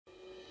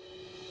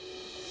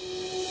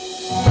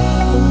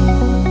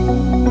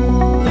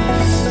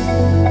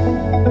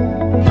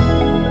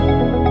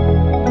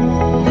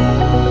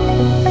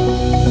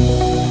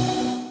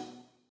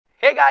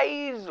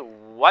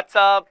what's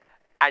up?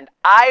 And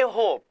I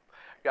hope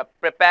your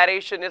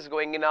preparation is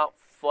going in a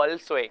full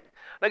swing.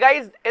 Now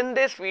guys, in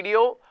this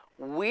video,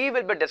 we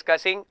will be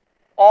discussing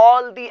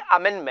all the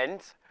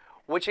amendments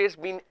which has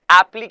been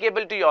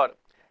applicable to your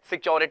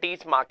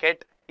securities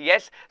market.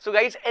 Yes, so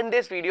guys, in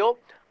this video,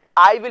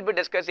 I will be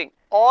discussing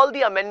all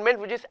the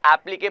amendments which is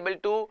applicable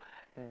to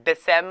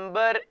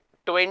December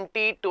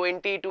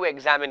 2022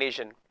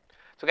 examination.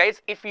 So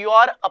guys, if you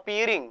are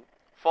appearing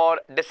for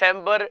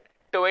December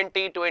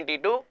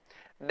 2022,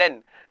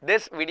 then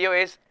this video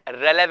is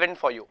relevant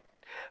for you.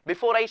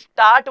 Before I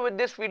start with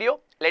this video,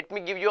 let me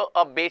give you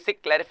a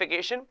basic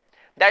clarification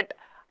that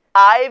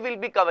I will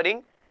be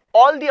covering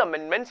all the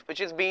amendments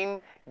which is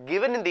being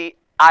given in the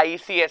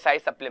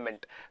ICSI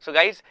supplement. So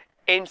guys,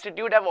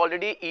 Institute have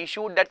already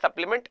issued that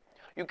supplement.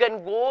 You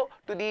can go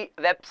to the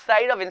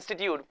website of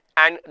Institute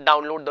and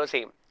download the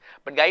same.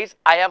 But guys,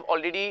 I have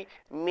already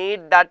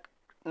made that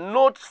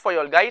notes for you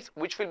all guys,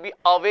 which will be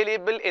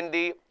available in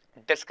the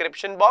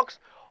description box,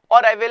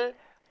 or I will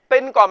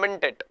pin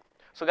comment it.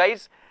 So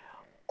guys,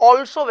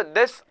 also with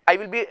this, I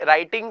will be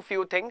writing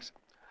few things.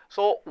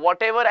 So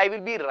whatever I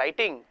will be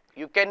writing,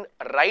 you can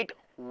write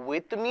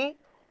with me,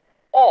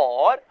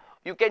 or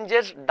you can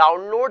just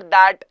download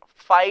that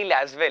file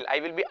as well. I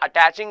will be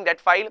attaching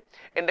that file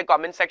in the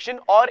comment section,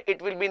 or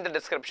it will be in the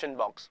description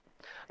box.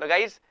 Now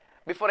guys,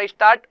 before I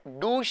start,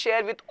 do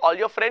share with all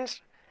your friends.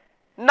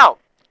 Now,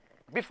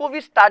 before we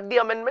start the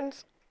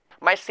amendments,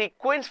 my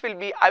sequence will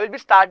be, I will be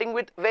starting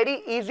with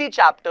very easy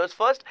chapters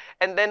first,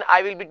 and then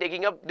I will be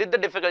taking up with the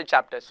difficult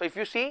chapters. So if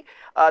you see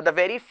the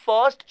very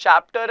first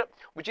chapter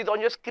which is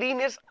on your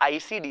screen is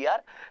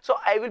ICDR. So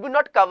I will be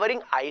not covering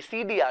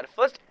ICDR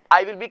first,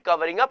 I will be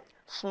covering up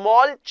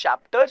small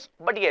chapters,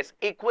 but yes,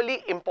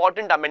 equally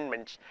important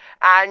amendments.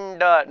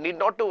 And need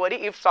not to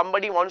worry if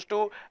somebody wants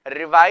to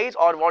revise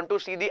or want to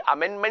see the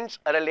amendments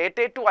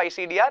related to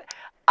ICDR,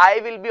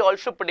 I will be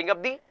also putting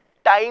up the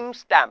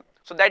timestamp,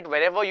 so that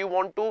whenever you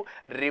want to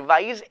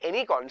revise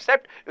any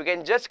concept, you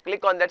can just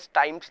click on that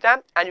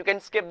timestamp and you can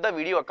skip the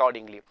video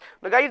accordingly.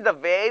 Now guys, the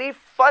very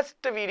first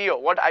video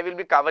what I will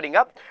be covering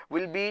up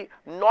will be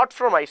not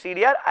from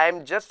ICDR. I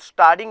am just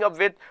starting up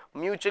with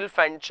mutual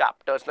fund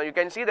chapters. Now you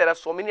can see there are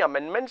so many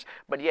amendments,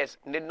 but yes,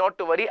 need not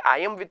to worry, I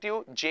am with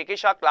you. JK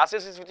Shah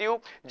classes is with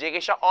you,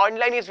 JK Shah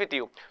online is with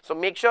you. So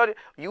make sure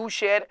you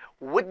share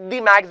with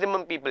the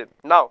maximum people.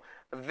 Now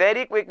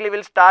very quickly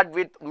we'll start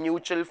with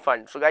mutual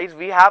funds. So guys,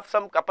 we have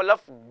some couple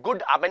of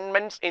good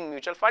amendments in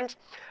mutual funds.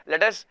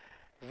 Let us,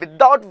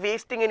 without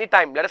wasting any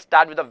time, let us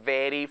start with the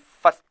very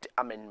first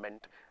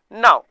amendment.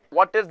 Now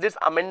what is this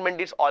amendment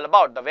is all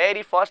about? The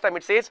very first time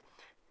it says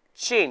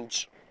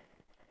change.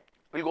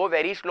 We'll go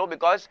very slow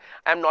because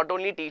I am not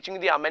only teaching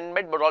the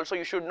amendment, but also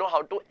you should know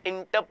how to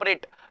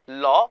interpret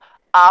law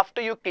after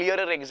you clear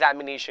your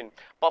examination.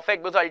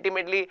 Perfect, because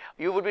ultimately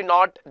you will be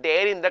not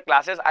there in the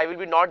classes. I will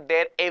be not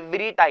there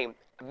every time.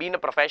 Being a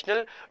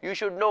professional, you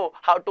should know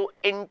how to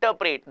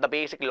interpret the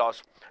basic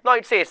laws. Now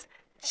it says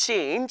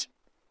change.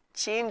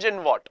 Change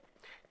in what?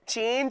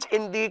 Change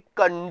in the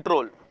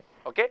control.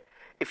 Okay.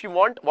 If you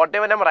want,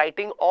 whatever I'm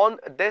writing on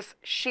this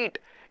sheet,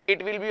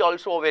 it will be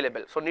also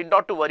available. So need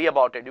not to worry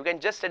about it. You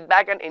can just sit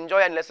back and enjoy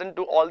and listen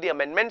to all the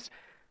amendments.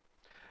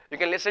 You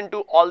can listen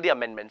to all the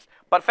amendments.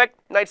 Perfect.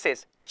 Now it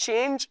says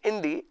change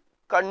in the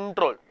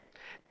control.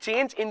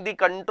 Change in the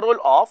control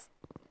of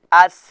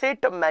asset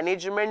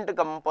management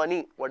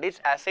company. What is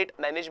asset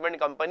management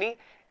company?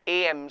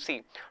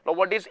 AMC. Now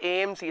what is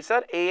AMC,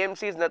 sir?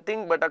 AMC is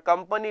nothing but a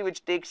company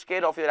which takes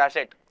care of your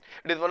asset.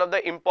 It is one of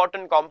the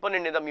important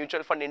component in the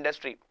mutual fund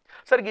industry.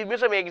 Sir, give me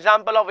some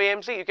example of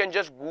AMC. You can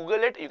just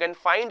Google it. You can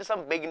find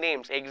some big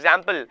names.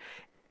 Example,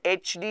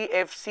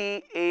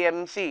 HDFC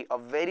AMC, a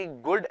very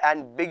good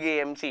and big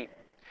AMC.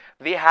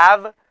 We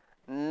have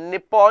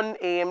Nippon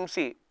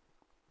AMC.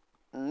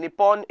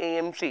 Nippon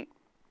AMC.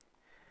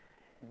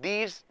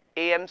 These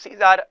AMCs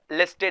are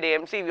listed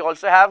AMC. We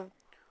also have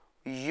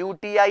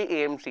UTI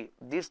AMC.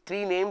 These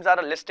three names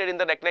are listed in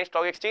the recognized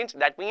stock exchange.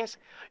 That means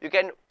you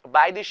can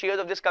buy the shares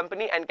of this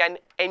company and can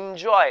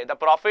enjoy the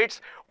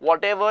profits,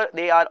 whatever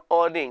they are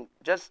earning.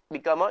 Just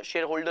become a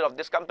shareholder of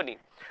this company.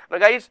 Now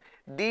guys,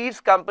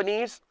 these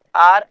companies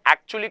are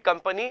actually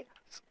company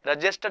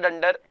registered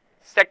under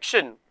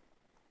section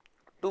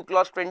 2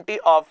 clause 20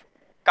 of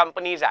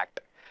Companies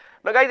Act.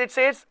 Now guys, it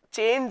says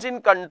change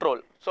in control.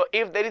 So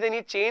if there is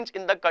any change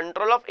in the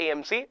control of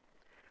AMC,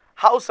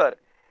 how, sir?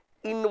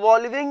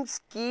 Involving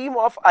scheme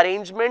of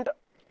arrangement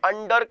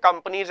under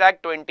Companies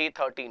Act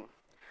 2013.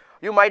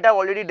 You might have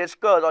already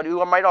discussed, or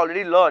you might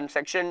already learn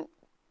section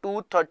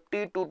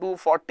 230 to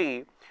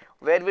 240,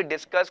 where we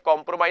discuss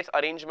compromise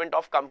arrangement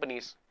of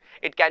companies.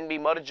 It can be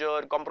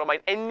merger,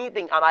 compromise,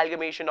 anything,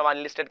 amalgamation of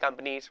unlisted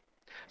companies.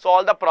 So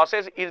all the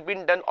process is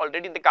been done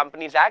already in the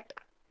Companies Act.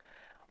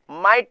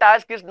 My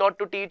task is not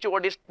to teach you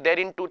what is there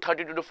in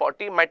 230 to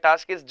 240. My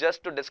task is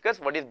just to discuss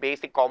what is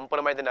basic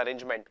compromise and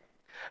arrangement.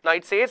 Now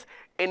it says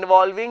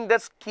involving the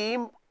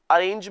scheme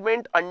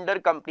arrangement under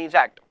Companies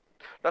Act.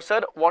 Now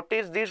sir, what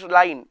is this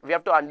line? We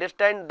have to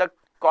understand the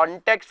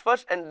context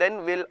first and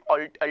then we'll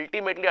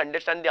ultimately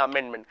understand the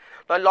amendment.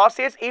 Now law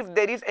says if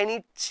there is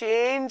any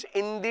change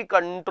in the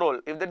control,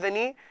 if there is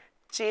any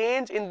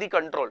change in the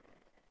control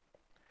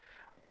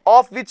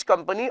of which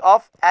company?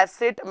 Of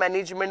asset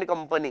management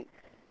company.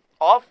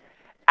 Of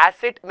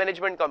asset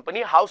management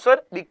company. How,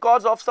 sir?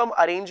 Because of some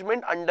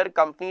arrangement under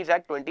Companies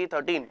Act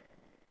 2013.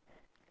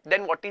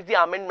 Then what is the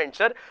amendment,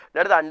 sir?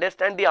 Let us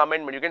understand the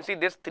amendment. You can see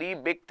this three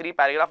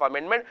paragraph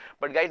amendment,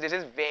 but guys, this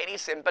is very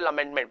simple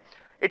amendment.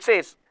 It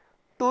says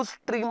to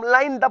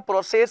streamline the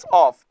process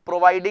of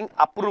providing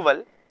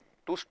approval,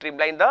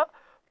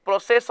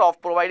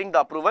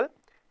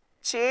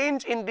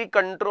 change in the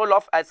control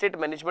of asset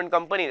management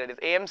company, that is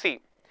AMC,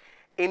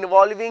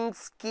 involving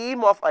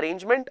scheme of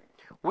arrangement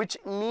which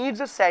needs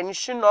a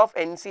sanction of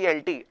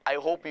NCLT. I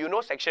hope you know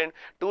section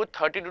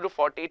 232 to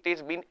 48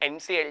 is been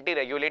NCLT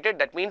regulated.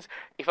 That means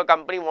if a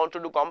company wants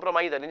to do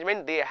compromise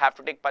arrangement, they have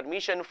to take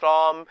permission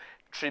from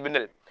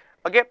tribunal.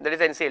 Okay, that is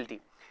NCLT.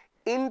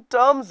 In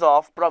terms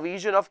of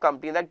provision of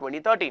Companies Act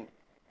 2013.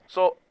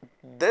 So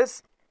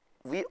this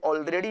we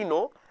already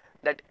know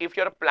that if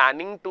you are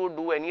planning to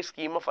do any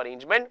scheme of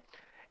arrangement,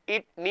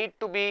 it need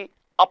to be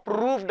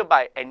approved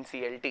by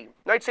NCLT.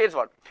 Now it says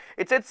what?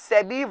 It says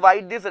SEBI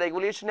wide this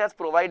regulation has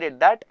provided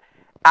that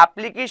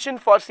application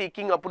for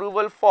seeking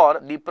approval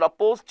for the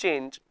proposed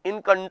change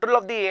in control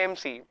of the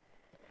AMC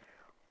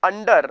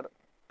under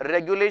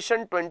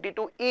regulation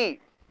 22E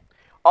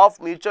of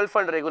mutual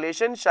fund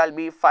regulation shall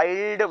be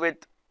filed with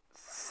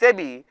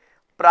SEBI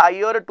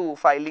prior to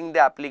filing the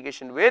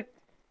application with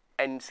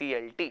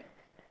NCLT.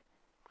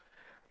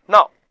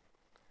 Now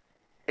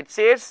it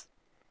says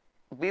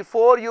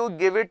before you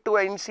give it to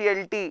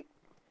NCLT,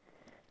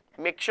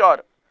 make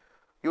sure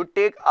you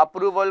take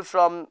approval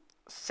from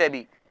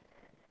SEBI.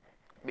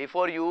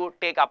 Before you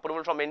take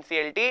approval from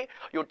NCLT,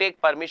 you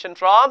take permission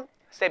from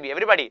SEBI.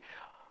 Everybody,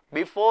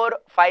 before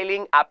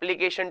filing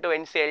application to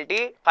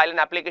NCLT, file an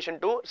application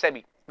to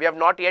SEBI. We have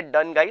not yet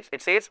done, guys.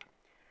 It says,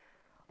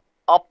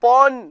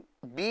 upon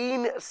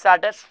being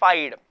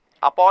satisfied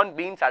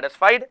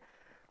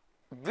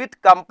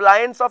with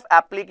compliance of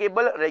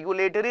applicable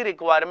regulatory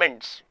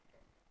requirements,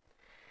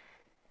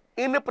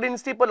 in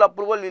principle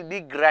approval will be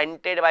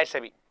granted by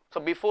SEBI. So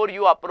before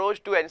you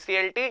approach to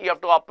NCLT, you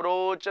have to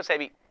approach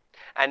SEBI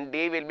and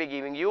they will be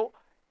giving you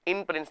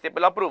in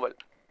principle approval.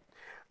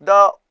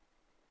 The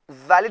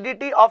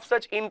validity of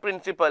such in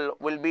principle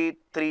will be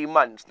 3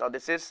 months. Now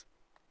this is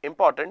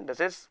important. This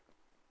is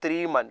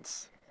 3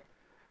 months.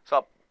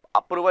 So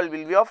approval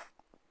will be of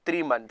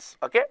 3 months.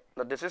 Okay.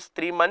 Now this is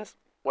 3 months.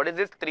 What is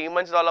this 3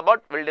 months all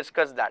about? We'll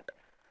discuss that.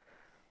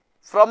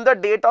 From the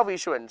date of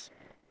issuance,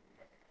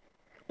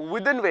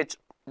 within which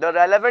the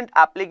relevant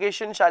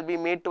application shall be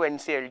made to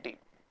NCLT.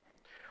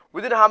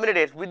 Within how many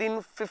days?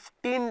 Within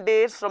 15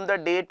 days from the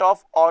date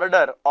of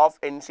order of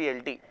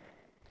NCLT.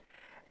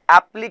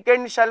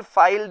 Applicant shall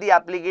file the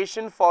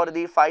application for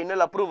the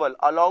final approval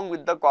along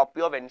with the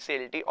copy of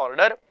NCLT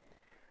order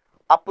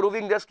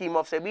approving the scheme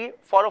of SEBI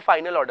for a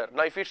final order.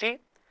 Now if you see,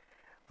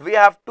 we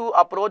have to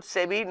approach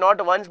SEBI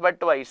not once but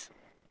twice.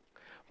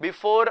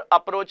 Before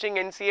approaching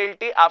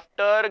NCLT,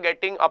 after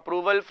getting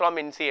approval from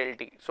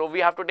NCLT. So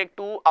we have to take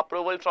 2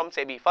 approvals from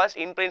SEBI. First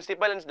in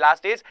principle and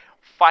last is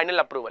final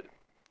approval.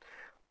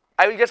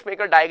 I will just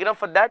make a diagram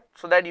for that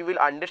so that you will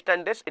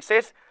understand this. It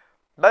says,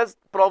 thus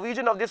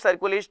provision of this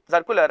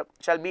circular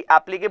shall be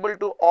applicable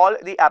to all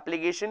the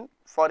application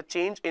for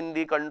change in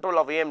the control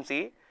of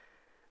AMC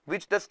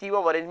which the scheme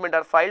of arrangement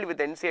are filed with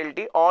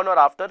NCLT on or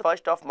after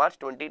 1st of March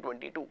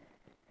 2022.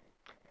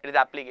 It is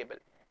applicable.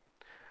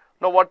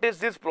 Now what is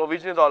this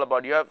provision is all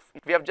about?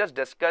 We have just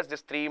discussed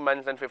this 3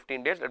 months and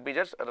 15 days. Let me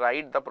just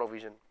write the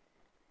provision.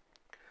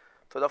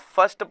 So the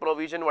first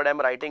provision what I am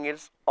writing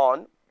is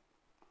on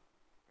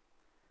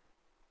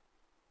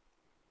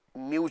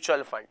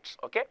mutual funds.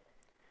 Okay.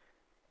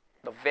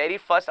 The very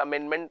first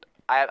amendment,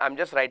 I am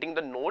just writing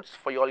the notes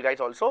for you all guys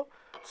also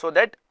so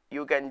that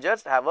you can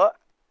just have a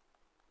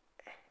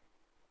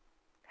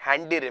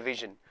handy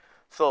revision.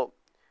 So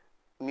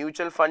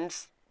mutual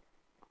funds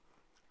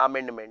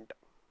amendment.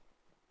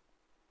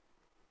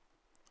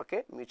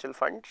 Okay, mutual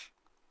funds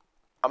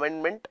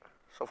amendment.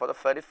 So for the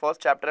very first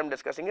chapter I am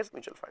discussing is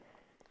mutual fund.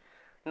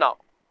 Now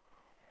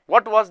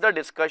what was the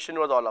discussion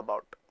was all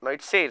about? Now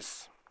it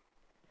says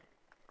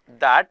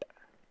that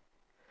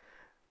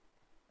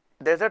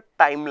there is a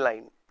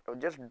timeline. I'll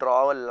just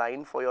draw a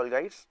line for you all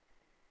guys.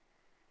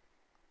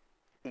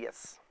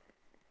 Yes.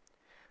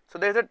 So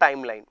there is a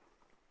timeline.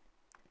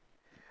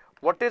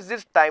 What is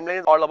this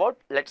timeline all about?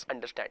 Let's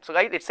understand. So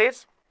guys, it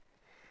says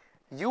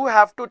you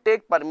have to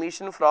take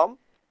permission from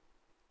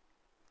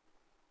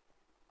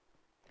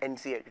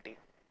NCLT.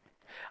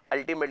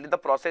 Ultimately the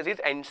process is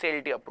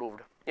NCLT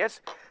approved. Yes.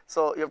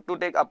 So you have to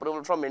take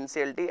approval from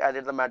NCLT as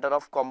it's a matter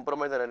of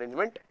compromise and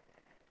arrangement.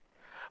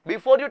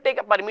 Before you take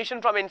a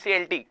permission from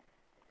NCLT,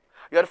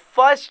 your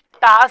first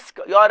task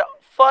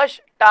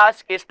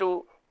is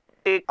to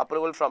take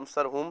approval from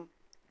sir whom?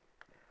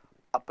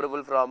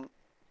 Approval from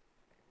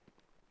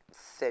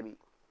SEBI.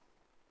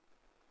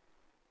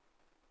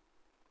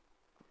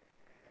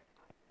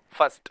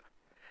 first.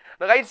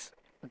 Now guys,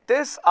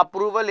 this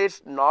approval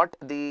is not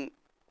the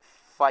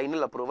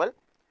final approval,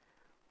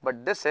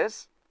 but this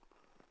is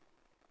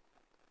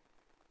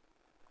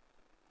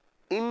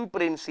in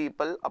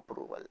principle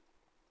approval.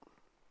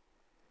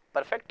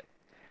 Perfect.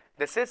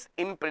 This is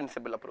in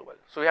principle approval.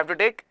 So we have to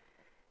take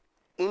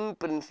in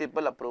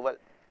principle approval.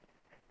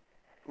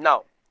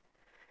 Now,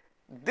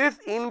 this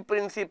in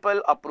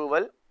principle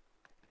approval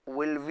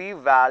will be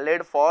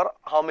valid for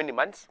how many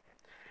months?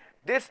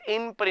 This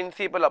in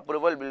principle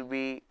approval will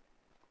be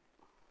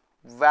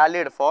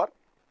valid for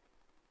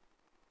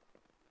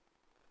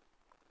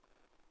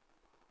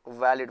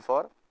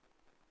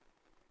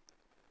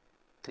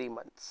 3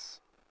 months.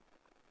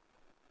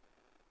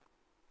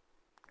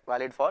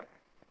 Valid for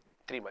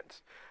 3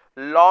 months.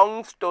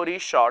 Long story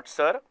short,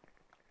 sir,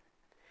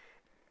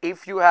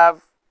 if you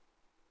have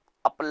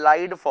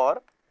applied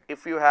for,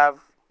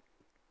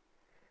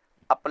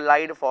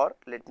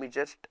 let me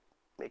just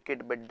make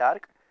it a bit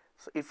dark.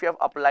 So if you have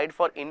applied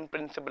for in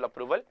principle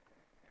approval,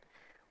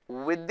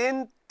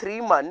 within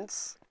 3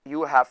 months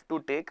you have to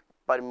take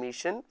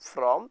permission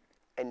from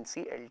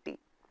NCLT.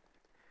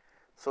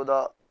 So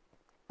the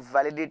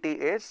validity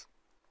is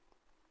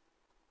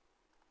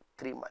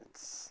 3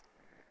 months.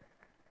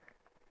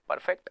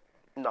 Perfect.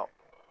 Now,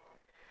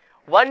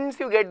 once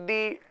you get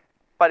the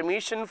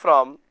permission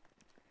from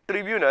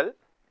tribunal,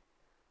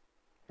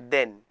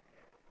 then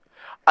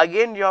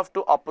again you have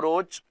to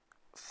approach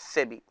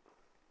SEBI.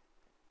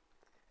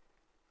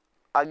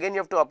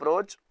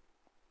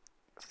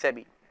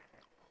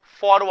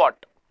 For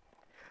what?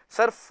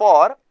 Sir,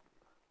 for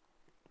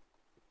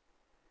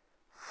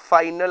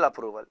final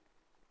approval.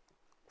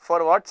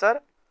 For what,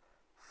 sir?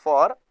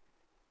 For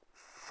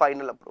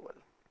final approval.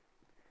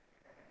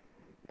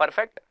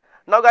 Perfect.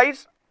 Now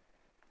guys,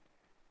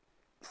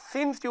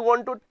 since you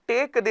want to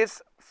take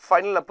this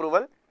final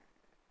approval,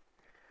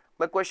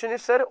 my question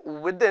is, sir,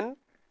 within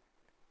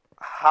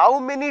how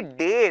many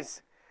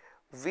days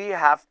we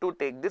have to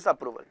take this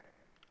approval?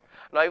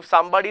 Now if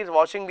somebody is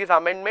watching this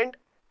amendment,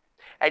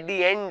 at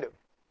the end,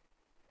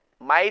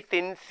 my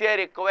sincere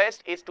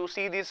request is to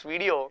see this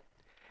video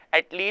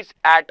at least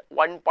at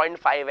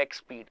 1.5x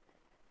speed,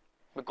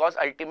 because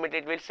ultimately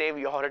it will save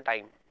your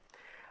time.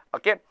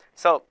 Okay,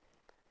 so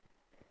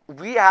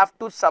we have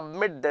to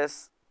submit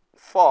this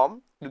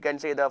form, you can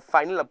say the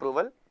final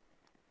approval,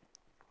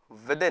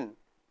 within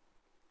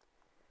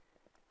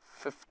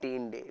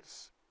 15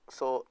 days.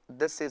 So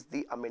this is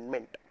the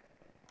amendment.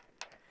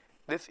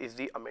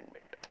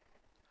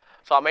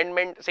 So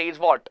amendment says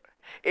what?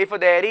 If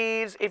there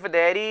is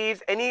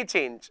any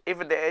change,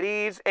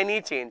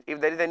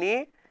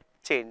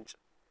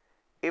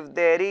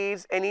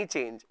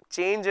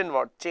 change in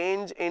what?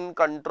 Change in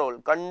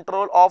control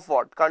of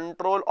what?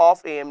 Control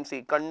of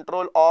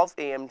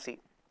AMC.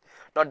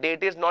 Now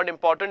date is not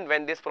important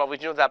when this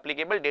provision is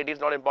applicable. Date is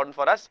not important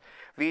for us.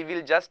 We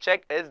will just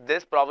check is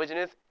this provision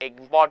is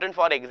important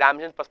for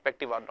examination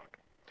perspective or not.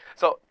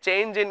 So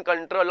change in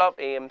control of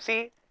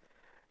AMC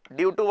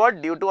due to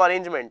what? Due to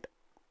arrangement.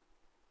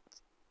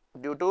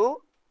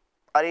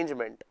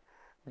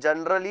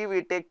 Generally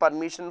we take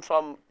permission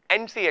from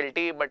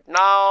NCLT, but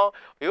now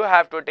you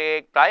have to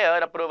take prior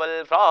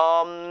approval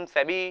from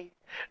SEBI.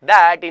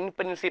 That in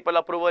principle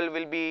approval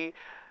will be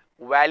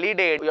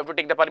validate. You have to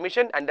take the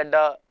permission, and that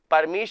the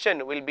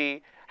permission will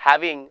be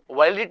having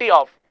validity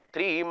of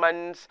 3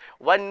 months.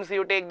 Once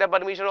you take the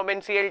permission of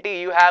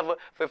NCLT, you have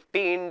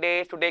 15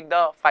 days to take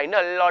the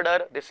final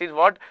order. This is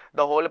what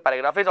the whole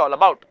paragraph is all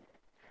about.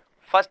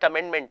 First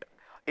amendment.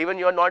 Even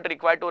you are not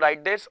required to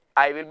write this.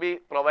 I will be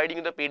providing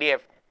you the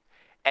PDF.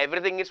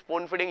 Everything is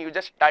spoon feeding. You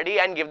just study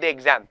and give the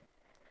exam.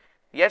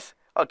 Yes.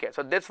 Okay.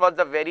 So this was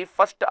the very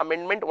first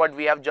amendment what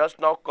we have just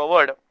now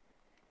covered.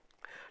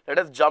 Let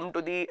us jump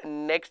to the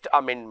next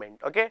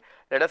amendment. Okay.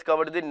 Let us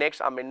cover the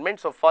next amendment.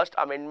 So first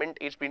amendment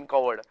is been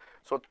covered.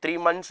 So 3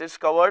 months is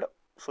covered.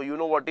 So you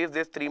know what is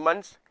this 3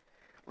 months.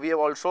 We have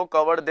also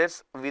covered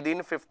this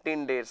within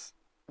 15 days.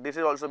 This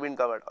is also been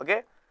covered.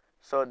 Okay.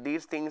 So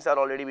these things are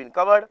already been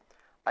covered.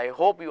 I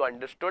hope you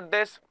understood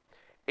this.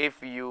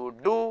 If you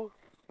do,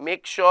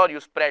 make sure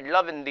you spread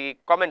love in the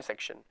comment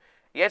section.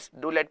 Yes,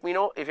 do let me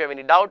know if you have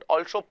any doubt.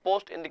 Also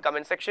post in the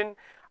comment section.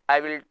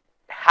 I will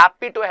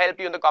happy to help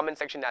you in the comment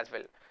section as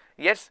well.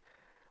 Yes,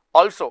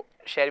 also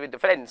share with the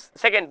friends.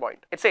 Second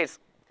point, it says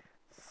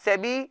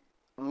SEBI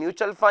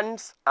Mutual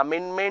Funds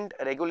Amendment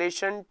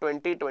Regulation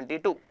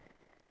 2022.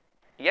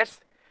 Yes,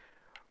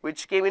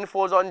 which came in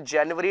force on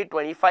January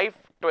 25,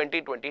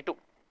 2022.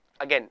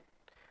 Again,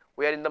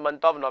 we are in the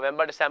month of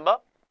November, December.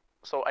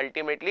 So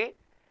ultimately,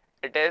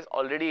 it is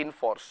already in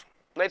force.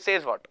 Now it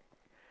says what?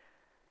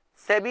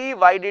 SEBI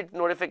wide its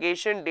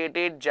notification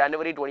dated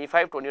January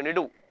 25,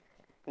 2022.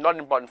 Not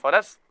important for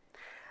us.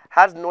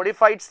 Has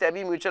notified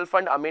SEBI Mutual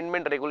Fund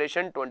Amendment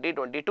Regulation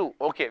 2022.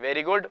 Okay,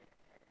 very good.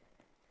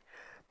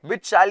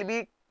 Which shall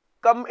be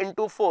come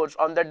into force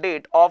on the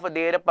date of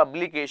their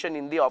publication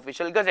in the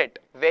official gazette.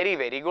 Very,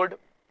 very good.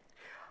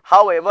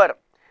 However,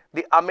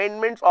 the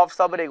amendments of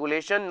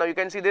sub-regulation. Now you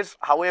can see this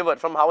however,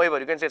 from however,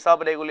 you can say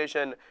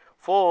sub-regulation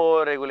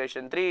 4,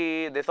 regulation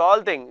 3, this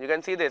all thing. You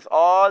can see this,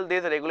 all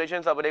these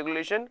regulation,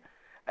 sub-regulation.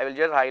 I will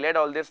just highlight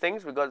all these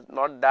things because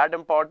not that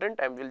important.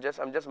 I'm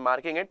just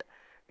marking it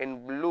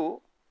in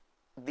blue.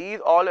 These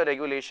all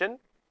regulation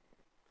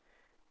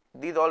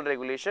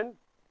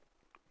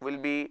will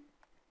be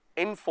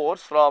in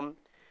force from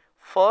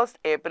 1st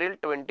April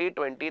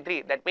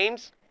 2023. That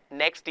means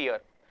next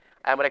year.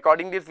 I am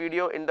recording this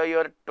video in the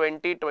year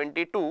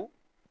 2022.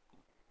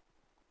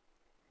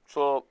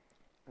 So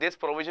this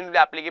provision will be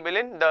applicable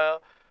in the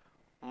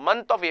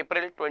month of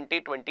April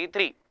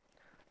 2023.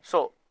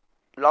 So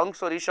long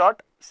story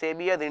short,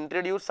 SEBI has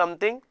introduced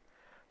something.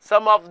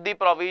 Some of the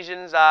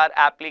provisions are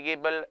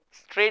applicable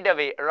straight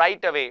away,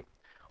 right away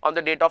on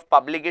the date of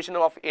publication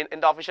of in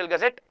the official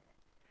gazette.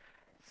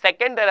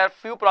 Second, there are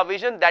few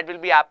provisions that will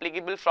be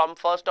applicable from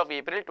 1st of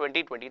April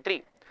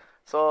 2023.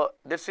 So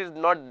this is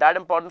not that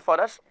important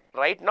for us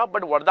right now,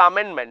 but what are the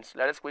amendments?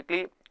 Let us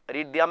quickly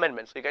read the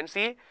amendments. So you can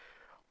see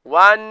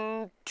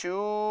 1,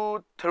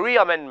 2, 3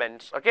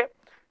 amendments. Okay,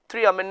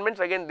 3 amendments.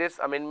 Again, these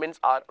amendments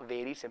are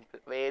very simple,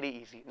 very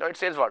easy. Now it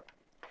says what?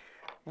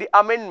 The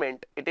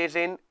amendment, it is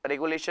in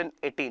regulation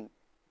 18.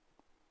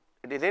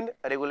 It is in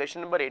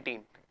regulation number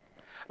 18.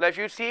 Now if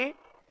you see,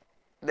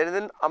 there is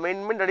an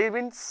amendment that has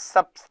been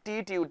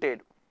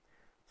substituted.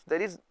 So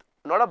there is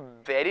not a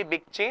very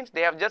big change.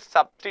 They have just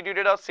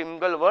substituted a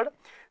single word.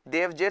 They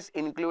have just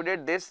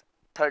included this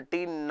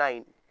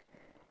 39.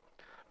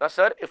 Now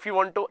sir, if you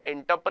want to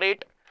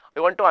interpret,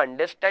 you want to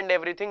understand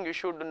everything, you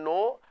should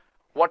know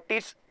what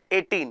is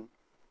 18.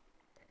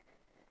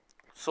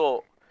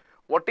 So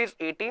what is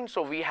 18?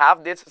 So we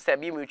have this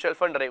SEBI Mutual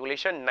Fund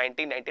Regulation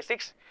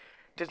 1996.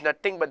 It is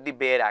nothing but the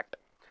Bare Act.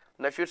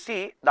 Now if you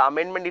see, the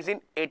amendment is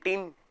in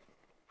 18.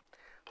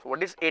 So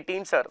what is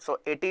 18, sir? So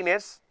 18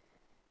 is,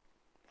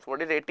 so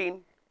what is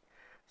 18?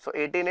 So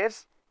 18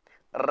 is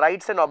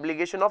rights and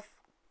obligation of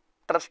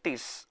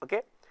trustees.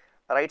 Okay,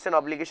 rights and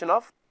obligation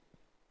of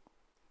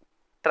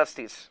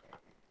trustees.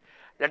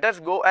 Let us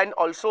go and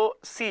also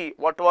see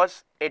what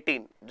was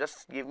 18.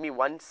 Just give me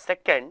 1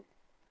 second.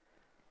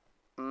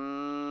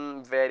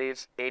 Where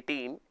is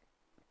 18?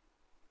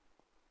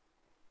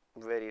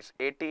 Where is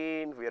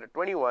 18? We are at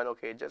 21.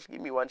 Okay, just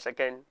give me 1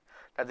 second.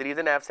 That's the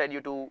reason I have said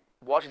you to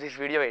watch this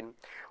video in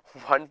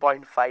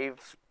 1.5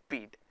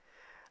 speed.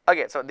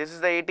 Okay, so this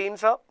is the 18,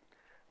 sir.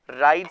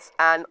 Rights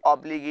and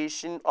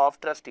obligation of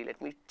trustee.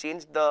 Let me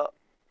change the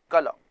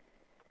color.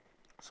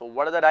 So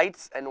what are the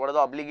rights and what are the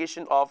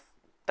obligation of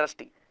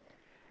trustee?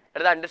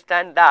 Let us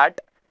understand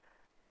that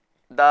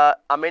the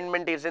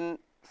amendment is in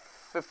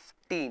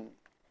 15.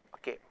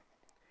 Okay,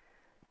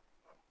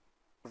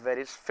 where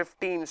is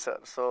 15, sir?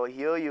 So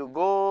here you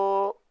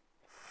go,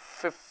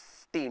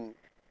 15.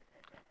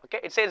 Okay,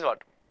 it says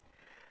what?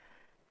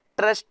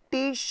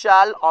 Trustee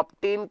shall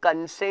obtain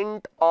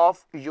consent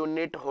of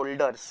unit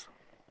holders.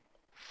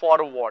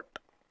 For what?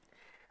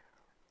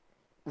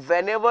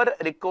 Whenever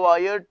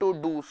required to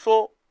do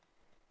so.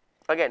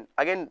 Again,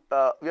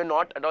 we are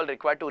not at all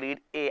required to read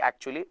A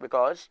actually,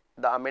 because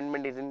the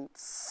amendment is in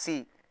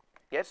C.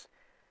 Yes.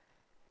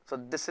 So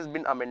this has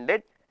been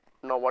amended.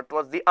 Now what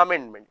was the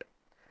amendment?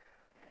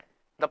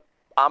 The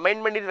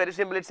amendment is very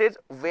simple. It says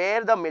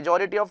where the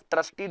majority of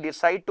trustee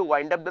decide to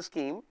wind up the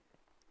scheme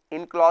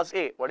in clause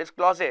A. What is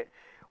clause A?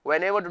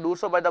 Whenever to do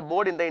so by the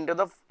board in the interest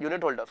of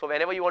unit holder. So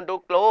whenever you want to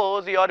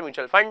close your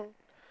mutual fund,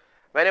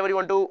 whenever you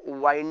want to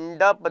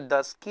wind up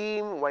the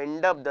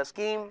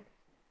scheme,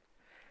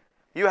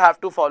 you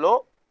have to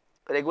follow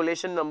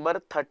regulation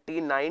number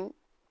 39(2).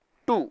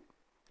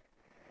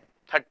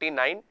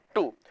 39(2).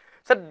 So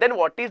then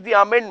what is the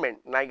amendment?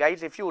 Now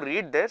guys, if you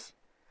read this,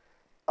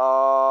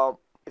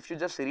 if you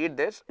just read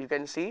this, you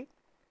can see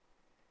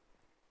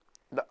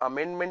the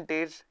amendment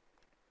is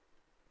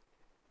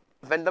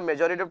when the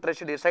majority of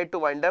trustees decide to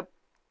wind up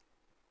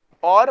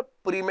or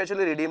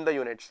prematurely redeem the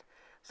units.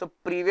 So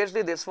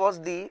previously this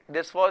was the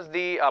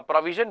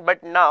provision,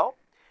 but now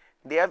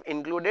they have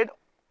included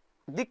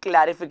the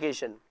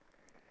clarification.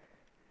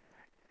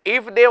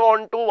 If they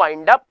want to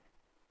wind up,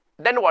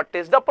 then what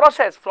is the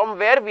process? From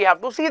where we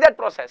have to see that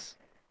process?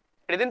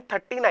 It is in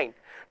 39.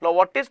 Now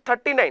what is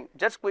 39?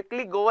 Just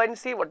quickly go and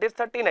see what is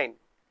 39.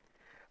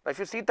 Now if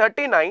you see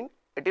 39,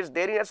 it is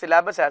there in your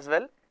syllabus as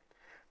well.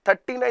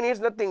 39 is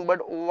nothing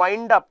but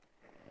wind up.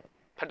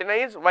 39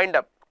 is wind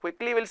up.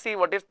 Quickly we'll see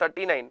what is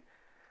 39.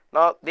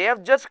 Now they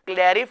have just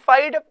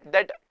clarified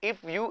that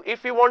if you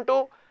want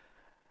to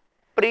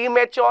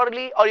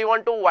prematurely or you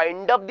want to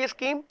wind up the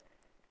scheme,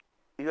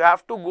 you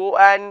have to go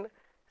and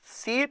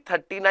see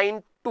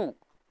 39(2).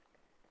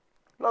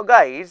 Now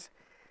guys,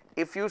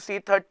 if you see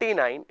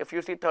 39,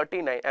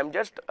 I'm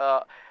just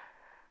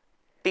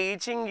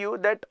teaching you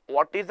that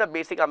what is the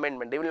basic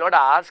amendment. They will not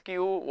ask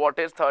you what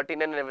is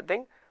 39 and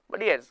everything,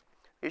 but yes,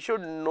 you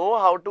should know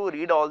how to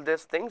read all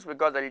these things,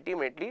 because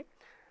ultimately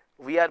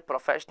we are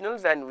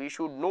professionals and we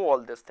should know all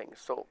these things.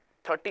 So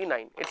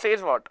 39, it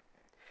says what?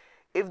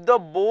 If the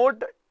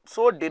board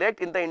so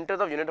direct in the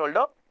interest of unit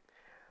holder,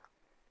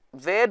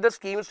 where the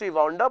scheme is to be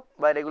wound up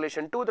by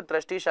regulation 2, the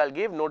trustee shall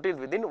give notice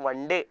within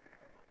 1 day.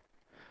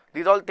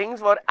 These all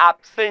things were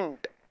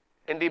absent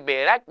in the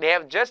Bail Act. They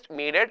have just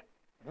made it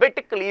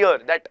bit clear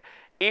that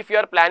if you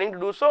are planning to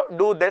do so,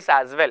 do this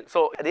as well.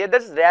 So they are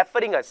just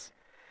referring us.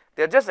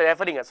 They are just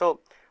referring us. So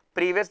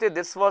previously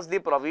this was the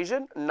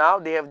provision. Now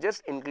they have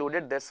just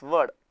included this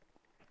word.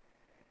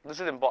 This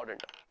is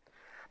important.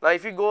 Now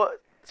if you go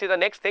see the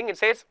next thing, it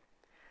says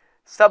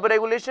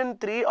sub-regulation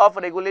 3 of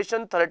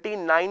regulation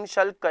 39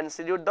 shall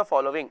constitute the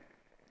following.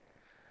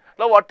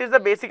 Now what is the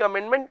basic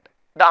amendment?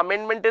 The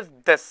amendment is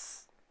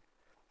this.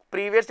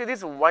 Previously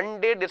this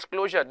 1 day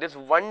disclosure, this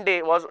 1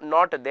 day was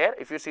not there.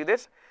 If you see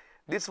this,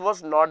 this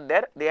was not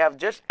there. They have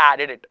just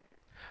added it.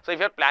 So if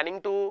you are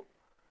planning to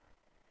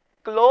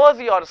close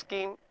your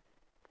scheme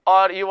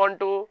or you want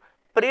to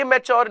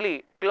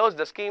prematurely close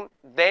the scheme,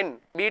 then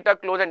be it a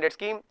close-ended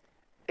scheme,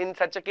 in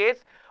such a case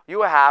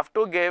you have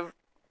to give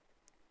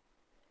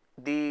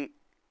the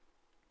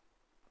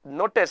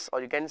notice,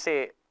 or you can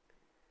say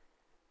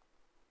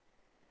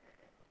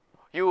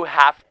you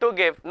have to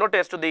give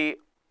notice to the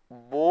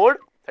board,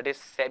 that is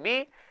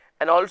SEBI,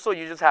 and also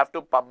you just have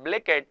to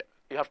public it,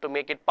 you have to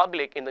make it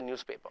public in the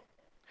newspaper.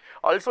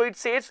 Also it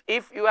says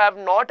if you have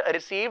not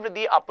received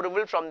the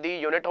approval from the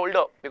unit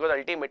holder, because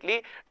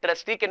ultimately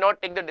trustee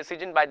cannot take the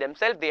decision by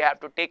themselves, they have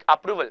to take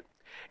approval.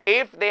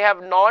 If they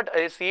have not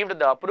received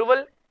the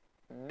approval,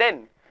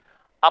 then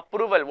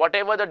approval,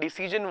 whatever the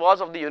decision was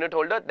of the unit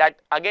holder, that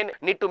again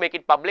need to make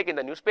it public in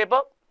the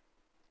newspaper.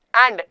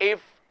 And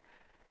if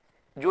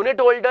unit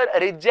holder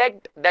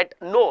reject that,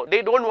 no,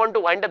 they don't want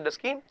to wind up the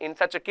scheme, in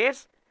such a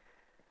case,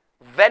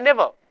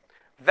 whenever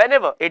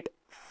it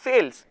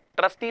fails,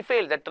 trustee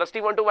fails, that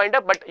trustee want to wind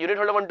up but unit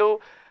holder want to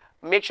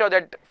make sure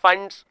that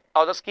funds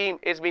or the scheme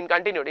is being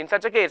continued, in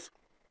such a case,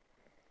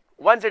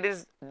 once it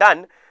is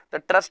done, the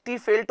trustee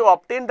failed to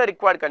obtain the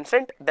required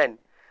consent, then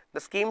the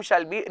scheme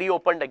shall be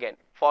reopened again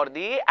for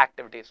the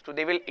activities. So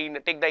they will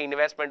take the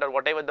investment or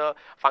whatever the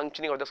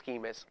functioning of the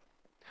scheme is.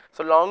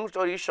 So long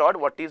story short,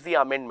 what is the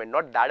amendment?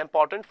 Not that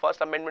important.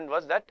 First amendment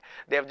was that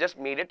they have just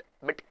made it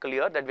a bit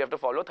clear that we have to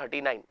follow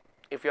 39.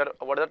 If you are,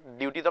 what are the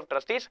duties of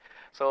trustees?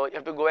 So you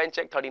have to go and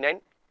check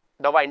 39,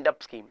 the wind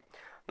up scheme.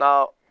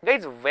 Now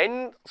guys,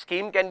 when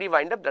scheme can be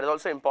wind up, that is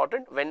also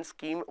important. When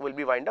scheme will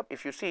be wind up,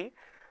 if you see,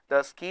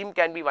 the scheme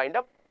can be wind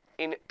up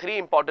in 3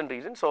 important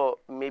reasons. So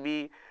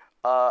maybe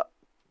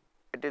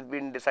it has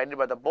been decided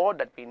by the board,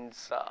 that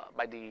means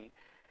by the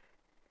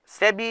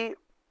SEBI,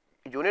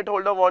 unit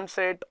holder wants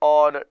it,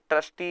 or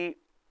trustee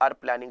are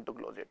planning to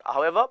close it.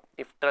 However,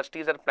 if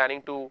trustees are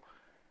planning to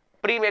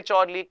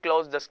prematurely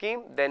close the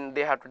scheme, then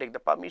they have to take the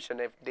permission.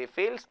 If they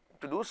fail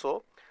to do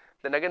so,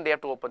 then again they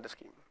have to open the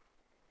scheme.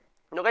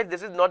 Now guys,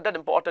 this is not that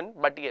important,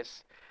 but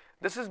yes,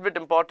 this is bit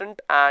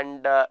important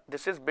and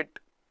this is bit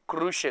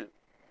crucial.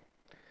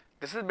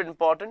 This is bit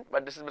important,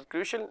 but this is bit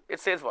crucial. It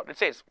says what? It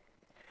says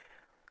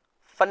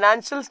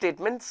financial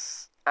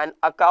statements and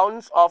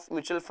accounts of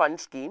mutual fund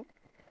scheme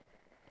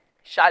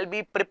shall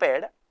be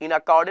prepared in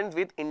accordance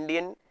with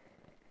Indian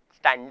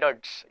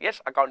standards, yes,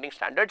 accounting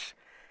standards,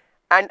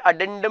 and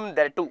addendum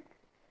thereto,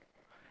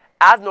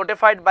 as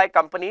notified by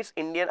companies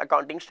Indian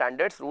Accounting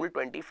Standards Rule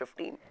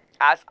 2015,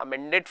 as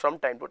amended from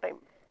time to time,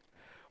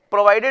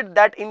 provided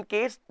that in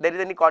case there is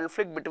any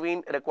conflict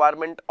between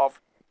requirement of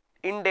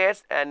Ind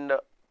AS and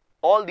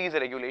all these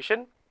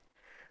regulation,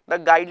 the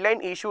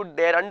guideline issued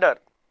thereunder,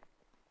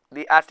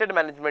 the asset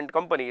management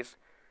companies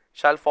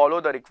shall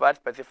follow the required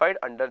specified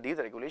under these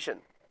regulation.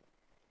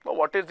 Now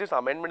what is this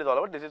amendment is all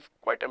about? This is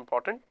quite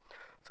important.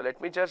 So let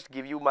me just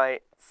give you my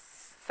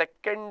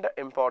second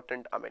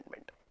important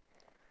amendment.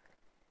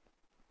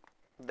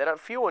 There are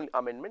few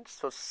amendments.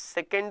 So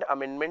second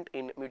amendment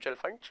in mutual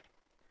funds.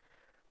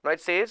 Now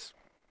it says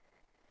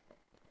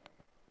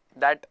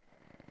that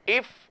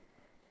if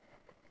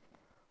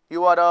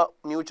you are a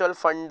mutual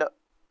fund,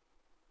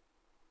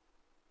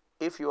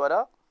 if you are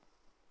a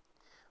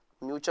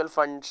mutual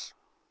funds,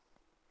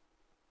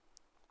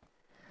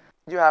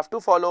 you have to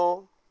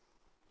follow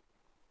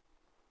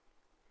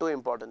 2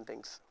 important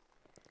things.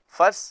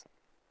 First,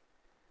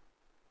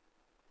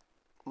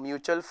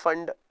 mutual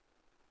fund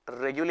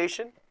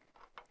regulation.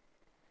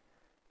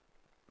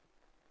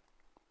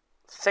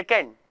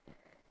 Second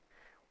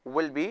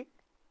will be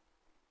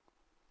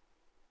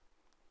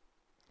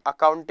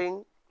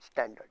accounting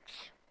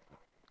standards.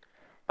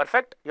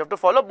 Perfect. You have to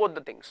follow both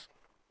the things.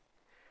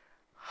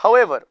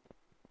 However,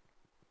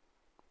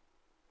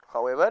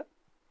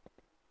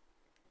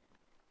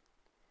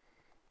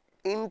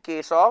 in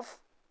case of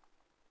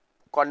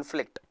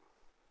conflict,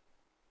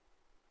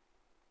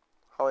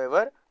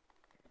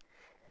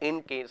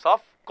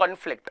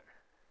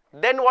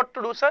 then what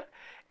to do, sir?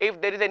 If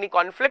there is any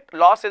conflict,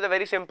 loss is a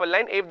very simple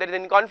line. If there is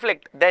any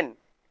conflict, then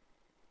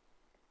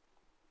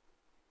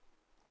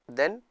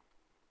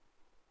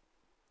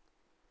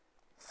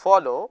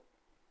follow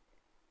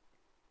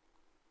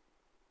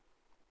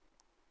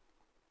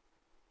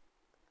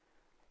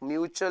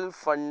mutual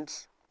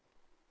funds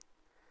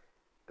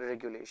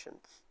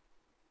regulations.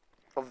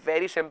 A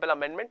very simple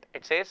amendment.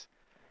 It says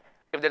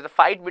if there is a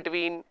fight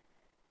between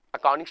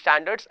accounting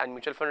standards and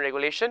mutual fund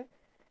regulation.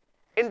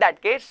 In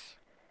that case,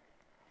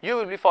 you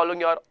will be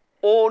following your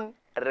own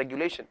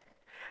regulation.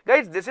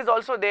 Guys, this is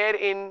also there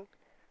in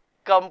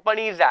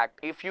Companies Act.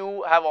 If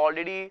you have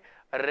already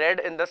read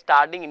in the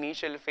starting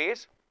initial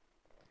phase,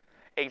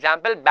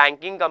 example,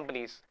 banking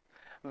companies.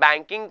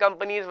 Banking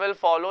companies will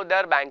follow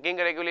their banking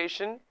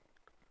regulation,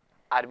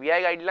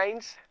 RBI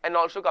guidelines, and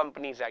also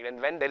Companies Act.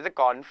 And when there is a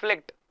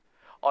conflict,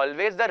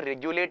 always the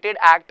regulated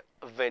act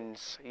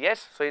wins.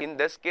 Yes, so in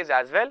this case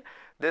as well,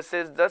 this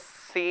is the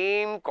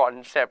same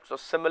concept. So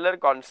similar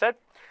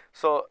concept.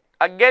 So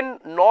again,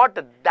 not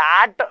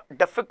that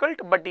difficult,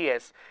 but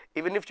yes,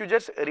 even if you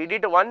just read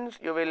it once,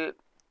 you will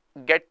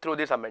get through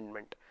this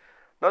amendment.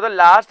 Now the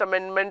last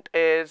amendment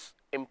is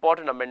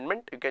important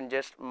amendment. You can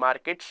just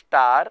mark it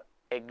star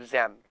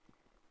exam.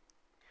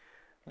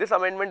 This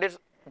amendment is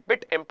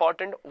bit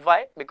important.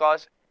 Why?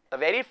 Because the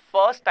very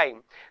first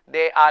time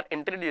they are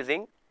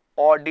introducing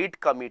audit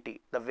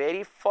committee. The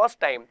very first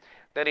time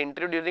they're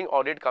introducing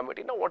audit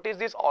committee. Now what is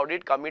this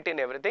audit committee and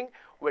everything?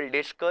 We'll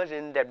discuss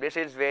in depth. This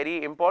is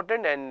very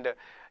important and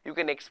you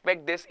can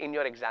expect this in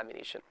your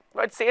examination.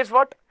 Now it says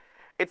what?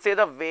 It says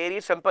a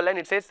very simple line.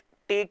 It says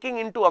taking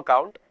into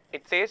account.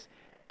 It says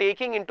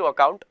taking into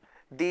account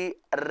the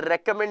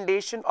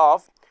recommendation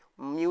of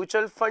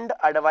Mutual Fund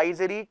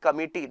Advisory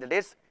Committee, that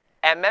is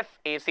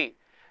MFAC.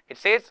 It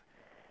says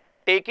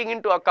taking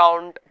into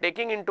account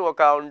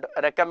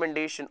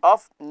recommendation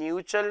of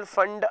Mutual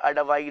Fund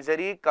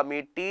Advisory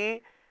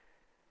Committee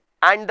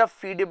and the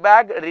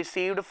feedback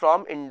received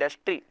from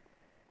industry.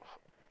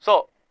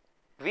 So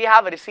we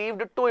have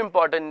received two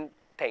important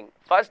things.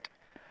 First,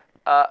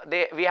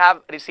 we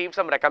have received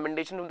some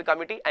recommendation from the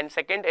committee, and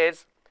second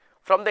is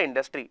from the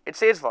industry. It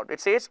says what? It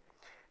says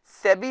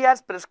SEBI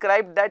has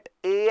prescribed that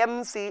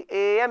AMC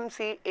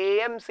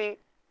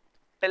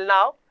till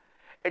now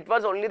it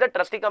was only the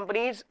trustee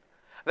companies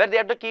where they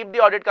have to keep the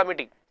audit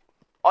committee,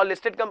 or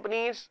listed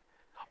companies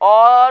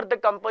or the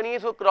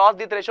companies who cross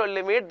the threshold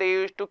limit, they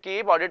used to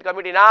keep audit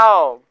committee.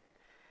 Now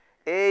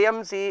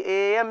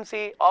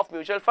AMC of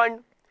mutual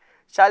fund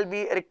shall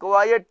be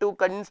required to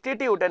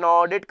constitute an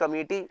audit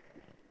committee.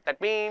 That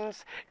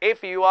means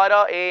if you are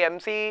a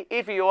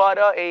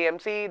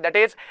AMC, that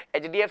is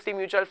HDFC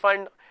mutual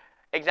fund,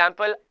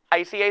 example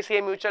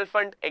ICICI mutual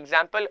fund,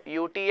 example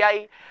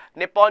UTI,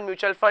 Nippon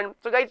mutual fund.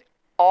 So guys,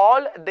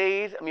 all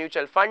these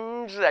mutual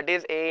funds, that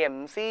is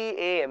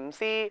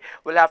AMC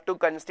will have to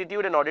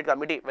constitute an audit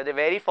committee for the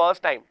very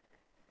first time.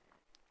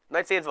 Now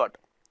it says what?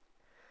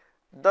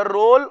 The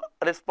role,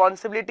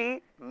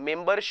 responsibility,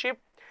 membership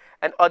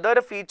and other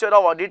feature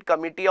of audit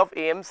committee of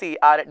AMC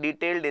are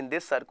detailed in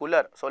this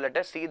circular. So let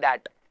us see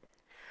that.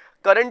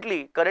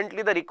 Currently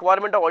the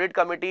requirement of audit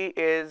committee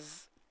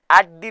is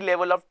at the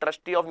level of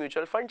trustee of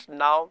mutual funds.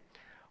 Now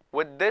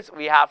with this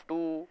we have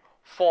to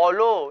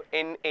follow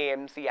in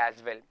AMC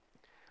as well.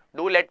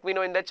 Do let me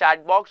know in the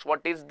chat box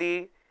what is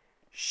the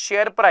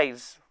share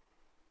price,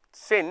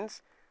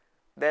 since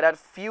there are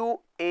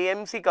few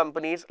AMC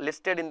companies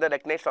listed in the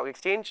recognized stock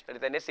exchange, that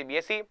is NSE,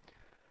 BSE.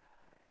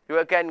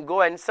 You can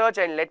go and search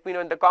and let me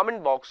know in the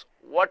comment box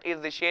what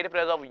is the share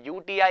price of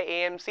UTI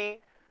AMC,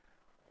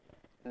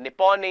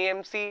 Nippon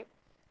AMC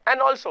and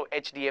also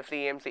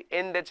HDFC AMC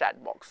in the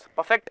chat box.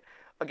 Perfect.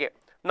 Okay.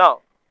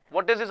 Now,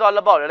 what is this all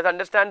about? Let us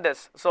understand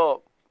this.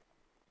 So,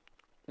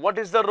 what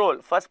is the role?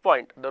 First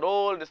point, the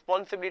role,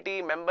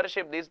 responsibility,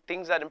 membership, these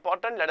things are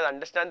important. Let us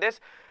understand this.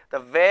 The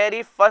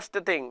very first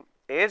thing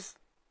is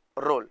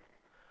role.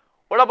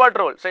 What about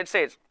role? So, it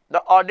says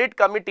the audit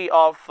committee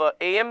of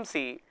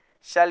AMC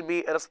shall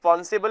be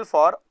responsible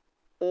for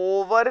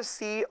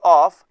oversee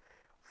of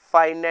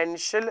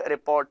financial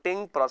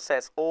reporting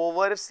process.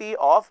 Oversee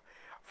of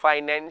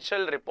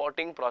financial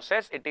reporting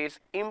process. It is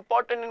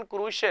important and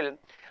crucial.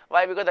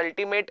 Why? Because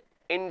ultimate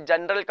in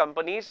general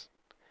companies,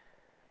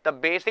 the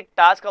basic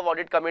task of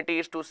audit committee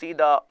is to see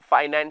the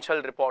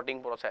financial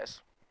reporting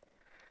process.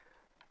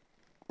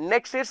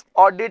 Next is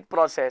audit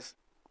process.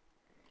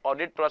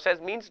 Audit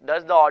process means,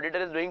 does the auditor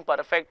is doing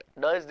perfect?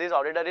 Does this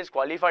auditor is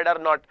qualified or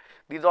not?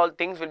 These all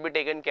things will be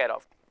taken care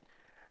of.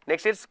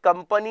 Next is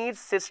company's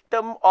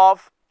system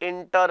of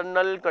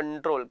internal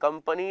control.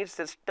 Company's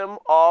system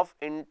of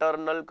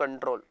internal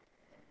control.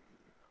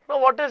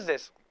 Now what is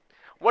this?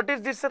 What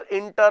is this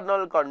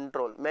internal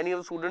control? Many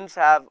of students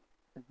have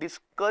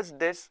discussed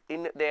this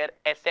in their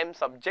SM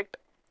subject.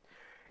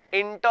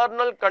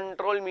 Internal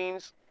control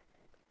means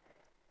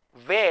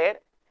where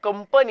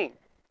company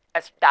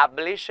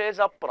establishes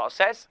a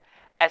process,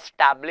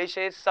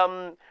 establishes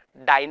some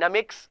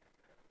dynamics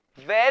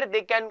where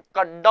they can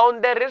cut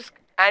down their risk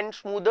and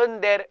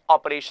smoothen their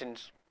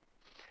operations.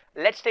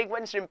 Let's take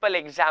one simple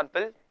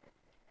example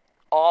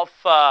of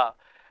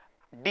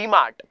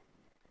DMart.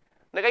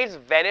 Now guys,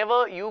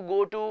 whenever you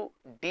go to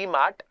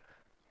DMart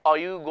or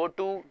you go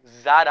to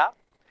Zara,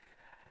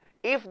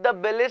 if the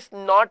bill is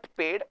not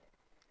paid,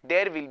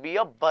 there will be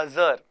a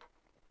buzzer.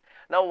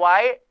 Now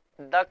why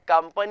the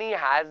company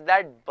has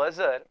that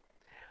buzzer?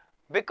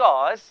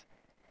 Because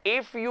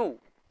if you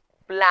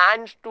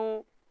plans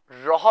to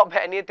rob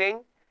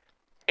anything,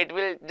 it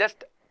will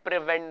just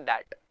prevent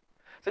that.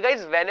 So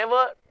guys,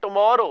 whenever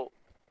tomorrow,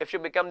 if you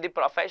become the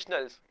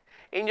professionals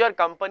in your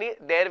company,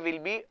 there will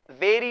be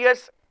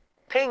various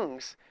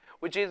things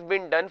which is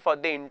been done for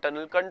the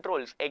internal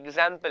controls.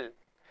 Example,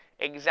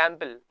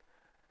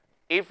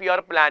 if you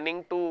are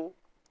planning to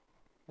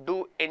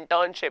do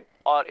internship,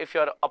 or if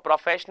you're a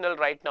professional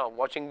right now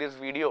watching this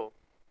video,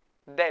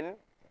 then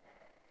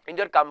in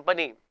your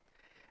company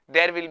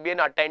there will be an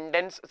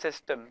attendance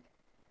system.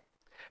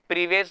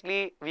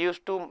 Previously we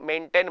used to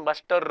maintain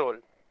muster roll,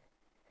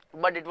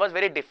 but it was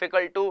very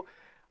difficult to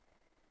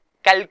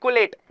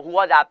calculate who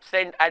was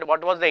absent and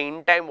what was the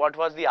in time, what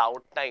was the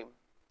out time.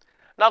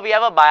 Now we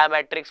have a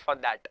biometrics for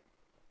that.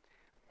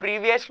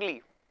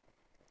 Previously,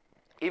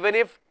 even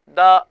if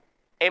the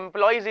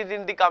employees is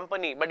in the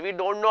company, but we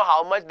don't know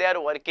how much they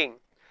are working.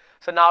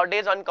 So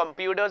nowadays on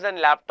computers and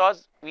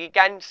laptops, we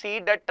can see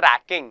the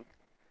tracking.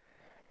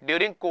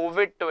 During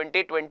COVID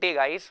 2020,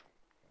 guys,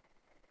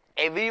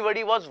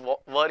 everybody was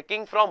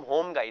working from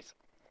home, guys.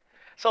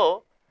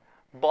 So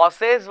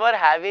bosses were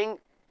having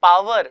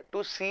power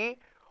to see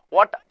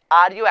what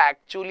are you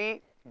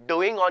actually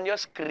doing on your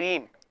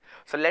screen.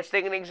 So let's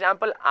take an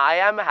example. I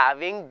am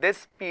having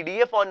this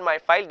PDF on my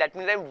file. That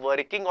means I'm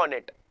working on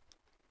it.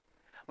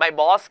 My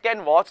boss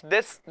can watch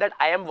this, that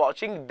I am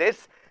watching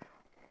this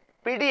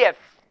PDF.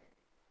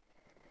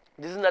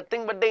 This is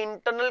nothing but the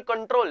internal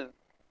control.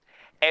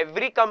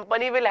 Every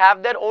company will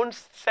have their own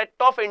set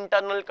of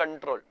internal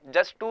control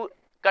just to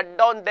cut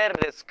down their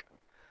risk.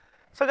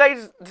 So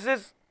guys, this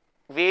is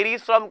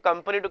varies from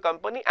company to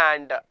company,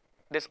 and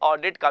this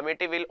audit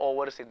committee will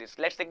oversee this.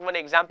 Let's take one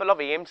example of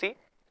AMC.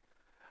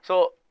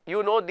 So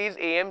you know, these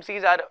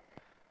AMCs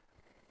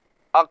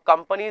are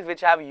companies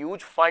which have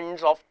huge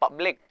funds of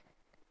public.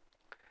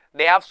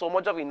 They have so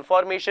much of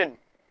information,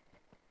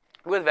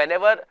 because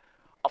whenever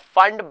a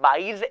fund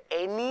buys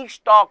any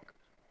stock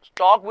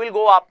will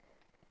go up.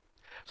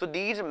 So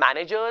these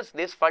managers,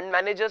 these fund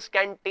managers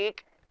can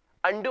take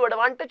undue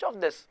advantage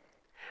of this.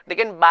 They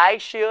can buy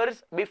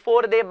shares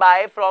before they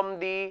buy from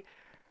the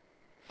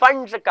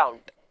funds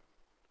account.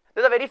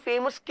 There's a very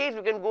famous case,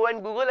 you can go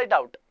and Google it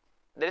out.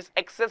 There is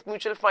Access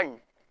Mutual Fund.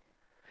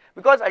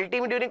 Because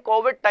ultimately during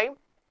COVID time,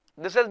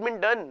 this has been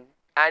done,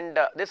 and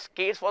this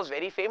case was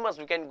very famous.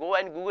 You can go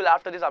and Google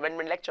after this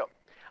amendment lecture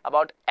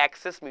about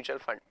Access Mutual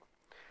Fund.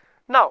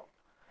 Now,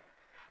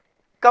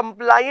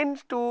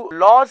 compliance to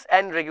laws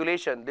and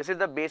regulation. This is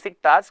the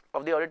basic task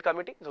of the audit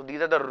committee. So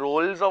these are the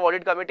roles of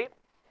audit committee.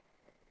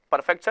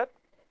 Perfect, sir.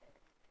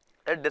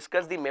 Let's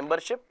discuss the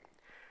membership.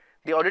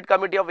 The audit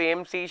committee of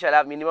AMC shall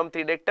have minimum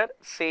 3 directors,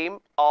 same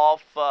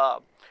of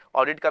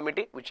audit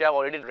committee, which I have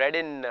already read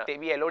in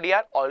SEBI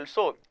LODR,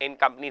 also in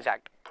Companies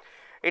Act.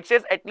 It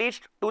says at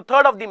least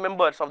 2/3 of the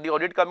members of the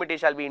audit committee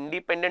shall be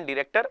independent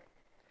director,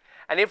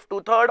 and if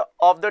 2/3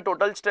 of the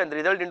total strength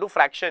result into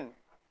fraction.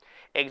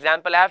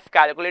 Example, I have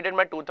calculated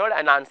my 2/3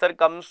 and answer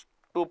comes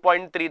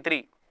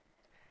 2.33.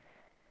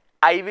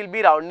 I will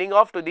be rounding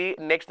off to the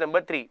next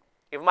number 3.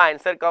 If my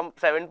answer comes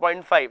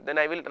 7.5, then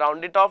I will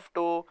round it off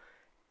to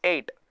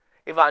 8.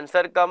 If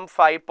answer comes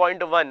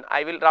 5.1,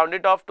 I will round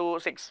it off to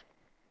 6.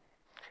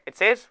 It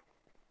says,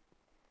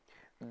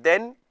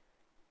 then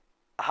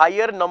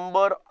higher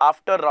number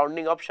after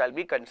rounding up shall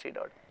be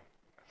considered.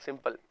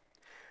 Simple.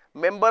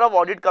 Member of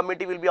audit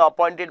committee will be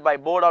appointed by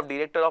board of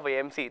director of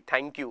AMC.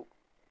 Thank you.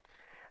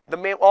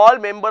 All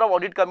member of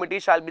audit committee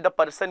shall be the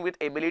person with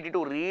ability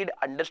to read,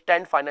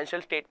 understand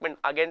financial statement.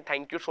 Again,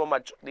 thank you so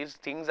much. These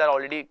things are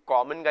already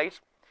common, guys.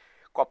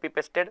 Copy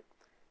pasted.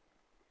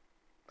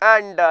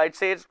 And it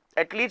says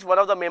at least one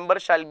of the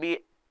members shall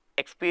be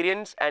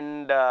experienced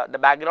and the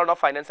background of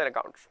finance and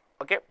accounts.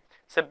 Okay,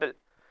 simple.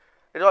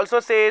 It also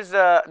says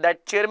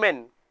that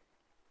chairperson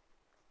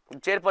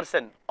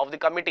of the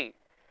committee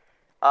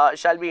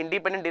shall be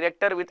independent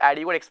director with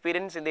adequate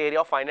experience in the area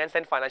of finance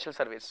and financial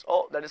service.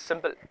 Oh, that is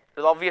simple.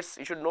 It's obvious.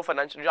 You should know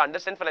financial. You should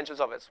understand financial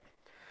service.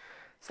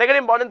 Second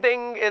important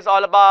thing is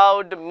all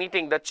about the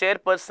meeting. The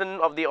chairperson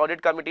of the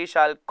audit committee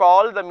shall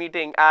call the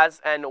meeting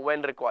as and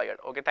when required.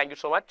 Okay, thank you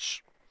so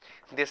much.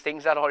 These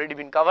things are already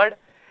been covered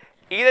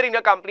either in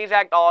your Companies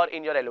Act or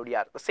in your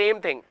LODR. The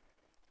same thing.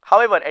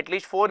 However, at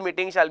least 4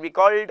 meetings shall be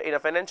called in a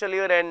financial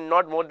year, and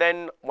not more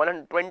than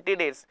 120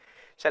 days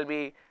shall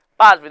be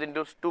passed within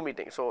 2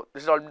 meetings. So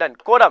this is all done.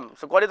 Quorum.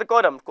 So what is the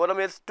quorum? Quorum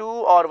is 2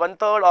 or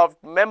 1/3 of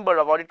member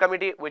of audit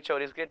committee,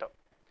 whichever is greater.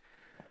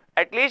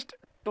 At least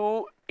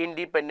 2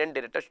 independent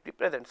directors should be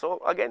present.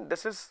 So again,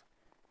 this is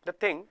the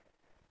thing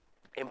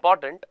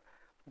important,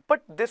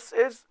 but this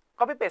is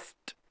copy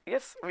paste.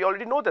 Yes, we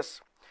already know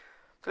this.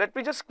 So let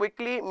me just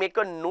quickly make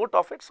a note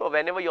of it. So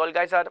whenever you all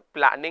guys are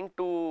planning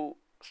to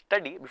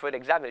study before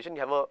examination,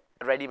 you have a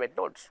ready-made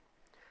notes.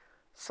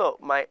 So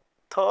my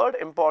third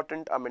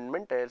important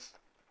amendment is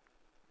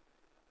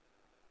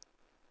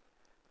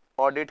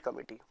audit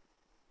committee.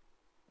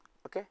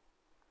 Okay.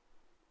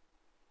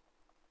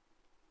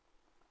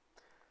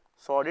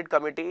 So audit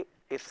committee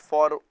is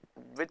for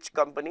which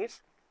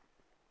companies?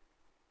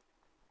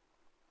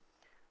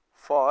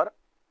 For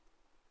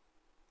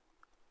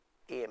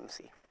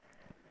AMC.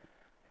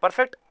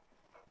 Perfect.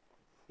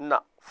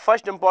 Now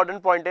First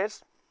important point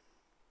is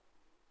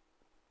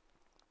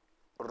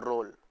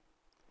role.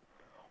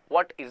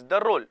 What is the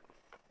role?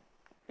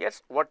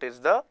 Yes, what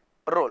is the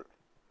role?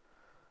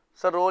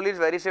 So role is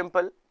very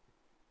simple.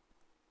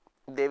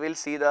 They will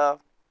see the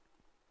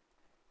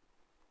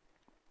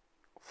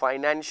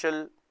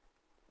financial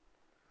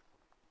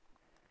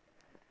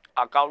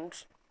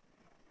accounts.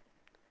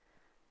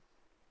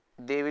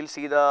 They will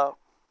see the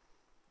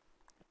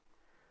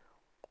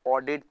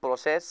audit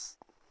process.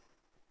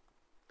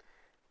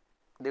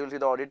 They will see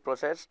the audit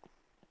process.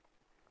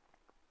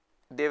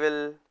 They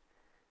will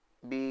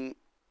be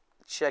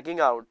checking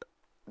out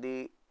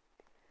the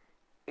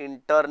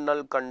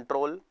internal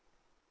control,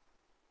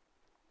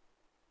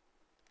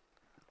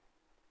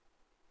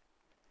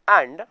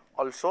 and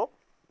also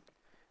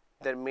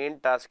their main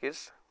task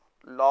is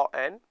law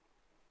and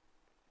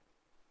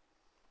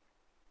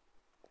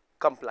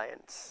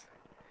compliance.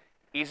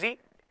 Easy.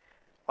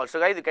 Also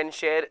guys, you can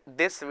share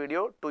this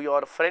video to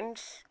your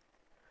friends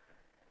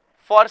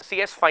for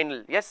CS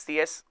final. Yes,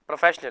 CS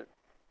professional.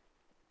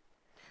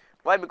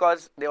 Why?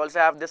 Because they also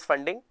have this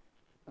funding.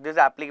 This is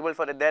applicable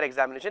for their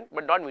examination,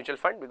 but not mutual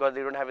fund because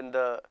they don't have in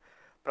the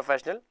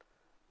professional.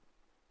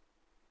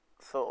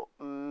 So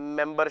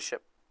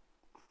membership.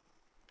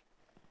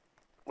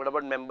 What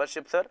about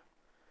membership, sir?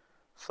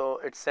 So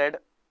it said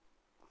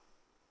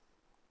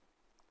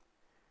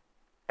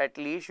at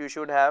least you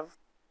should have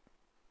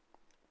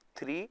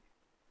 3,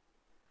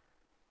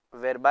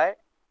 whereby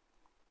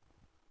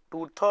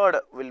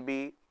 2/3 will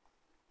be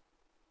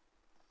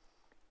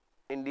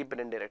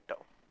independent director.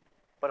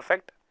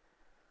 Perfect.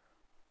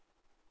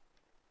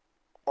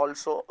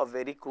 Also a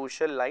very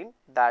crucial line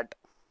that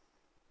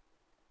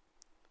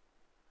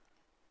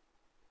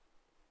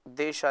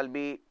they shall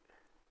be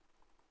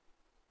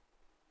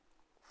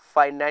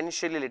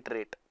financially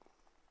literate.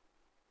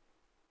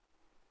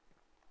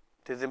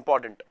 This is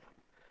important.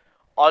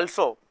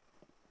 Also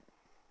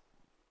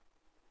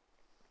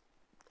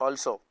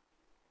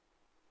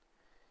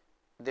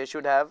they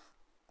should have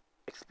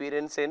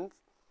experience in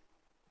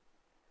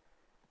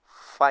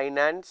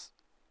finance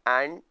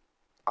and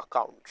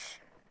accounts.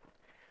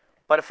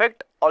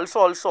 Perfect.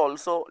 Also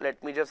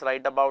let me just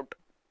write about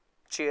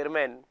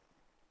chairman.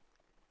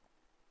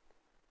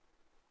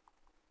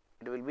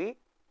 It will be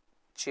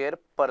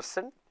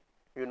chairperson.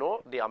 You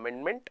know the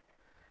amendment.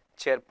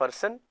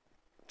 Chairperson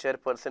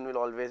will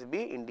always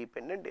be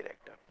independent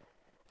director.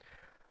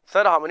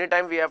 Sir, how many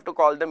times we have to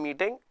call the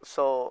meeting?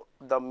 So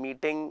the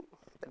meeting,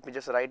 let me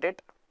just write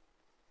it.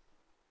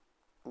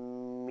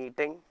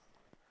 Meeting.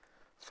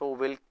 So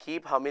we'll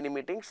keep how many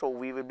meetings? So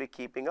we will be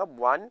keeping up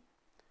 1,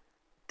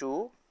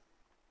 2,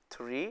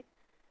 3,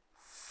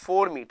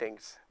 4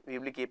 meetings. We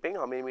will be keeping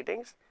how many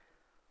meetings?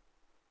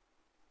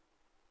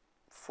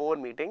 4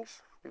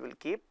 meetings. We will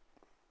keep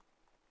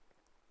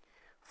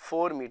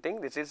 4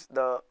 meetings. This is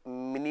the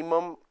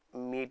minimum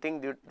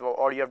meeting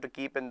or you have to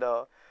keep in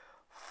the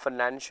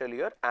financial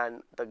year,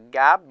 and the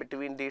gap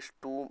between these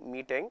 2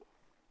 meetings,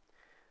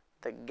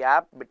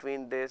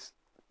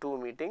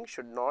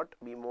 should not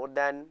be more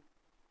than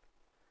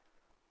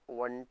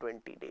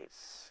 120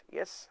 days.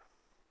 Yes,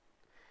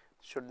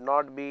 should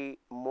not be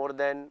more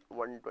than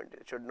 120.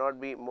 Should not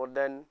be more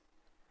than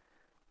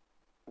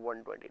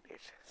 120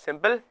 days.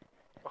 Simple.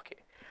 Okay.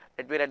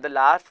 Let me write the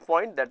last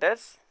point, that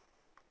is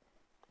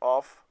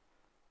of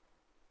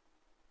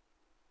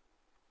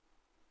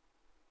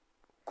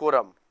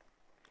quorum.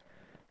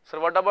 So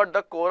what about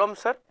the quorum,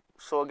 sir?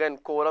 So again,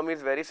 quorum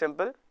is very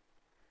simple.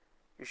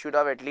 You should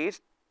have at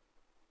least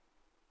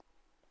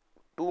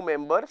 2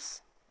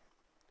 members,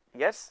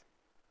 yes,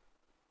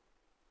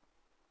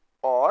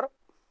 or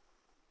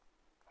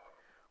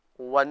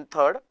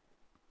 1/3,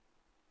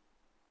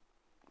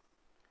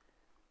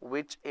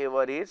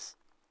 whichever is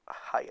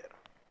higher.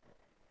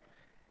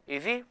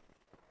 Easy.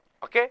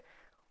 Okay,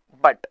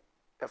 but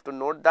you have to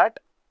note that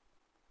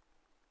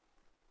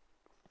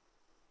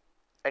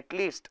at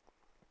least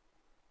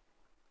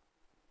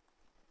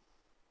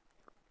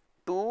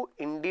 2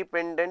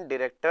 independent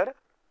director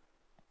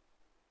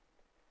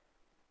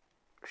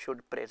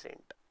should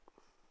present.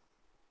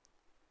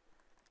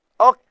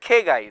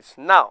 Okay guys,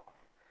 now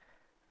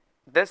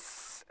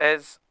this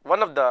is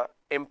one of the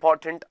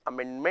important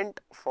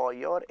amendment for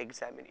your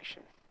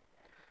examination.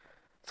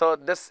 So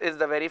this is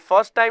the very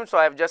first time, so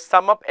I have just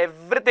summed up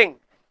everything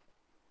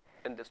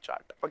in this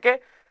chart.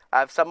 Okay, I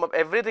have summed up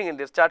everything in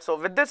this chart. So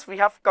with this we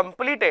have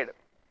completed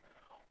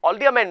all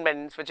the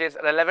amendments which is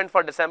relevant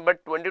for December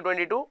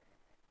 2022,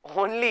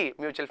 only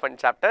mutual fund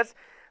chapters.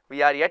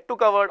 We are yet to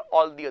cover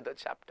all the other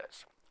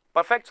chapters.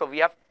 Perfect. So we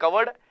have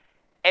covered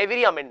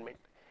every amendment.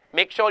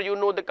 Make sure you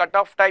know the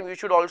cutoff time. You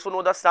should also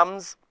know the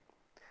sums.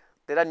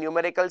 There are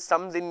numerical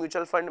sums in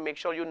mutual fund. Make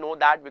sure you know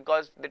that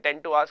because they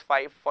tend to ask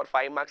 5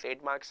 marks,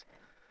 8 marks.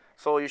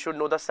 So you should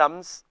know the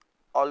sums.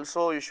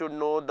 Also you should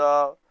know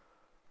the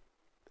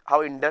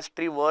how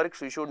industry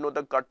works. You should know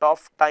the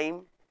cutoff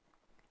time.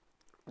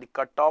 The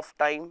cutoff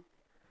time.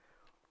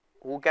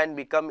 Who can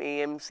become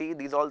AMC?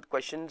 These all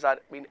questions are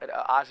being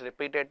asked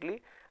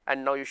repeatedly.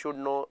 And now you should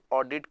know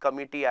audit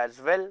committee as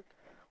well.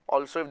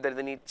 Also, if there is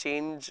any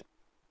change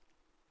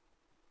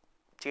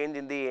in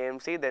the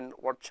AMC, then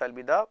what shall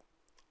be the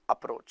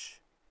approach?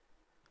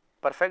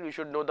 Perfect. You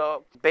should know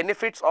the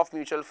benefits of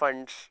mutual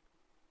funds.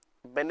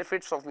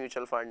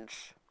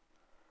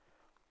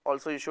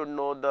 Also, you should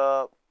know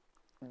the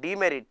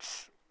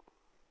demerits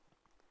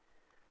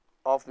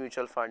of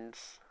mutual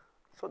funds.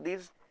 So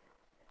these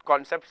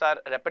concepts are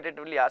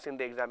repetitively asked in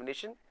the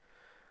examination.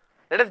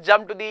 Let us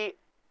jump to the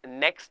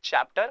next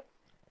chapter,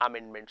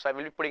 amendment. So I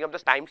will be putting up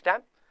this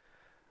timestamp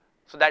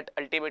so that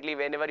ultimately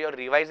whenever you are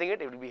revising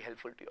it, it will be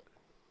helpful to you.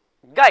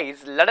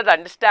 Guys, let us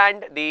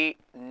understand the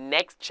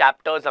next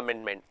chapter's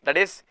amendment, that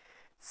is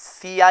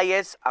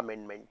CIS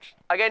amendments.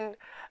 Again,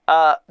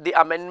 the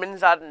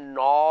amendments are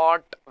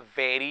not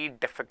very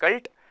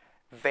difficult,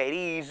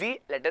 very easy.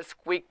 Let us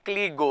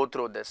quickly go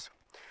through this.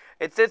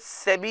 It says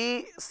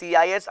SEBI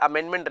CIS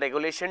Amendment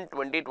Regulation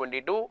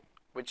 2022,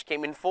 which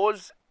came in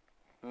force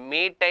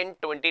May 10,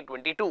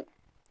 2022.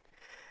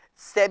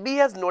 SEBI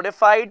has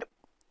notified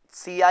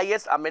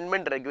CIS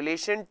Amendment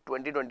Regulation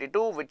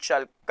 2022, which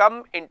shall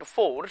come into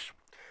force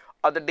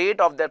on the date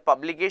of their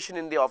publication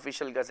in the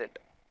official gazette.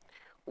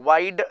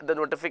 Wide the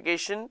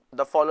notification,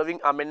 the following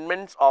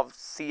amendments of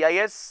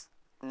CIS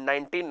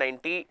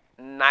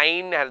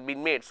 1999 has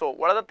been made. So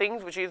what are the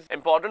things which is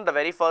important? The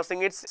very first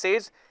thing, it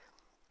says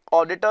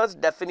auditor's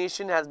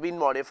definition has been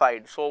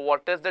modified. So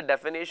what is the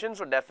definition?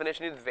 So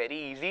definition is very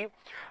easy.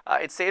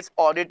 It says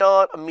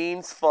auditor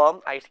means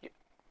firm.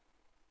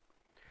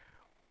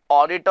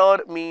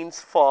 Auditor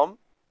means firm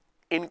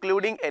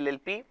including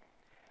LLP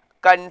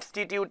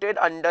constituted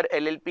under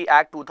LLP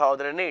Act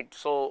 2008.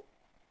 So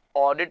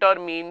auditor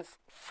means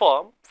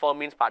firm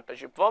means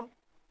partnership firm.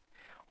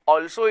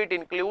 Also it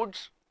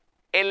includes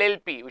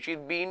LLP, which is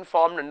being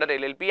formed under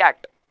LLP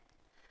Act,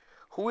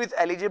 who is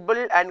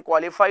eligible and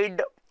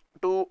qualified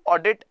to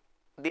audit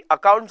the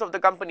accounts of the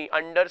company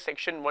under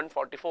section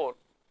 144,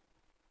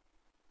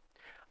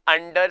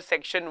 under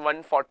section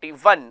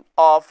 141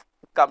 of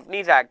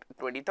Companies Act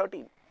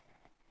 2013.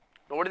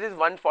 Now what is this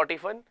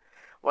 141?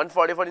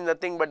 141 is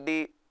nothing but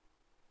the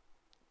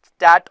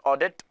stat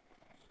audit.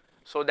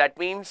 So that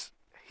means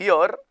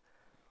here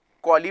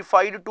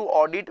qualified to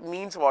audit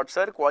means what,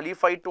 sir?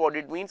 Qualified to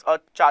audit means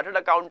a chartered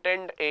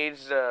accountant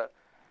is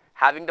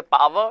having the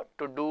power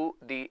to do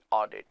the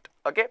audit.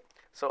 Okay.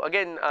 So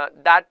again,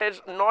 that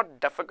is not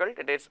difficult.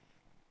 It is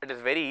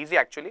very easy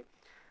actually.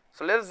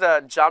 So let's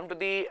jump to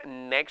the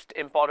next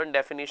important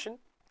definition.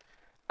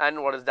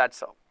 And what is that,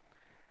 sir?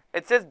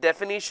 It says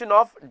definition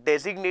of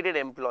designated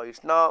employees.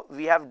 Now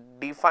we have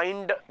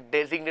defined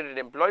designated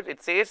employees.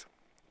 It says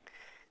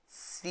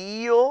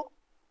CEO,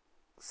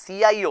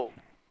 CIO,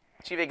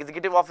 Chief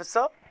Executive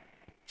Officer,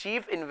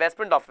 Chief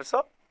Investment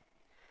Officer,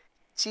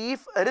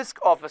 Chief Risk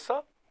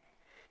Officer,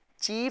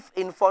 Chief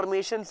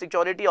Information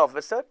Security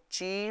Officer,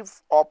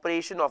 Chief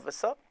Operation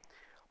Officer,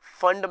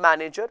 Fund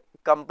Manager,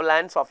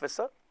 Compliance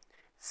Officer,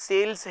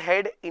 Sales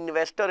Head,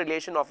 Investor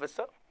Relation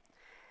Officer,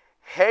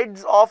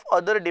 Heads of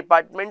other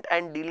department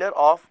and dealer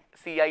of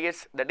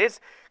CIS, that is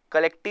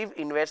Collective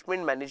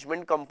Investment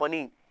Management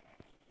Company.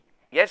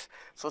 Yes,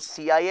 so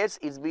CIS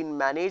is being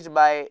managed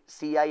by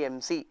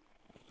CIMC.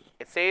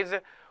 It says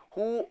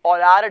who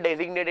all are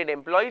designated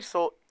employees.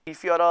 So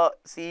if you are a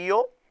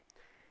CEO,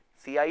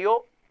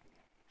 CIO,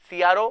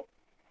 CRO,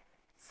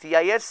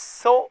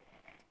 CISO,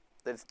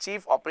 that's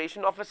Chief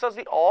Operation Officers,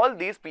 all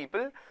these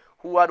people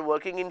who are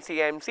working in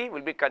CIMC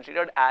will be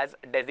considered as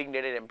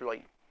designated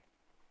employee.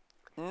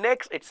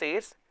 Next it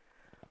says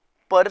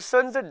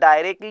persons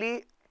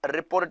directly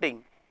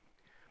reporting,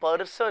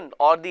 person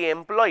or the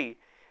employee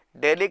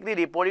directly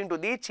reporting to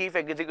the Chief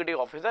Executive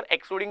Officer,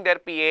 excluding their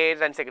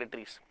PAs and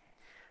secretaries.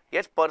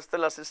 Yes,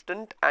 personal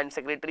assistant and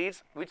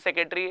secretaries. Which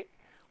secretary?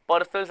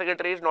 Personal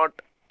secretary is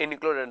not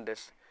included in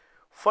this.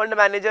 Fund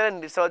manager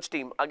and research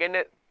team, again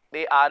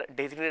they are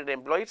designated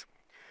employees.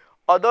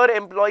 Other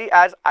employee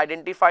as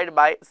identified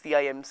by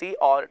CIMC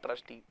or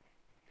trustee.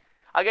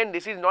 Again,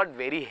 this is not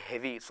very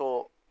heavy,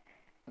 so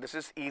this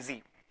is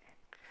easy.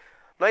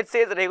 Now it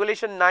says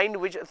regulation 9,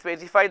 which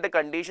specifies the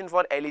condition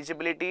for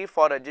eligibility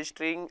for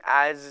registering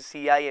as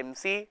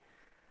CIMC.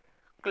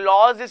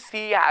 Clause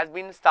C has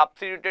been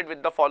substituted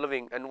with the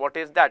following, and what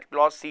is that?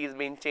 Clause C is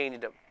being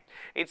changed.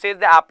 It says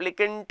the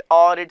applicant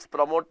or its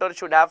promoter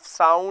should have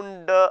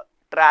sound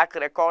track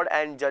record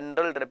and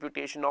general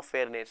reputation of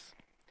fairness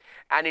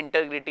and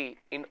integrity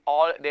in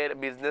all their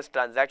business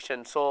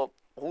transactions. So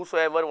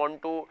whosoever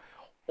want to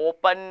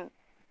open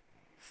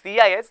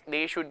CIS,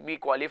 they should be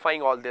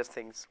qualifying all these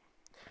things.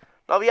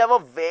 Now we have a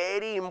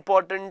very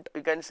important,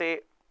 you can say,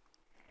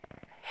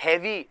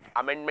 heavy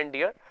amendment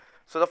here.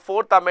 So the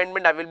fourth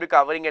amendment I will be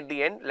covering at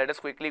the end. Let us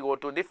quickly go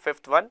to the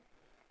fifth one.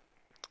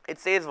 It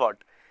says what?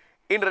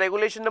 In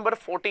regulation number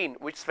 14,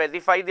 which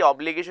specifies the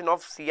obligation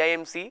of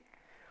CIMC,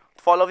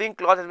 following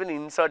clause has been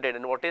inserted,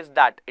 and what is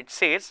that? It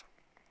says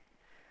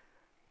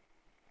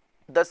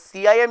the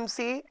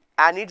CIMC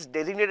and its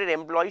designated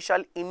employee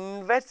shall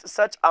invest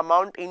such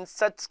amount in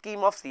such scheme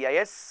of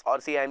CIS or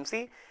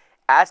CIMC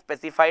as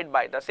specified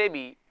by the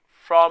SEBI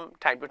from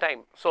time to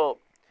time. So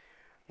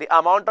the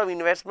amount of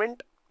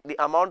investment the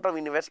amount of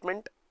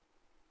investment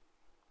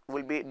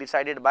will be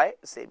decided by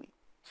SEBI.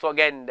 So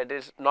again, that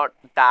is not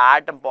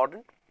that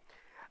important.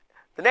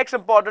 The next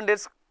important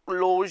is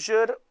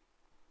closure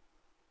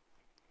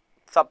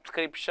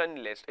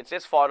subscription list. It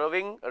says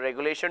following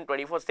regulation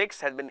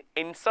 24(6) has been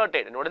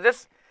inserted. And what is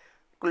this?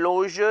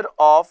 Closure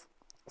of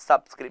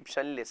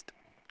subscription list.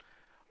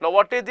 Now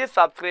what is this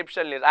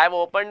subscription list? I have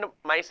opened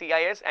my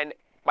CIS and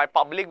my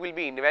public will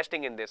be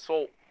investing in this.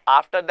 So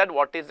after that,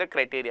 what is the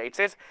criteria? It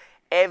says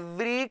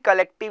every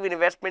collective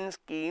investment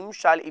scheme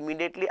shall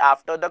immediately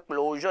after the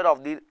closure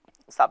of the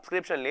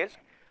subscription list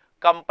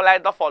comply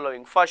the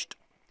following. First,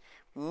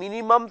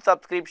 minimum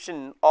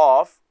subscription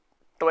of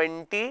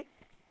 20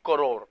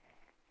 crore.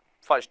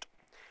 First.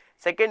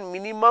 Second,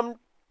 minimum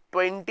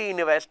 20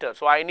 investors.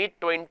 So I need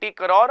 20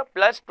 crore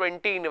plus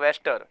 20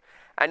 investor,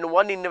 and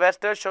one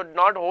investor should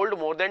not hold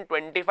more than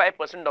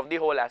 25% of the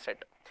whole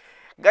asset.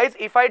 Guys,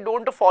 if I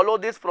don't follow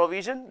this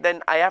provision,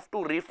 then I have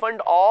to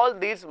refund all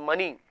this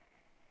money.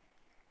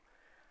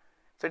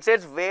 So it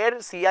says where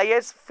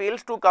CIS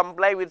fails to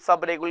comply with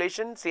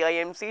sub-regulation,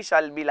 CIMC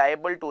shall be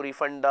liable to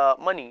refund the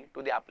money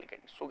to the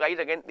applicant. So guys,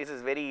 again, this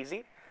is very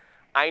easy.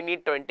 I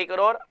need 20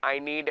 crore, I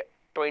need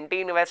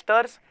 20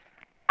 investors,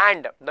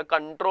 and the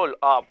control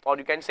or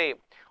you can say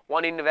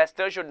one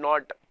investor should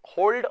not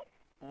hold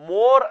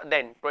more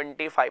than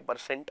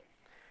 25%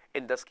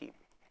 in the scheme.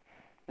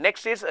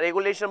 Next is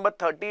regulation number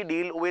 30,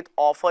 deal with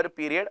offer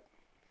period.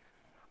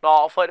 The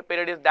offer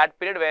period is that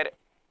period where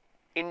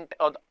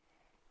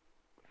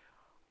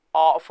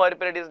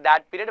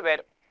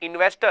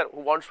investor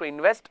who wants to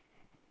invest,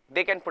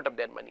 they can put up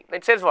their money.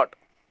 It says what?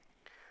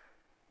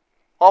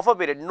 Offer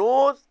period.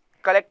 No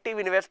collective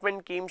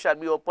investment scheme shall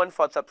be open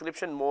for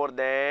subscription more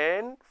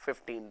than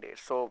 15 days.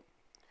 So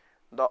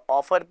the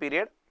offer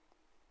period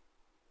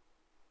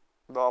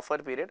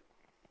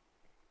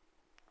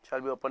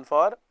shall be open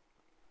for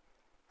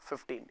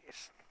 15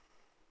 days.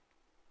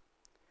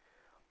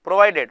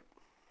 Provided,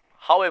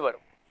 however,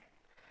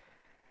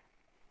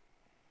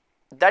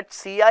 that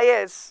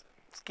CIS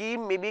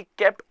scheme may be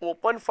kept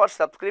open for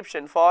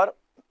subscription for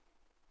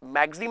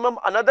maximum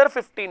another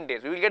 15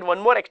 days. We will get one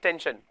more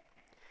extension,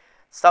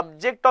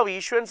 subject of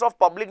issuance of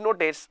public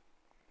notice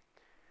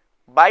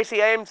by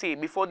CIMC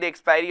before the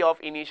expiry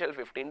of initial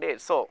 15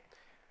 days. So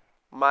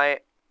my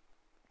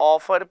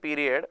offer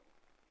period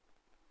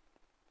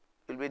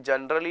will be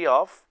generally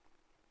of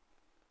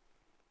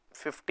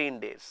 15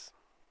 days.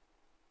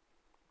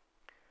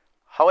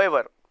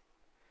 However,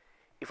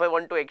 if I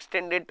want to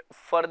extend it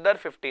further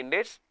 15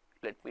 days,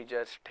 let me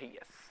just,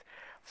 yes,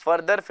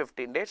 further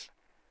 15 days,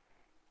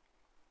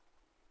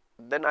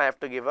 then I have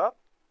to give a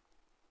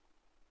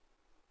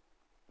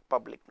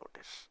public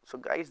notice. So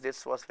guys,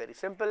 this was very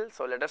simple.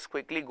 So let us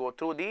quickly go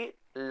through the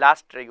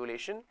last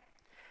regulation.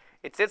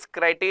 It says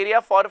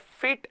criteria for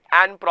fit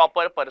and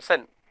proper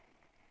person.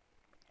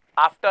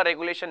 After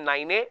regulation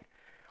 9A,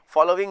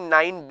 following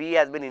 9B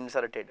has been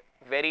inserted.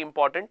 Very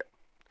important.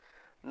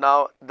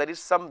 Now there is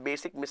some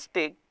basic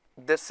mistake.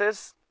 This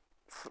is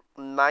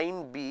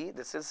 9B,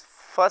 this is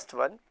first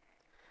one,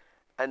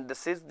 and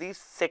this is the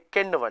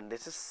second one.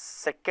 This is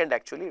second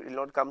actually, it will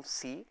not come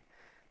C,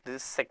 this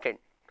is second.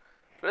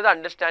 Let us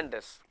understand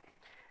this.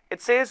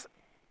 It says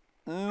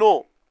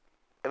no,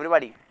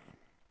 everybody,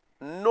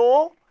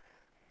 no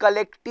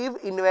collective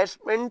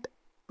investment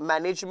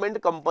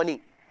management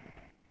company,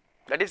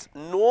 that is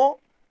no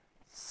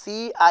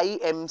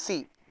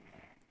CIMC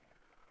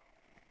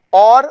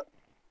or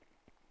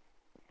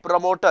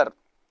promoter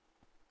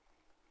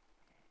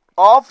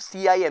of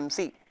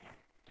CIMC.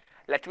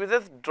 Let me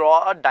just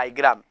draw a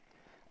diagram.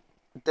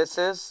 This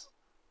is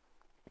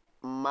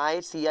my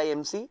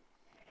CIMC.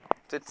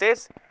 So it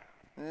says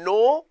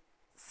no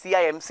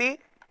CIMC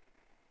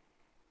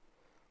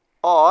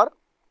or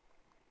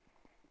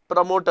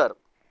promoter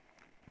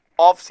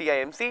of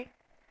CIMC,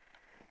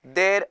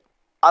 their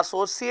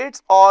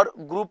associates or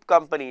group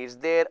companies,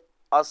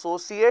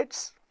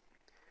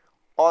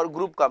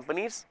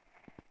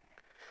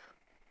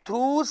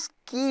 through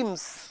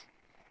schemes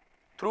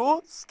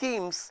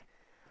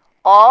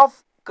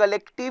of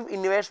collective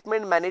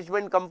investment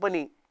management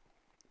company,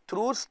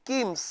 through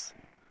schemes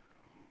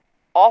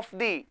of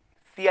the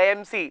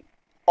CIMC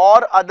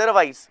or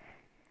otherwise,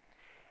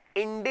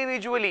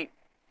 individually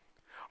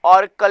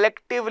or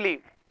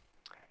collectively,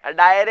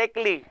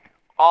 directly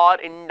or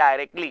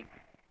indirectly.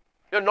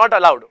 You are not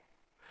allowed.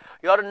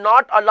 You are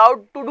not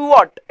allowed to do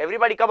what?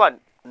 Everybody come on.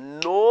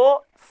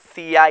 No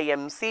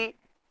CIMC,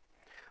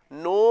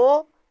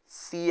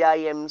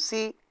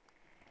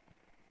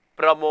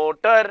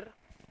 promoter,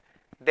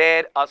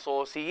 their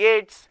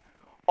associates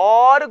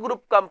or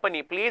group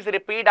company. Please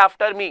repeat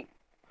after me.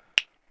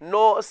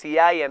 No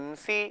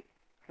CIMC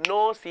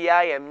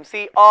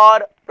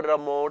or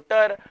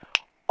promoter,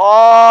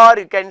 or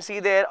you can see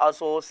their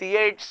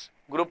associates,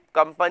 group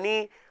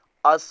company,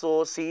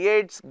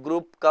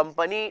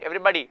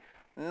 everybody,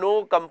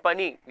 no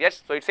company.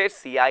 Yes, so it says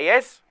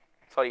CIS,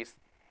 sorry,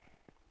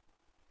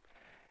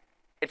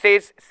 it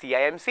says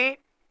CIMC,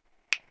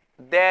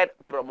 their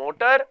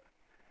promoter,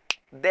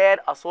 their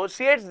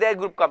associates, their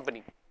group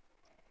company.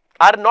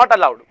 are not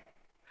allowed.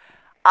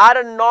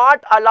 Are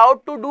not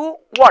allowed to do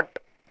what?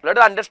 Let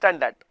us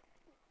understand that.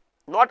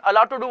 Not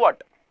allowed to do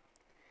what?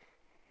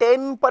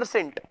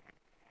 10%.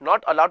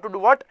 Not allowed to do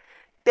what?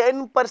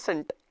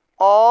 10%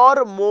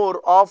 or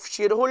more of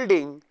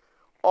shareholding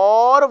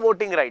or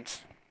voting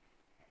rights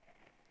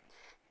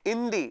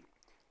in the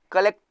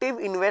collective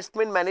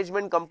investment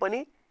management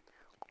company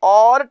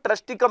or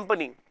trustee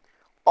company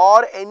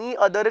or any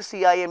other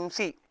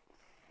CIMC.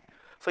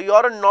 So you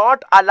are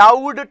not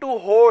allowed to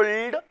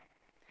hold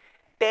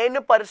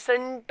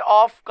 10%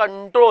 of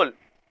control,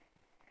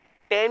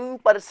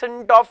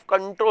 10% of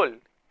control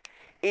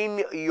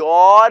in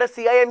your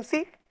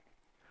CIMC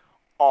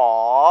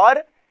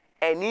or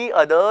any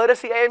other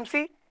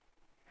CIMC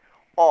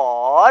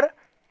or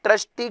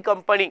trustee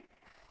company.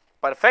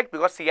 Perfect,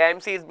 because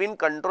CIMC is being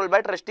controlled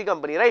by trustee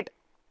company, right?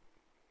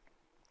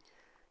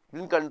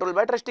 Being controlled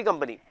by trustee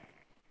company.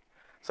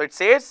 So it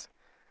says,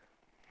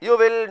 you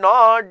will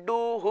not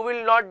do, who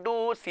will not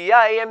do?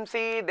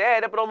 CIMC,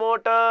 their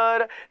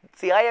promoter,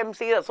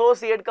 CIMC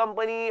associate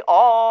company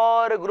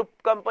or group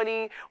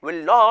company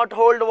will not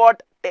hold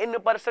what?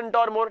 10%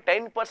 or more,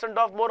 10%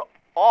 of more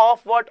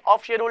of what?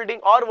 Of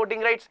shareholding or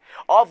voting rights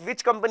of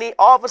which company?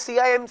 Of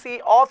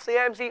CIMC,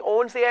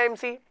 own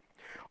CIMC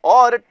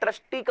or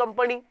trustee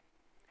company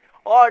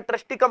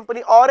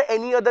or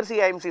any other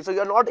CIMC. So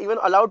you are not even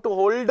allowed to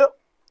hold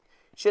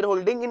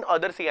shareholding in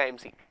other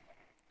CIMC.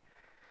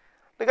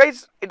 Now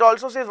guys, it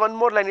also says one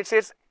more line. It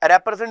says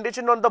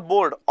representation on the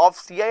board of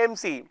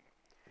CIMC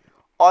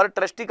or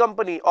trustee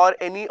company or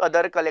any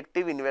other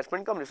collective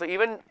investment company. So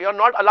even you are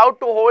not allowed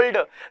to hold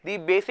the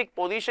basic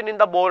position in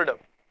the board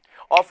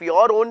of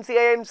your own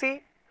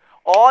CIMC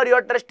or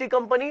your trustee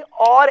company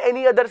or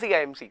any other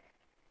CIMC.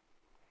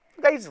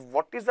 Guys,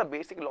 what is the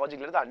basic logic?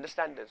 Let us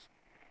understand this.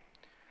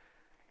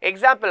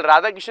 Example,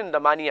 Radhakishan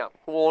Damania,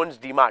 who owns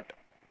DMart,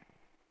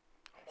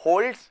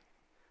 holds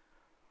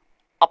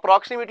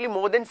approximately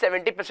more than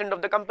 70%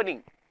 of the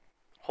company.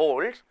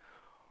 Holds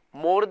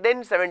more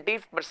than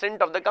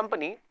 70% of the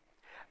company.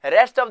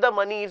 Rest of the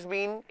money is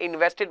being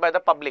invested by the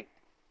public.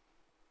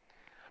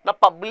 Now,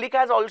 public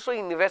has also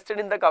invested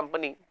in the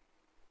company.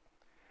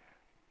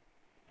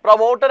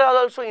 Promoter has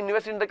also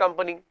invested in the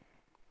company.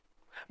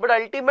 But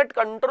ultimate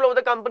control over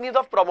the company is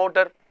of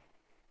promoter.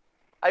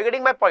 Are you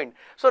getting my point?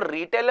 So,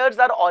 retailers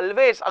are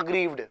always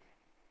aggrieved.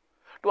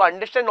 To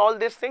understand all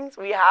these things,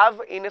 we have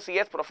in a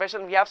CS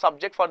profession, we have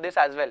subject for this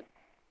as well.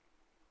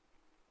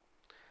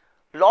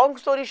 Long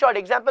story short,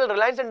 example,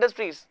 Reliance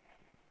Industries.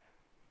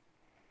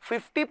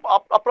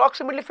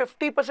 Approximately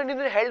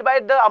 50% is held by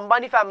the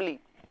Ambani family.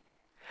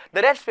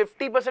 The rest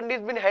 50%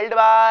 is been held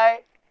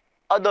by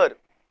others.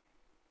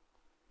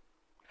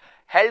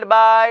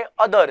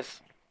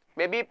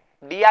 Maybe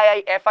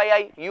DII,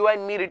 FII, you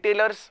and me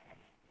retailers,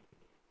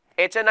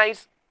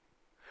 HNIs,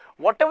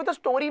 whatever the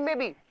story may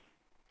be.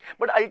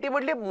 But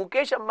ultimately,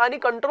 Mukesh Ambani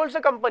controls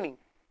the company.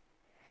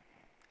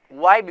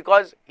 Why?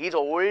 Because his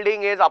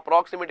holding is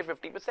approximately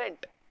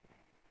 50%.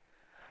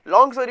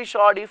 Long story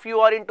short, if you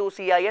are into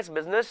CIS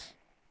business,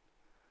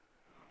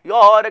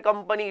 your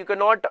company, you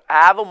cannot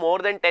have more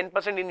than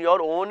 10% in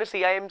your own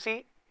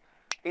CIMC,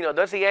 in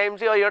other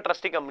CIMC or your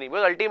trustee company,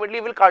 because ultimately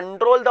it will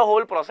control the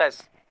whole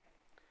process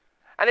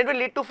and it will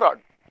lead to fraud.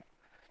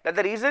 That's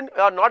the reason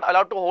you are not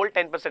allowed to hold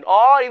 10%,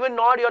 or even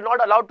not, you are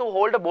not allowed to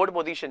hold board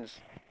positions.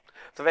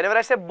 So whenever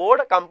I say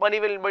board, company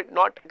will be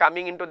not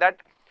coming into that,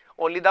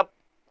 only the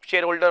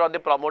shareholder or the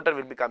promoter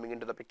will be coming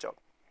into the picture.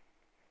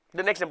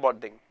 The next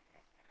important thing.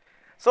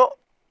 So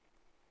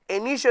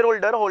any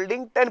shareholder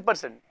holding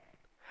 10%.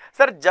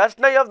 Sir, just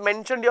now you have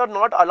mentioned you are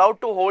not allowed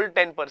to hold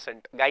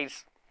 10%.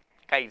 Guys,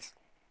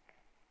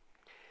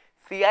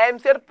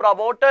 CIMC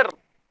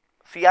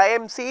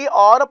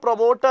or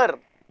promoter,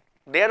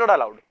 they are not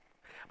allowed.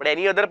 But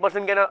any other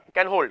person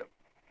can hold.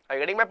 Are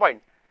you getting my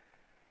point?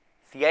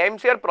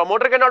 CIMC or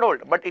promoter cannot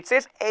hold, but it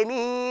says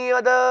any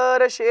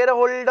other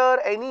shareholder.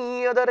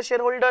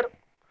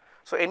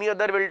 So any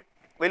other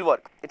will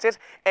work. It says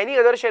any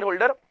other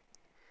shareholder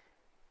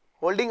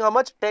holding how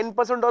much?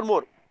 10% or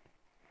more,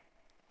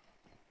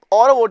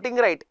 or a voting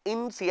right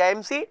in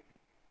CIMC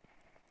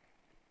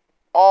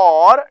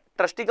or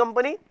trustee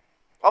company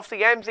of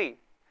CIMC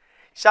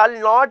shall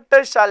not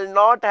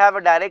have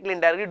a directly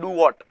indirectly do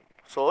what?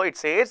 So it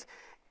says,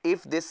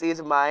 if this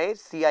is my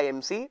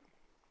CIMC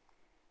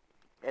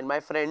and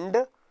my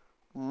friend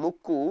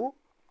Mukku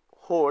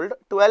hold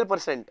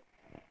 12%.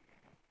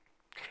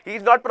 He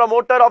is not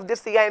promoter of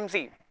this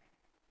CIMC,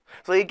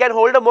 so he can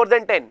hold more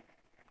than 10.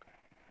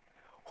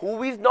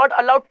 Who is not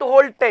allowed to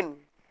hold 10?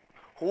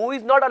 Who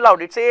is not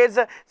allowed? It says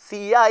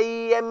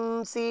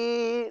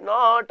CIMC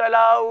not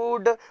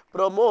allowed,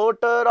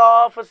 promoter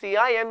of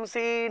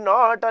CIMC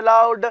not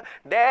allowed,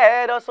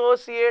 their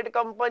associate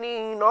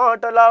company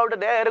not allowed,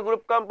 their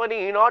group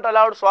company not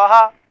allowed,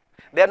 Swaha.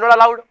 They are not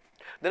allowed.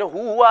 Then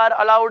who are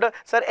allowed?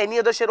 Sir, any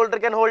other shareholder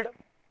can hold.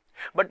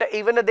 But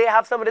even they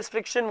have some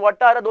restriction.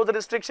 What are those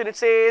restrictions? It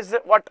says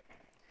what?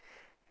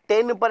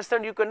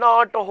 10%, you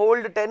cannot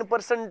hold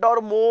 10%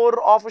 or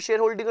more of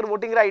shareholding or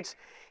voting rights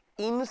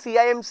in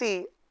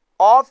CIMC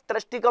of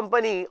trustee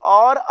company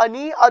or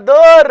any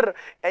other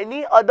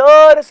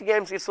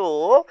CMC.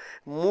 So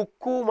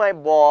Mukku, my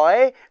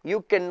boy,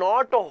 you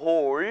cannot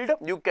hold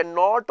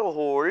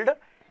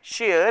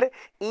share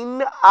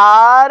in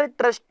our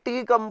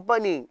trustee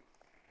company. You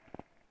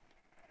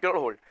cannot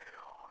hold.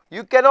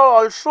 You cannot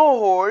also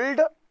hold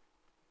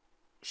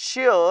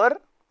share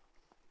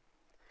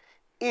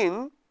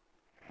in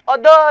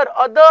other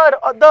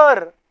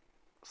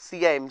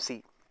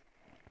CIMC.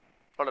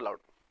 Not allowed.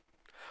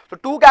 So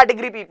two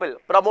category people,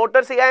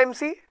 promoter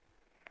CIMC.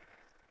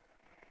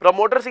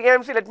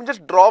 Let me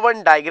just draw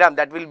one diagram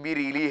that will be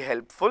really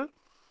helpful.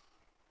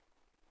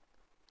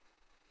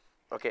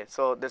 Okay,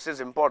 so this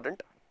is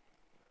important.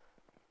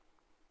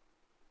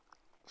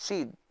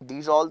 See,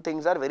 these all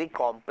things are very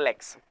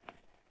complex,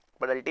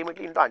 but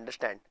ultimately you need to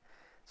understand.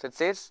 So it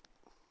says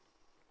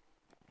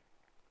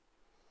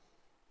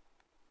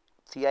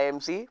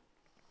CIMC,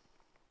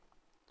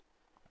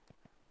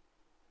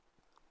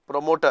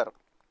 promoter.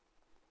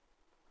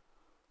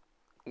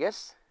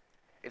 Yes,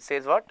 it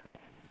says what?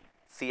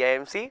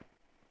 CIMC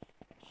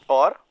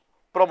or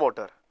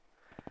promoter.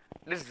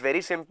 It is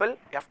very simple. You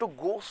have to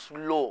go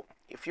slow.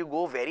 If you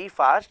go very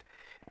fast,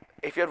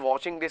 if you are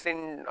watching this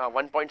in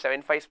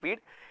 1.75 speed,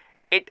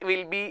 it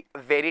will be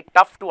very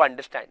tough to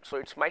understand. So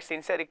it's my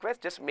sincere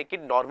request, just make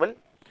it normal,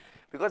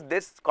 because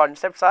these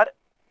concepts are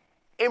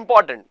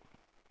important.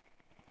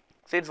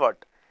 So it's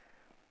what?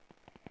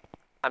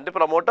 I'm the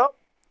promoter.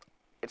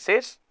 It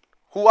says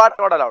who are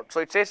not allowed.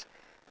 So it says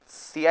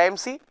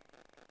CIMC,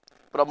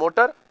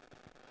 promoter.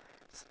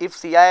 If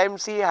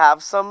CIMC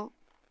have some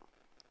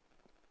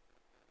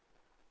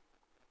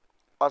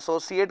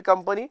associate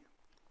company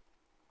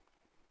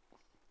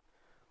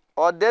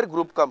or their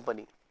group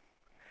company,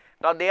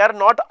 now they are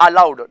not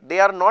allowed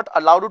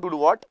to do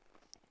what?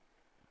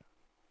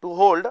 To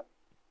hold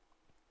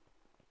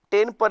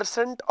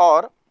 10%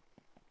 or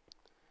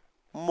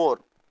more.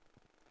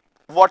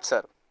 What,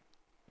 sir?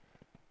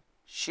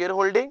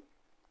 Shareholding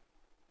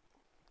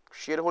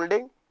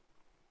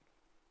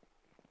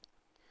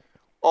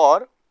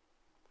or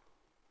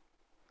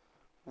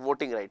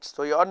voting rights.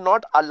 So you are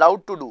not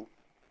allowed to do.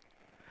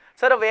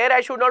 Sir, where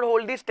I should not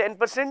hold this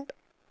 10%?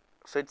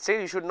 So it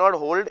says you should not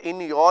hold in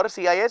your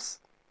CIS,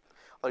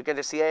 or you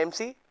can say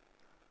CIMC,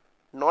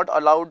 not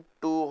allowed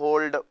to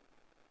hold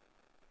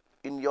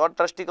in your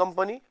trustee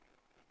company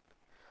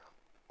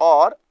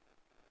or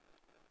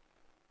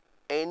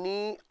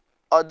any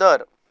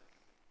other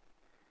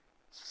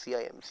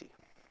CIMC.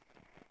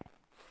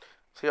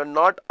 So you are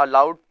not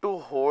allowed to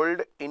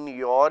hold in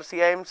your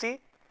CIMC,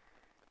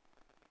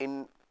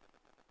 in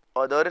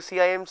other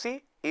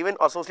CIMC, even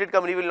associate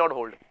company will not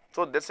hold.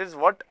 So this is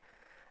what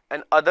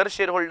an other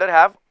shareholder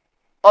have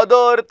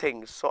other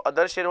things. So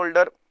other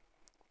shareholder,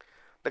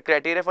 the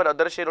criteria for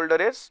other shareholder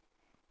is,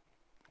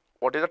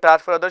 what is the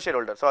task for other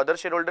shareholder? So other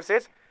shareholder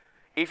says,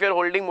 if you are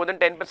holding more than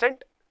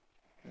 10%,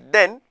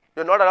 then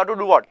you are not allowed to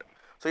do what?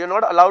 So you are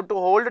not allowed to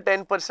hold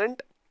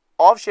 10%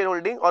 of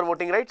shareholding or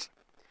voting rights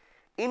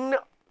in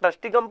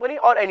trustee company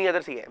or any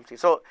other CIMC.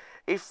 So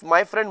if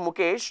my friend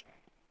Mukesh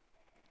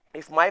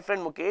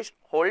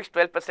holds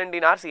 12%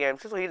 in our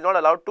CIMC, so he is not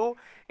allowed to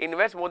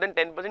invest more than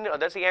 10% in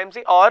other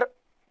CIMC or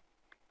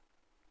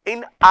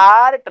in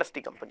our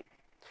trustee company.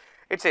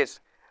 It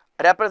says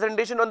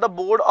representation on the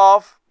board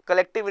of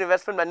collective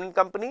investment management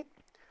company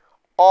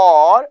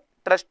or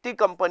trustee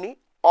company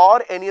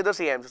or any other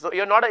CIMC. So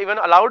you are not even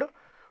allowed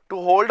to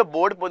hold a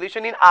board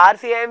position in our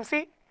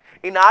CIMC,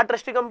 in our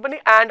trustee company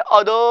and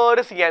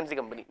other CIMC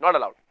company. Not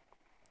allowed.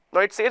 Now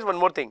it says one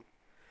more thing.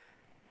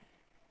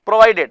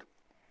 Provided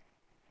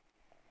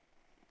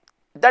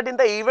that in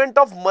the event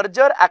of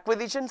merger,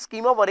 acquisition,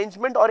 scheme of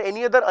arrangement or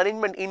any other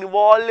arrangement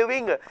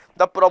involving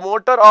the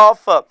promoter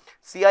of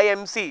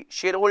CIMC,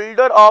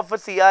 shareholder of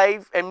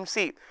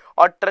CIMC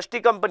or trustee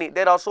company,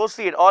 their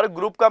associate or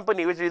group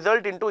company, which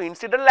result into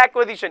incidental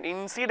acquisition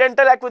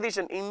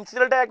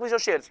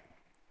of shares,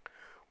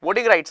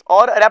 voting rights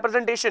or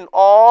representation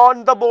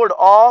on the board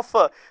of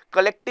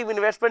collective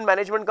investment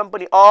management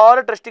company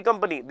or trustee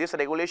company, this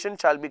regulation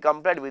shall be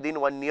complied within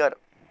 1 year.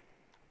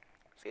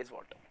 Says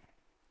what?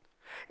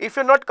 If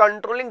you are not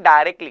controlling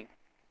directly,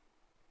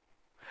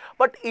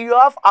 but you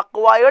have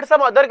acquired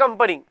some other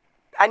company,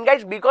 and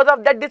guys, because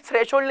of that this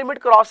threshold limit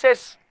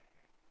crosses,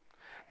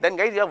 then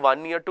guys you have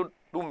 1 year to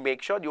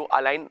make sure you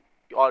align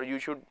or you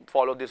should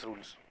follow these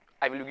rules.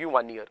 I will give you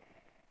 1 year.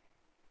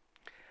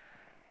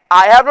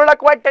 I have not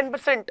acquired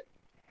 10%.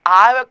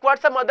 I have acquired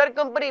some other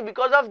company.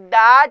 Because of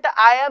that,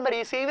 I am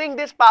receiving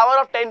this power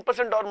of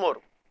 10% or more.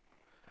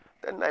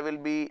 Then I will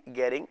be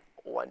getting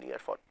 1 year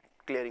for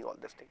clearing all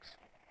these things.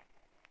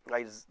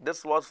 Guys,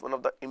 this was one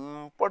of the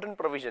important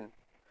provision.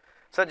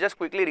 So just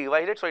quickly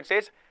revise it. So it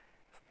says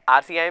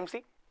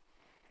RCIMC,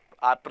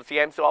 our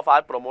CIMC of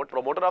our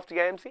promoter of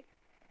CIMC,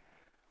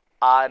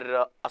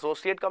 our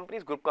associate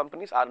companies, group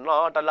companies are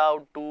not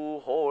allowed to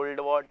hold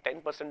what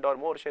 10% or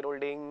more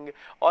shareholding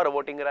or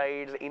voting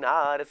rights in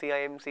our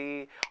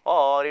CIMC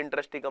or in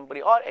trustee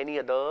company or any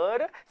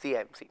other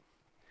CIMC.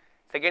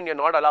 Second, you're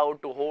not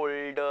allowed to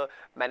hold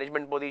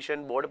management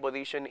position, board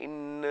position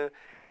in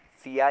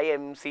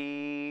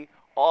CIMC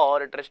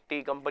or a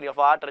trustee company of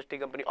our trustee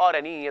company or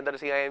any other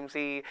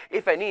CIMC.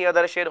 If any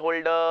other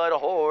shareholder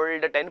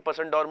hold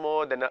 10% or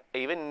more, then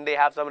even they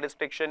have some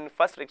restriction.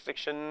 First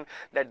restriction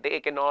that they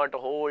cannot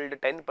hold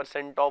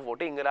 10% of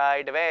voting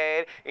right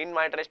where in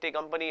my trustee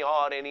company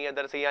or any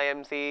other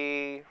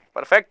CIMC.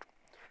 Perfect.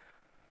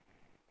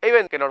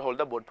 Even cannot hold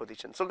the board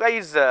position. So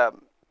guys,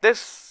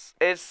 this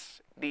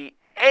is the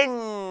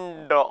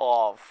end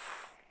of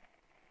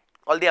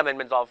all the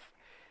amendments of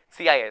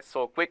CIS.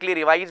 So quickly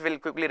revise, we'll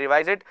quickly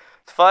revise it.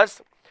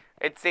 First,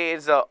 it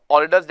says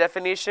auditor's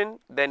definition,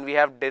 then we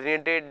have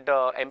designated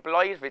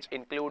employees, which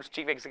includes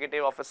chief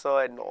executive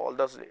officer and all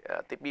those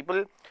the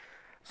people.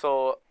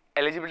 So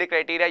eligibility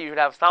criteria, you should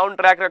have sound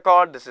track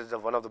record. This is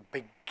one of the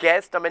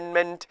biggest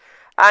amendment,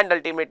 and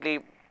ultimately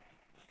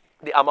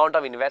the amount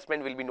of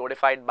investment will be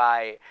notified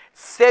by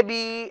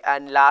SEBI,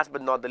 and last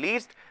but not the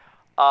least,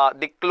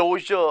 the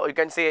closure, you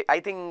can say, I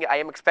think I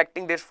am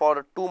expecting this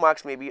for 2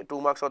 marks, maybe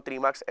 2 marks or 3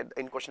 marks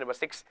in question number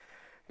 6.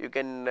 You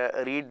can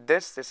read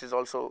this. This is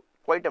also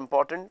quite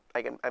important.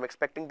 I'm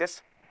expecting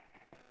this.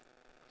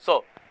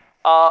 So,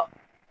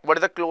 what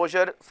is the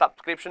closure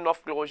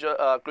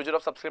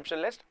of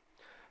subscription list?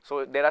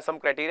 So, there are some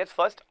criteria.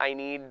 First, I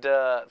need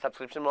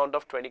subscription amount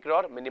of 20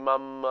 crore,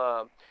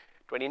 minimum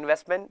 20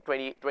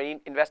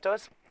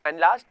 investors, and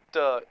last,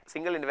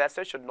 single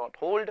investor should not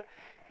hold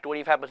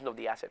 25% of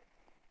the asset.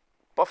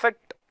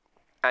 Perfect.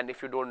 And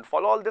if you don't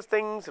follow all these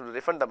things, you will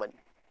refund the money.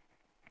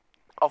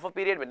 Offer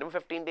period minimum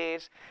 15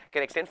 days,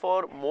 can extend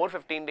for more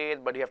 15 days,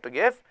 but you have to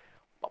give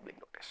public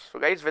notice. So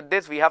guys, with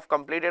this we have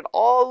completed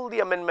all the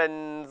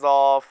amendments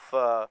of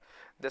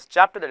this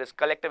chapter, that is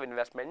collective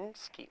investment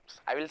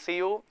schemes. I will see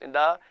you in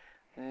the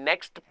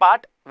next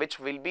part, which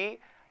will be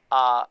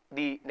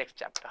the next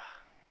chapter.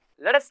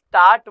 Let us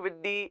start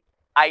with the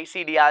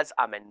ICDR's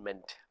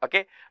amendment.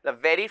 Okay, the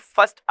very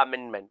first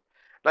amendment.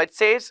 Now it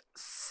says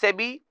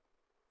SEBI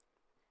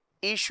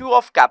issue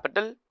of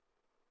capital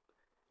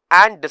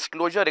and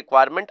disclosure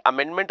requirement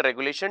amendment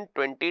regulation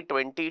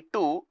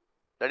 2022,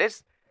 that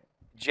is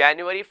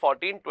January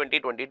 14,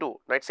 2022.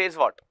 Now it says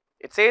what?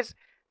 It says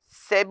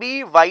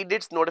SEBI vide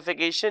its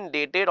notification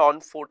dated on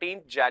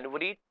 14th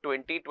January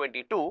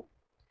 2022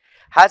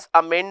 has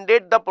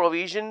amended the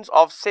provisions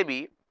of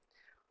SEBI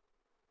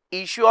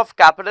issue of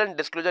capital and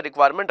disclosure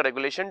requirement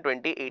regulation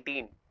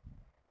 2018,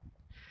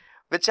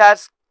 which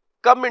has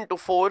come into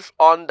force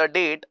on the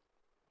date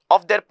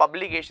of their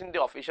publication in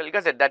the official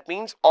gazette. That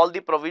means all the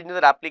provisions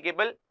are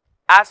applicable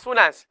as soon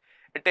as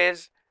it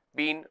is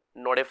been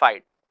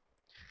notified.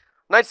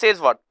 Now it says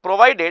what?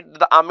 Provided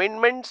the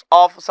amendments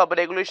of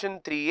sub-regulation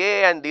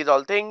 3A and these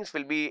all things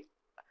will be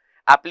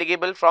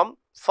applicable from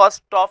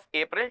 1st of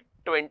April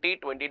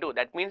 2022.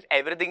 That means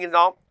everything is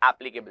now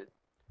applicable.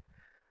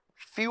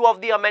 Few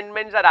of the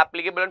amendments are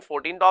applicable on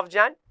 14th of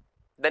Jan.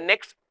 The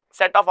next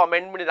set of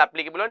amendment is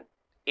applicable on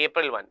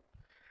April 1.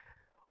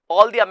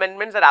 All the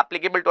amendments are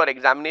applicable to our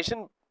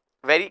examination.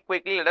 Very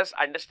quickly, let us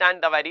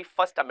understand the very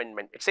first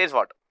amendment. It says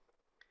what?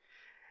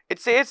 It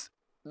says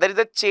there is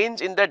a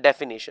change in the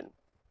definition.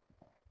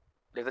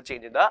 There is a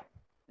change in the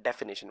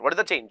definition. What is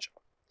the change?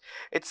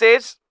 It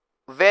says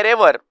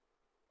wherever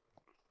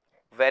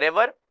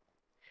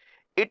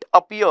it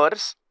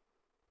appears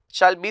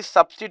shall be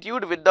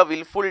substituted with the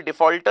willful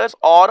defaulters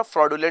or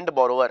fraudulent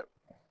borrower.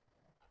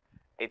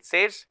 It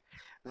says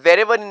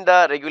wherever in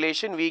the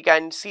regulation we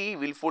can see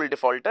willful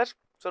defaulters.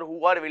 So,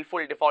 who are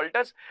willful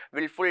defaulters?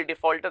 Willful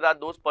defaulters are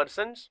those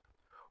persons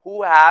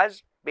who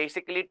has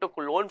basically took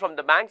loan from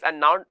the banks and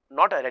now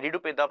not ready to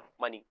pay the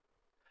money.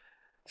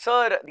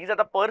 Sir, these are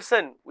the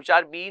person which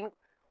are being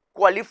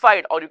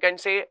qualified, or you can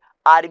say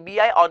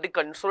RBI or the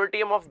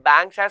consortium of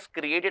banks has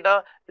created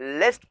a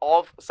list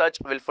of such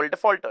willful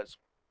defaulters.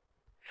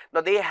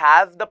 Now, they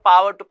have the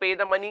power to pay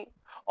the money,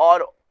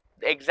 or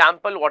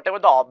example, whatever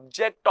the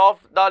object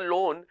of the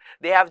loan,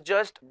 they have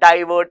just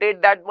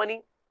diverted that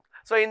money.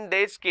 So, in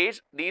this case,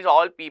 these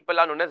all people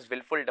are known as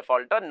willful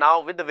defaulter.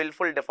 Now, with the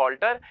willful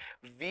defaulter,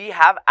 we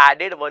have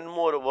added one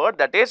more word,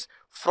 that is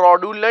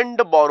fraudulent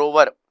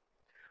borrower.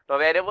 Now,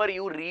 wherever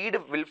you read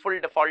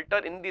willful defaulter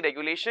in the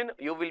regulation,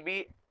 you will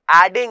be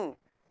adding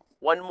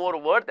one more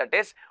word, that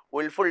is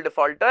willful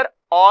defaulter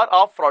or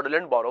a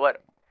fraudulent borrower.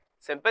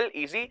 Simple,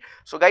 easy.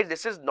 So, guys,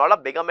 this is not a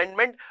big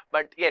amendment,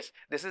 but yes,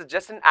 this is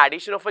just an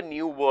addition of a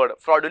new word,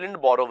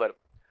 fraudulent borrower.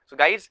 So,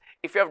 guys,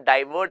 if you have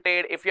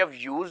diverted, if you have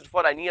used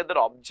for any other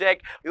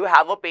object, you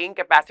have a paying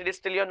capacity,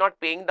 still you are not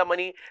paying the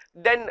money,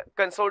 then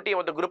consortium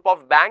or the group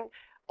of bank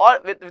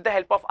or with the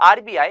help of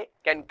RBI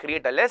can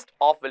create a list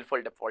of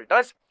willful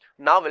defaulters.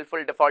 Now,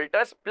 willful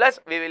defaulters plus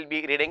we will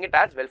be reading it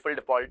as willful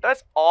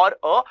defaulters or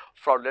a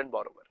fraudulent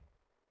borrower.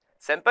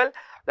 Simple.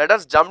 Let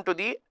us jump to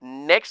the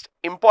next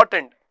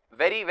important,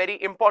 very,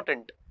 very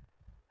important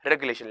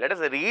regulation. Let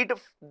us read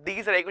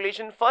these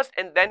regulations first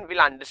and then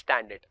we'll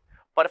understand it.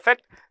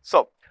 Perfect.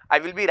 So, I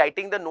will be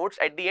writing the notes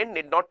at the end,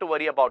 need not to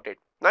worry about it.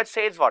 Now, it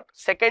says what?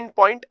 Second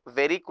point,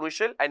 very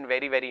crucial and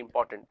very, very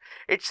important.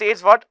 It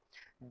says what?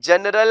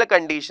 general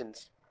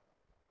conditions,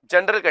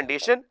 general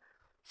condition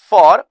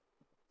for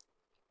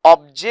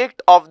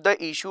object of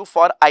the issue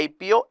for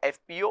IPO,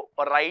 FPO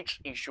rights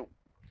issue.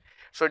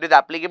 So it is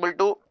applicable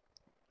to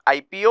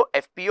IPO,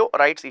 FPO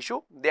rights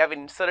issue. They have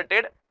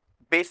inserted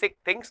basic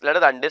things. Let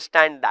us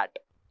understand that.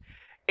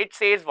 It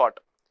says what?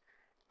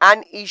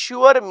 An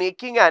issuer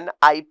making an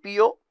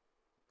IPO,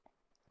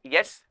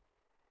 yes,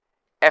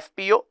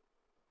 FPO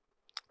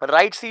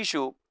rights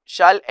issue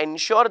shall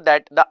ensure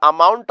that the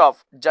amount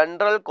of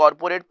general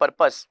corporate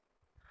purpose,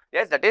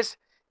 yes, that is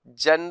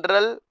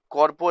general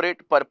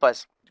corporate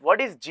purpose. What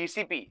is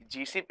GCP?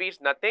 GCP is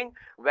nothing.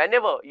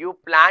 Whenever you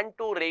plan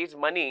to raise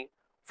money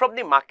from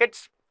the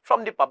markets,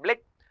 from the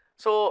public,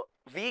 so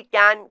we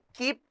can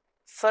keep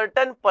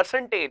certain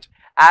percentage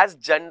as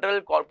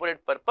general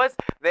corporate purpose,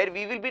 where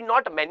we will be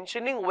not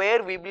mentioning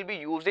where we will be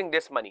using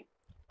this money.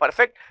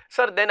 Perfect.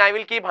 Sir, then I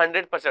will keep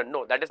 100%.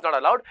 No, that is not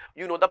allowed.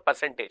 You know the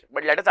percentage.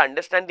 But let us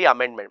understand the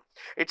amendment.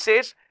 It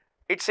says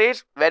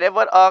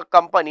wherever a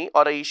company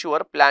or a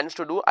issuer plans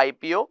to do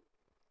IPO,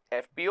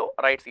 FPO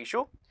rights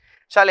issue,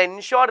 shall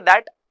ensure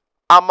that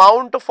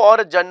amount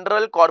for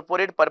general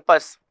corporate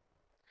purpose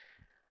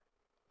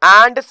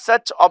and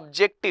such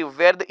objective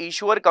where the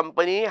issuer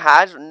company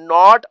has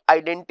not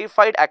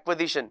identified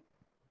acquisition.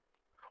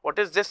 What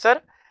is this,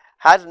 sir?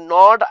 Has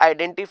not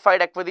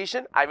identified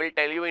acquisition. I will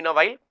tell you in a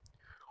while.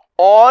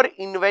 Or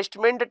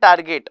investment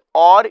target,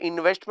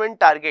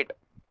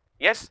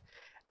 yes,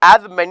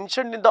 as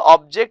mentioned in the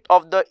object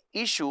of the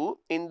issue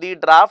in the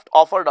draft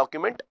offer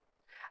document,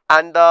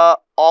 and the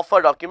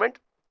offer document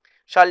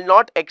shall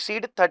not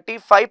exceed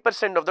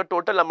 35% of the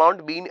total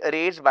amount being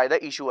raised by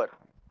the issuer.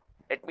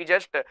 Let me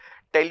just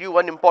tell you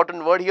one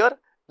important word here,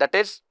 that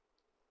is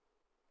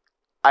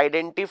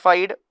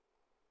identified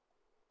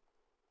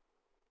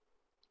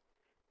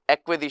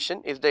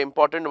acquisition is the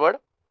important word,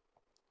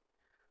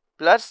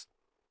 plus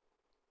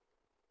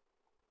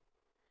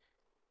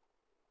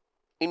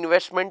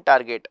investment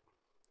target.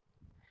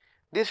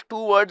 These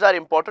two words are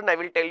important. I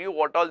will tell you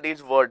what all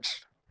these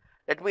words.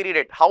 Let me read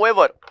it.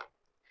 However,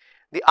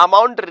 the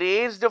amount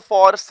raised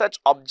for such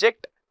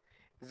object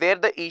where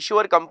the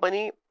issuer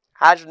company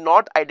has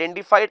not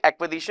identified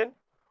acquisition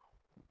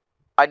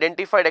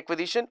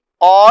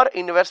or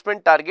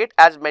investment target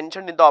as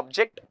mentioned in the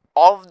object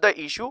of the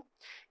issue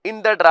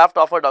in the draft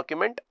offer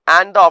document,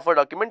 and the offer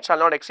document shall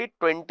not exceed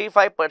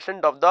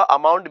 25% of the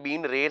amount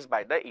being raised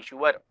by the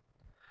issuer.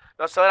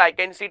 Now, sir, I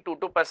can see two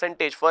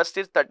percentage. First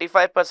is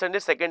 35%,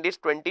 second is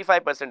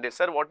 25%.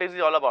 Sir, what is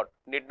it all about?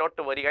 Need not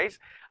to worry, guys.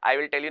 I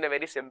will tell you in a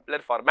very simpler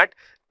format.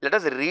 Let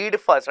us read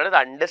first. Let us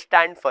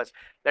understand first.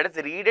 Let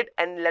us read it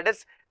and let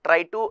us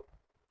try to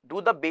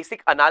do the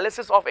basic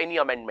analysis of any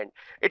amendment.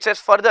 It says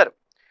further,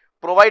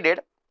 provided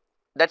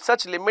that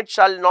such limit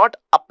shall not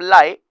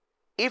apply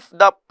if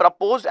the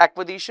proposed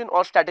acquisition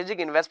or strategic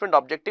investment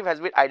objective has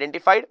been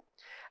identified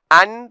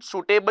and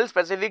suitable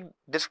specific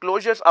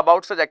disclosures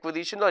about such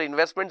acquisition or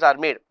investments are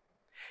made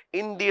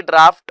in the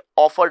draft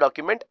offer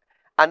document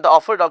and the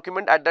offer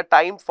document at the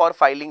time for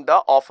filing the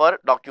offer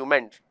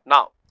document.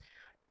 Now,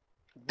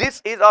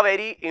 this is a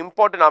very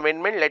important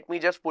amendment. Let me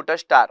just put a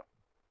star.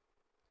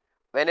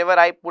 Whenever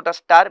I put a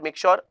star, make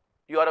sure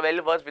you are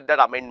well versed with that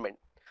amendment.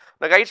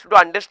 Now, guys, to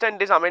understand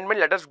this amendment,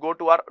 let us go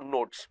to our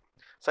notes.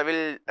 So, I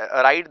will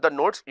write the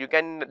notes. You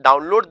can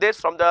download this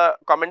from the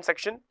comment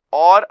section,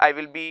 or I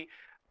will be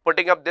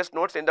putting up this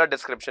notes in the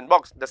description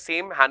box. The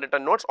same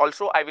handwritten notes.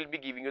 Also, I will be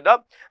giving you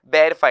the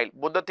bare file.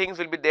 Both the things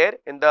will be there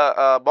in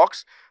the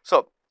box.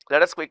 So,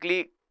 let us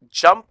quickly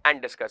jump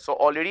and discuss. So,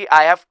 already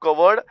I have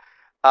covered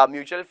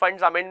mutual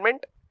funds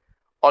amendment.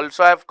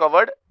 Also, I have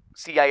covered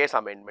CIS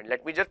amendment.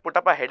 Let me just put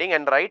up a heading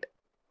and write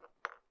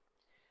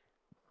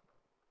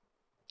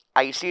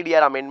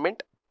ICDR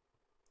amendment.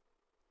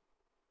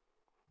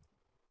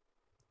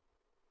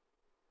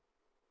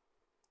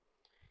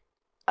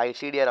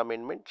 ICDR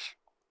amendments.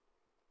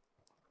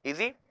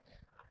 Easy.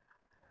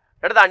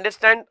 Let us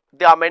understand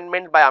the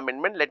amendment by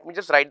amendment. Let me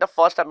just write the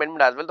first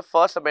amendment as well. The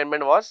first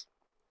amendment was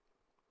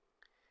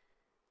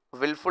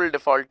willful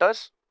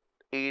defaulters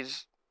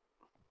is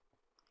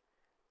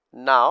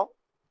now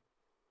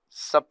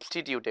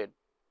substituted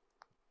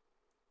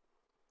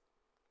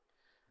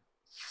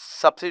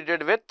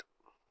with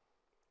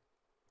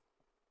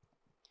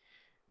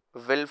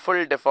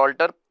willful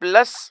defaulter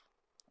plus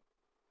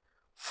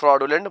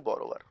fraudulent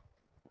borrower.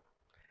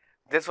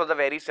 This was a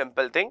very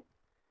simple thing.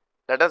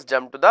 Let us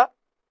jump to the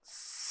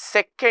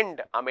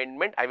second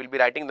amendment. I will be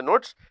writing the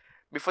notes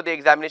before the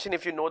examination.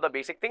 If you know the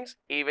basic things,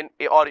 even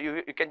or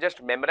you can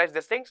just memorize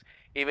these things,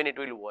 even it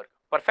will work.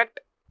 Perfect.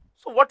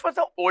 So, what was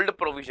the old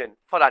provision?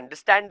 For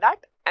understand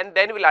that, and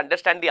then we'll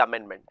understand the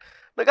amendment.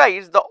 Now,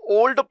 guys, the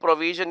old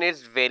provision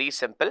is very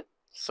simple.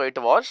 So, it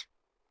was,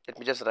 let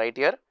me just write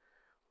here,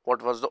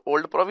 what was the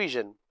old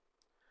provision?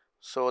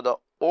 So, the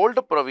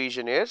old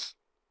provision is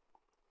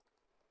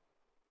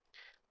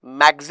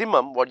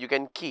maximum, what you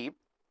can keep,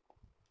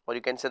 or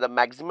you can say the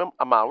maximum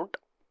amount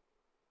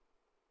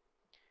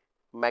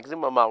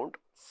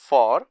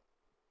for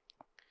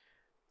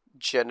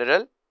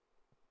general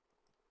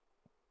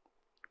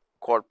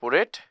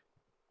corporate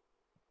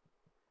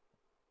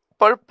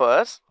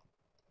purpose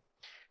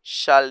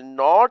shall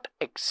not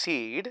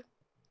exceed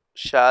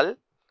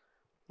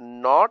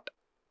 25%.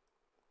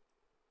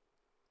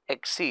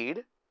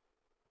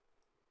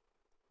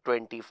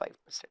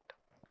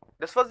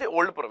 This was the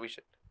old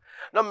provision.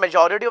 Now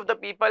majority of the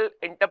people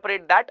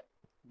interpret that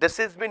this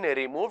has been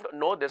removed.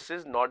 No, this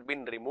is not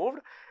been removed.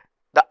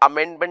 The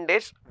amendment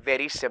is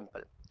very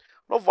simple.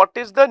 Now what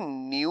is the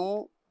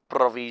new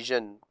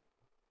provision?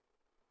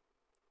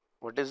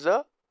 What is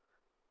the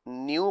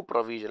new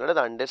provision? Let us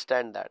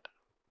understand that.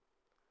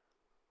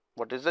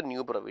 What is the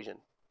new provision?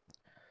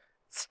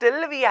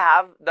 Still we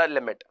have the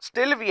limit.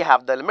 Still we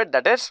have the limit,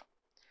 that is,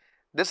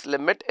 this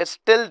limit is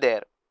still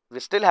there. We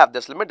still have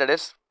this limit, that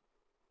is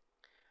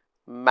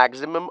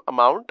maximum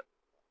amount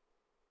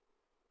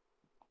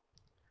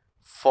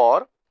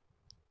for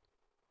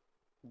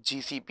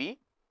GCP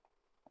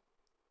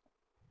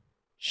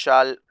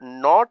shall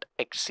not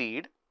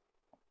exceed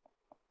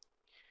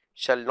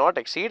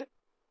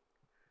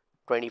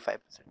 25%.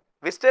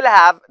 We still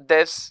have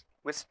this,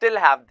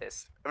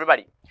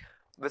 everybody,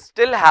 we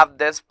still have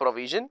this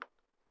provision.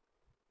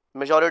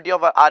 Majority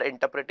of are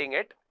interpreting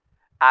it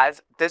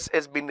as this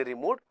has been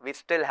removed. We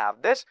still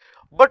have this,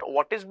 but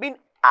what is been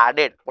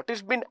added? What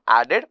is been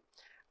added?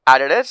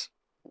 Added is,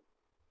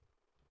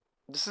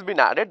 this has been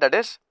added, that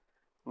is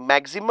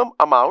maximum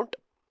amount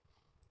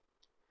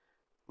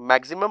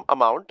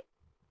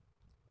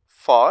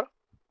for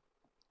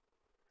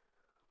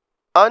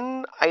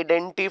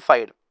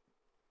unidentified.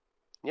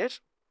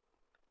 Yes,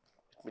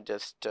 let me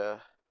just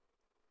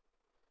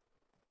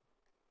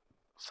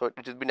so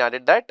it has been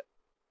added that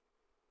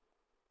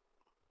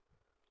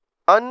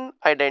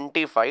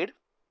unidentified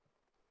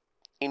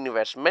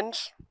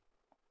investment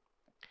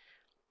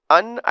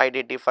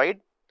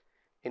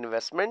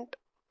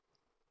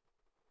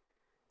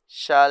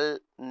shall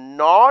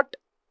not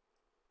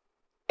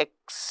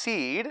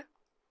exceed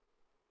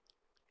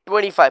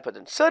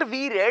 25%. Sir,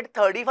 we read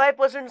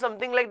 35%,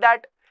 something like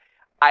that.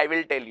 I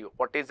will tell you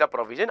what is the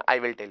provision. I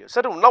will tell you.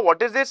 Sir, now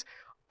what is this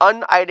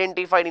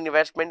unidentified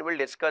investment? We'll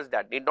discuss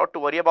that. Need not to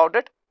worry about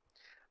it.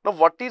 Now,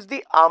 what is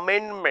the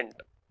amendment?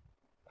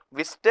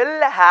 We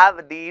still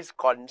have these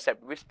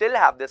concept. We still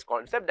have this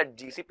concept that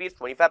GCP is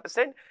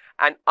 25%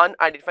 and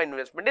unidentified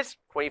investment is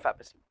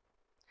 25%.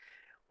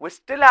 We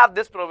still have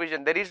this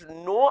provision. There is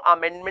no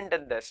amendment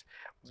in this.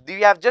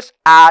 We have just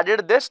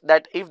added this,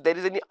 that if there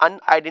is any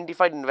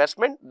unidentified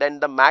investment, then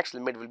the max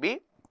limit will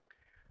be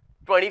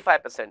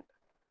 25%.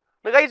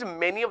 Now guys,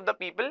 many of the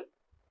people,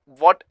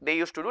 what they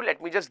used to do, let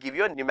me just give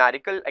you a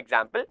numerical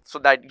example so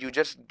that you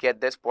just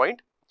get this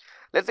point.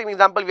 Let's take an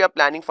example. We are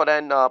planning for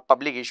an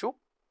public issue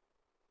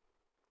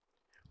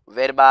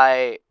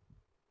whereby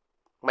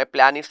my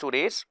plan is to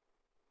raise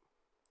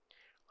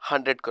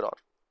 100 crore.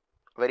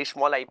 Very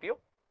small IPO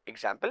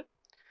example,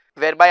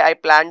 whereby I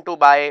plan to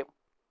buy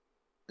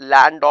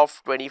land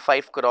of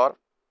 25 crore,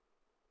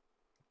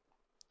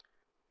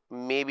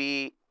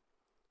 maybe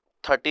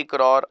 30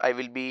 crore I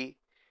will be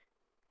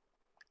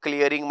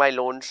clearing my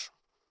loans.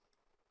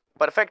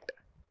 Perfect.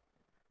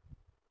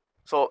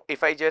 So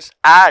if I just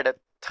add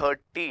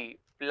 30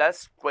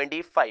 plus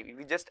 25, if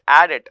we just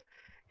add it,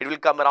 it will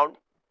come around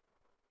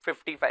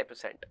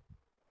 55%.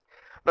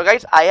 Now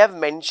guys, I have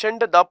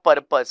mentioned the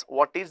purpose.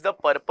 What is the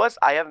purpose?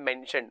 I have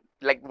mentioned,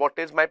 like, what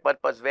is my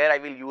purpose, where I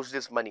will use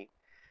this money,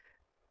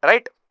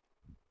 right?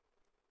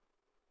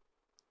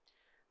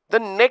 The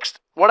next,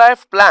 what I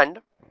have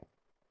planned,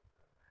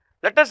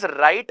 let us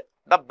write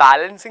the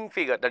balancing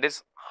figure, that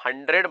is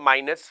 100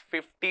 minus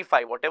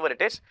 55, whatever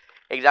it is.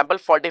 Example,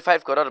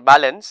 45 crore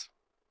balance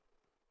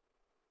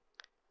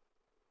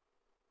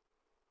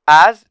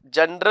as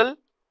general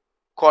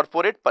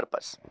corporate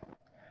purpose.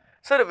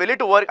 Sir, will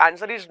it work?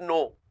 Answer is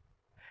no.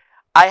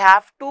 I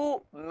have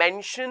to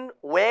mention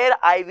where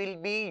I will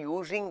be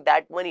using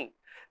that money.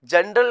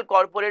 General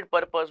corporate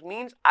purpose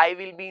means I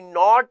will be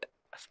not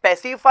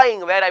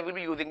specifying where I will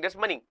be using this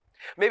money.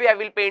 Maybe I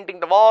will be painting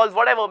the walls,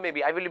 whatever,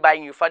 maybe I will be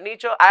buying new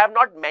furniture. I have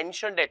not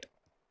mentioned it.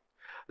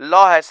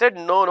 Law has said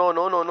no, no,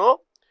 no, no,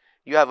 no.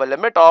 You have a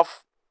limit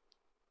of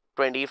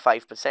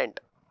 25%.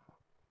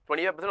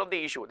 25% of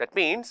the issue. That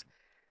means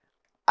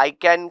I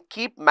can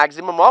keep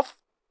maximum of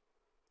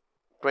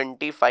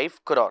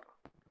 25 crore.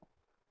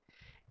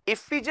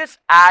 If we just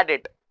add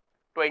it,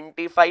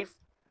 25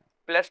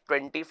 plus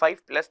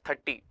 25 plus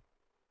 30,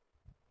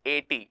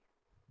 80.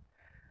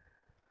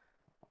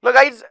 Now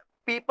guys,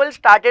 people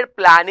started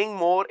planning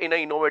more in an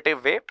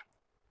innovative way.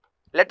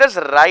 Let us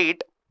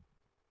write,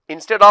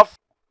 instead of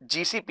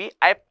GCP,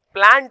 I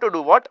plan to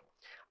do what?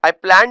 I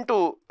plan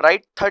to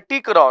write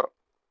 30 crore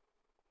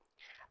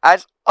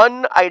as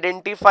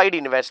unidentified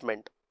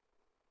investment.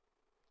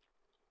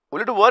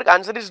 Will it work?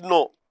 Answer is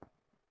no.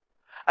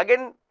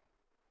 Again,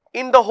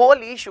 in the whole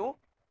issue,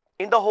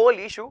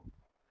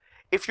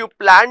 if you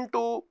plan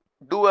to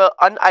do an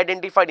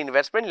unidentified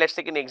investment, let's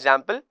take an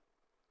example.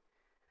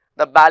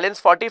 The balance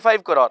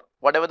 45 crore.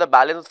 whatever the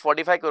balance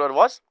 45 crore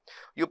was,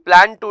 you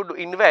plan to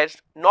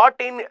invest not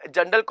in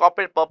general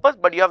corporate purpose,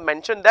 but you have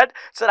mentioned that,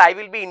 sir, I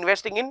will be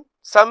investing in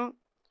some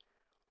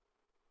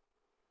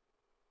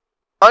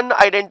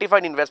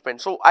unidentified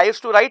investment. So I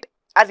used to write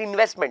as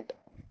investment.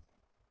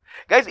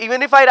 Guys,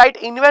 even if I write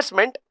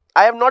investment,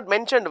 I have not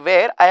mentioned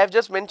where, I have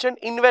just mentioned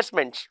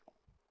investments.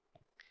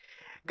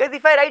 Guys,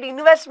 if I write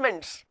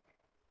investments,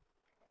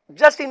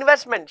 just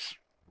investments,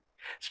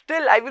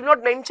 still I will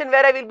not mention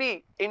where I will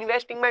be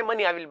investing my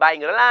money. I will be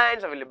buying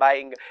Reliance, I will be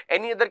buying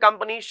any other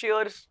company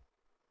shares.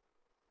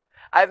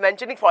 I am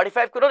mentioning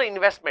 45 crore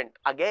investment.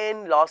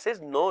 Again, losses,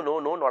 no,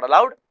 not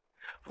allowed.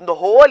 From the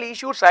whole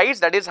issue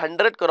size, that is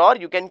 100 crore,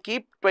 you can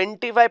keep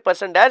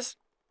 25% as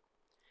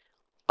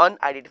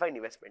unidentified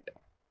investment.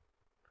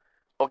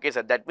 Okay,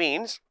 sir, that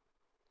means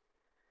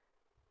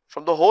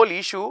from the whole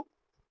issue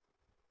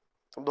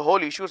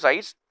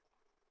size,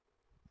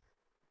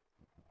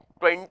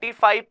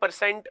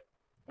 25%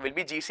 will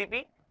be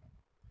GCP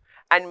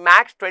and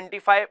max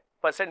 25%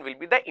 will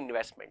be the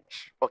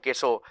investments. Okay,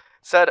 so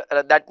sir,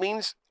 that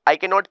means I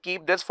cannot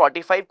keep this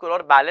 45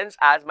 crore balance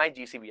as my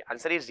GCP.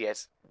 Answer is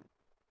yes.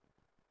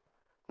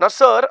 Now,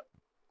 sir,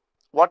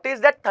 what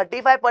is that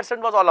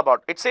 35% was all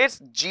about? It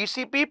says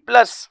GCP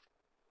plus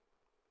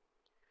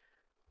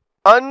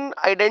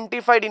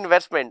unidentified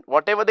investment,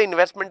 whatever the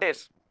investment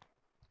is.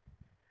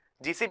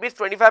 GCP is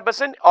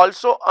 25%,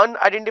 also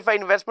unidentified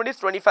investment is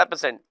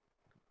 25%.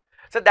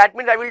 So that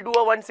means I will do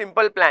a one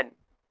simple plan.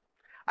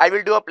 I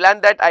will do a plan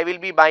that I will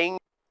be buying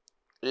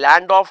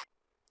land of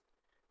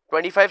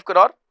 25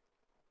 crore.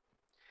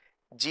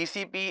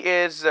 GCP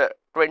is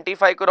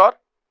 25 crore.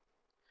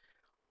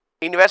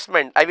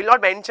 Investment, I will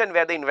not mention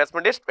where the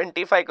investment is,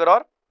 25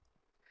 crore.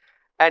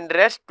 And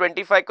rest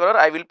 25 crore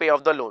I will pay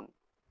off the loan.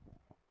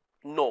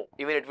 No,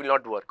 even it will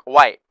not work.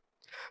 Why?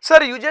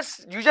 Sir, you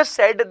just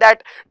said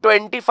that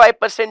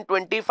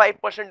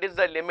 25% is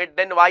the limit.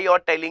 Then why you are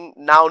telling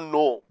now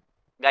no?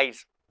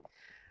 Guys,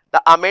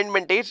 the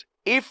amendment is,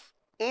 if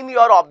in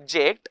your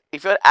object,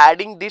 if you are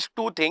adding these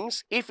two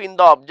things, if in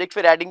the object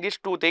you are adding these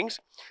two things,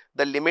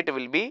 the limit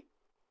will be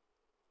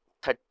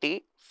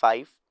 35%.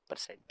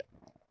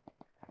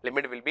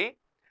 Limit will be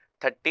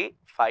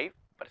 35%.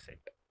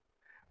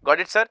 Got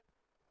it, sir?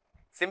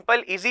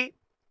 Simple, easy,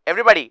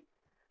 everybody.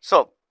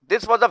 So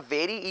this was a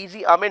very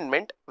easy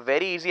amendment,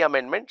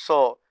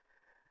 So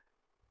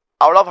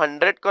out of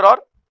 100 crore,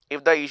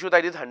 if the issue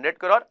size is 100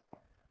 crore,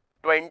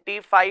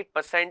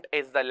 25%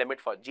 is the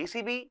limit for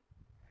GCB,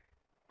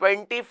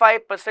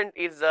 25%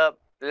 is the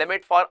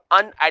limit for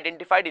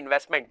unidentified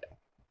investment.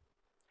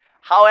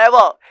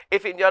 However,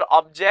 if in your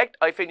object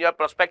or if in your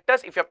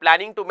prospectus, if you are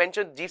planning to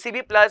mention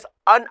GCB plus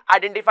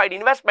unidentified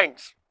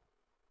investments,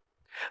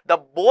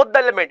 both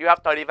the limit, you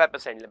have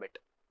 35% limit.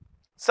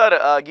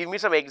 Sir, give me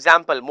some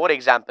example, more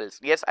examples.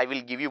 Yes, I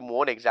will give you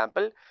more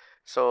example.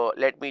 So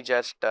let me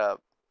just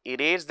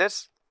erase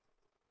this.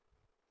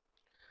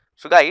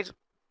 So guys,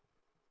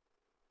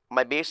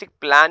 my basic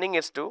planning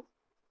is to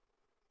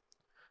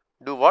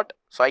do what?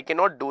 So I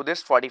cannot do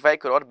this 45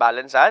 crore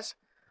balance as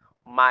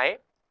my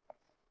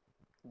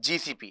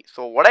GCP.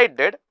 So what I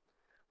did,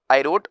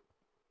 I wrote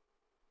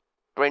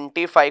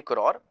 25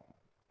 crore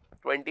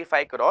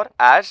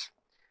as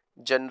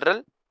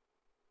general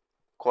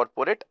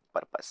corporate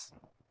purpose.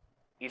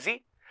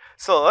 Easy.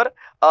 Sir,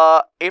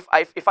 if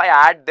I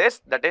add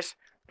this, that is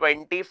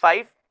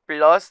 25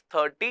 plus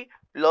 30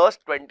 plus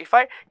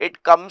 25,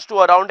 it comes to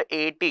around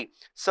 80.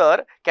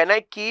 Sir, can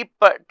I keep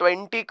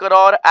 20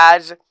 crore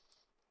as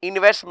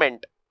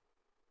investment?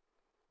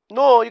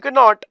 No, you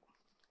cannot.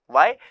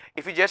 Why?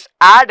 If you just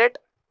add it,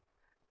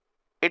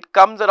 it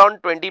comes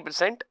around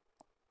 20%.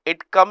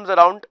 It comes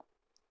around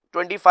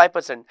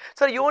 25%.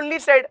 Sir, you only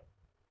said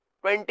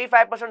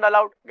 25%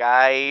 allowed.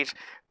 Guys,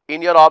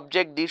 in your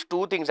object, these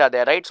two things are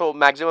there, right? So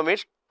maximum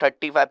is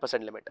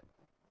 35% limit.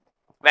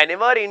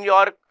 Whenever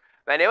you're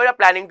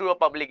planning to do a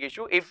public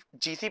issue, if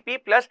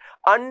GCP plus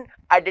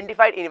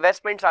unidentified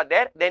investments are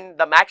there, then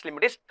the max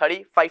limit is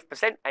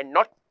 35% and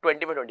not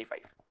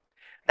 20/25.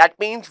 That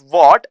means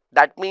what?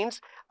 That means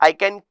I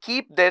can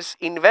keep this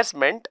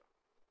investment.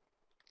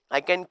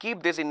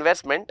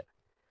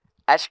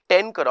 As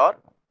 10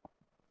 crore,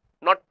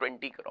 not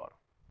 20 crore.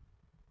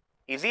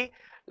 Easy.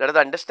 Let us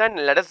understand.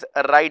 Let us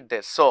write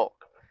this. So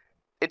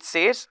it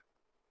says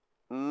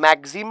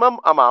maximum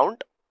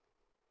amount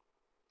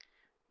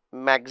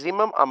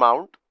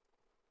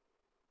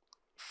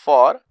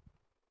for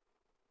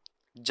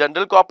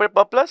general corporate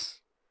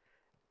purpose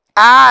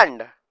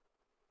and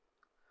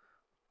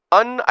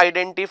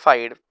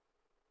unidentified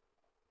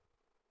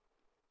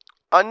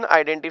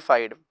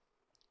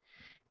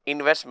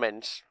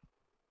investments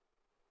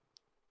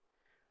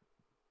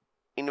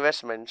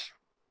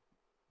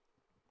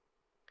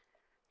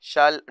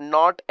shall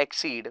not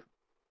exceed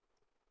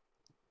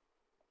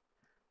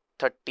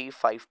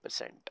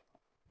 35%.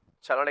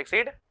 Shall not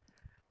exceed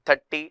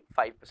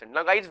 35%.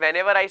 Now guys,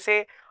 whenever I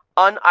say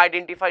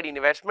unidentified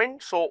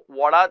investment, so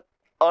what are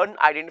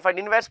unidentified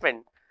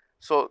investment?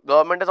 So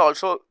government has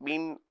also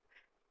been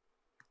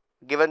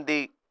given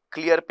the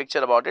clear picture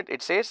about it.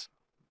 It says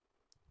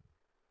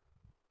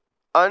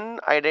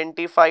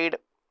unidentified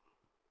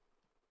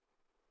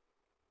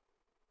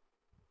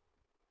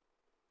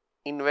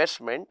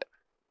investment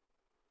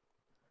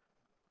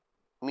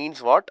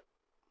means what?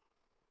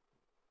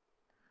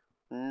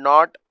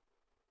 Not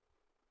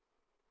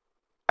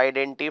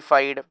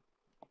identified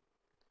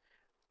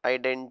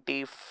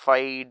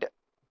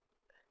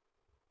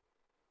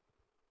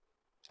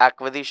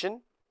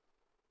acquisition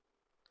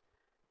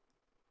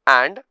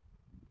and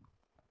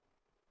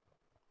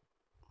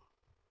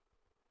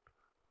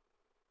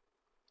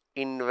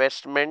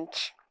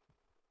investment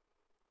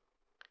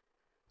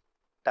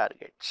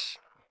targets.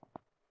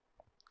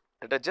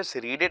 Let us just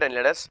read it and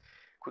let us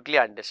quickly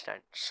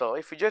understand. So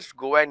if you just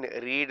go and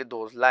read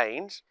those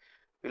lines,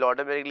 we'll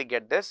automatically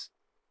get this.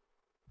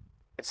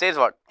 It says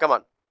what? Come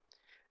on.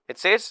 It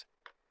says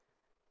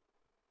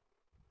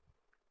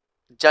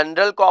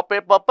general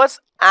corporate purpose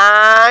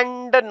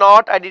and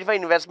not identify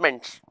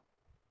investments.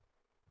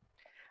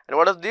 And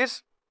what is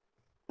this?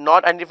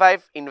 Not identify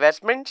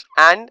investments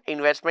and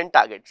investment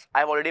targets. I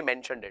have already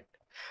mentioned it.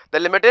 The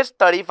limit is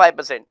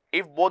 35%.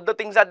 If both the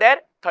things are there,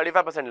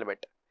 35%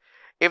 limit.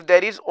 If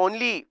there is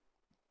only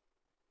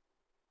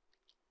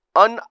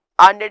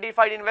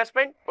unidentified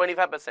investment,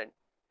 25%.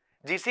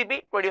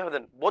 GCP,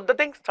 20%. Both the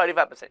things,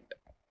 35%.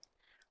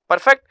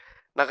 Perfect.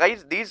 Now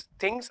guys, these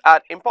things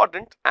are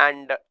important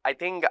and I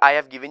think I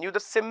have given you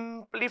the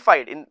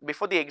simplified in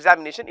before the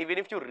examination. Even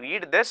if you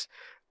read this,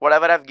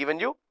 whatever I have given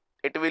you,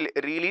 it will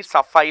really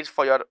suffice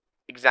for your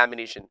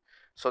examination.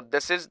 So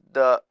this is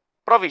the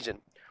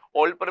provision.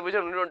 Old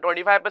provision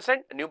 25%,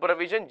 new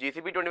provision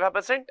GCP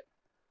 25%,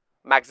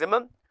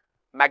 maximum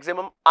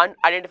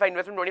unidentified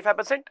investment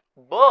 25%.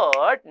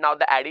 But now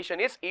the addition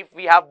is if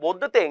we have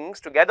both the things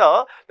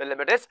together, the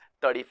limit is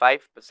 35%.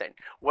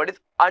 What is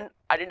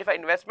unidentified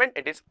investment?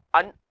 It is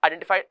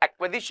unidentified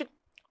acquisition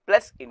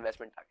plus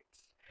investment targets.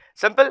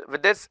 Simple.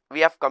 With this,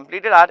 we have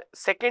completed our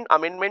second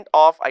amendment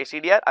of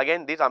ICDR.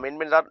 Again, these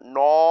amendments are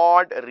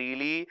not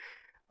really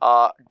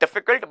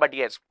difficult, but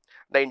yes,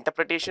 the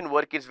interpretation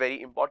work is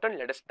very important.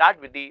 Let us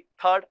start with the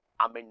third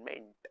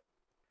amendment.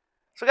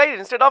 So guys,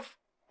 instead of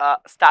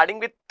starting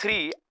with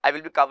 3, I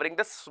will be covering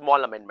the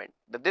small amendment,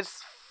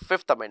 this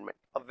fifth amendment,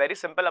 a very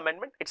simple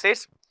amendment. It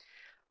says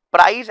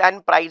price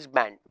and price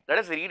band. Let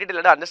us read it,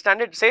 let us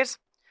understand it. It says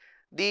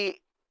the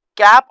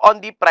cap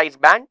on the price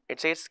band,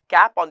 it says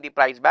cap on the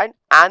price band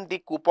and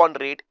the coupon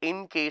rate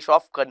in case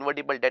of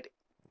convertible debt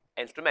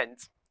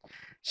instruments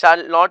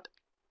shall not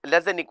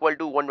less than equal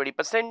to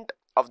 120%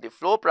 of the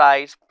floor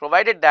price,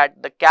 provided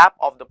that the cap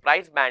of the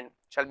price band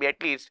shall be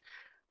at least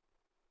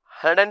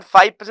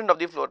 105% of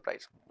the floor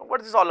price. What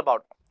is this all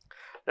about?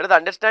 Let us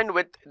understand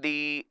with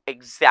the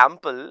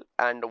example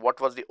and what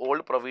was the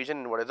old provision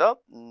and what is the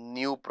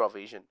new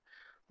provision.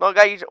 Now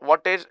guys,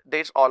 what is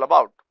this all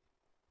about?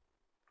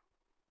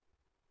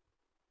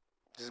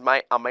 This is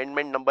my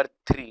amendment number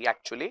 3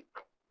 actually.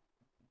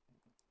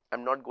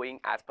 I'm not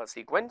going as per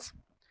sequence.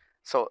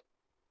 So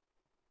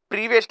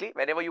previously,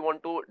 whenever you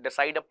want to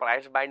decide a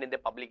price band in the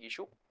public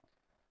issue,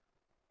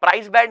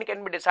 price band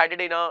can be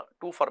decided in a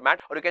 2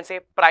 format, or you can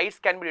say price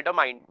can be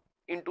determined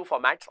in 2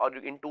 formats or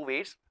in 2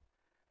 ways.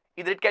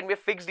 Either it can be a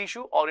fixed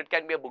issue or it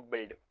can be a book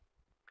build.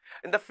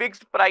 In the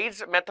fixed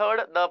price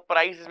method, the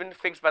price has been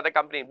fixed by the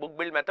company. Book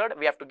build method,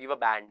 we have to give a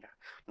band.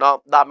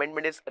 Now, the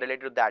amendment is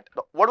related to that.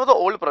 What was the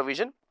old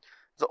provision?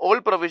 The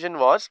old provision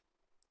was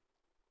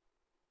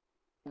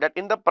that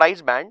in the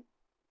price band,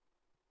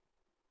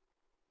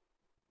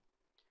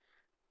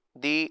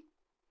 the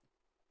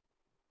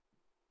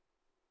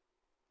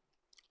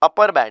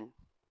upper band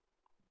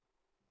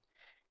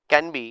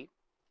can be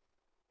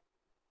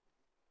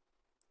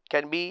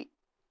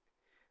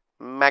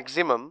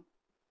maximum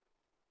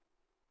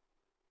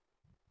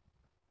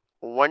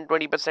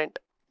 120%.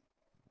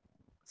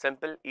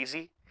 Simple,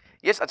 easy.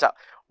 Yes, acha.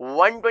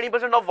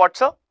 120% of what,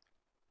 sir?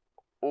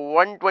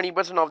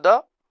 120% of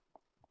the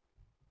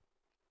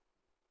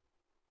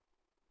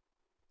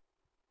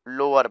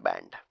lower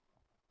band.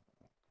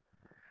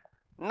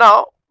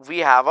 Now we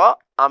have a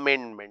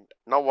amendment.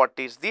 Now what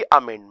is the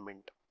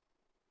amendment?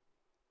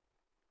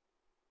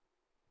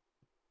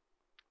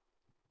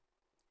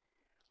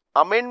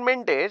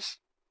 Amendment is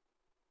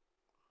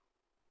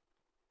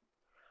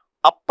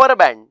upper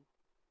band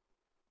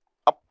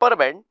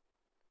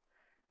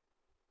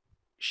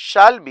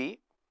shall be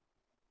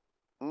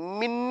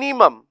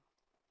minimum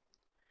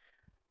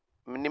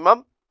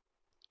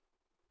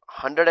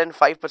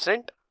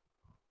 105%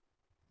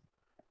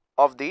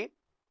 of the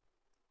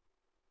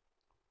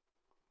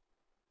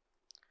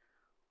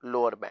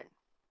lower band.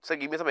 So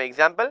give me some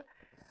example.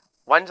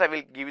 Once I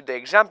will give you the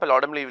example,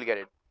 automatically you will get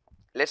it.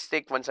 Let's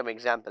take some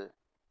example.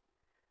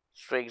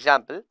 For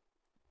example,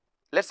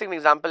 let's take an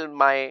example.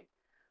 My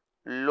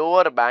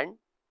lower band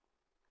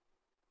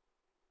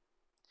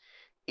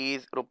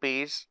is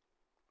rupees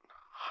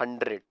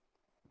 100.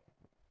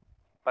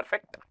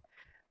 Perfect.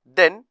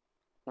 Then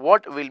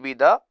what will be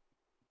the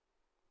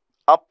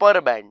upper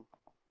band?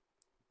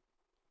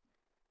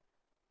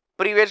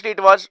 Previously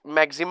it was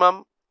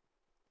maximum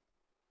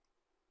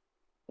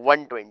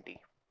 120.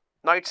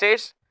 Now it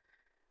says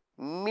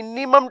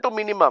minimum to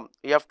minimum,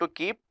 you have to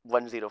keep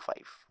 105.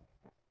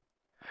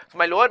 So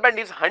my lower band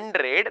is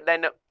 100,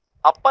 then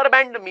upper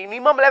band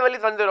minimum level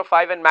is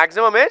 105 and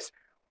maximum is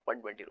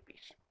 120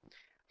 rupees.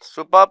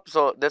 Superb.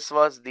 So this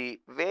was the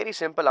very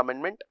simple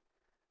amendment.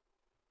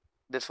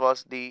 This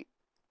was the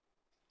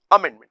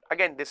amendment.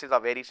 Again, this is a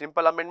very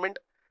simple amendment,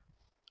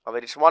 a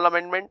very small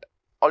amendment,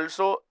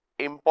 also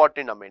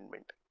important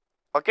amendment.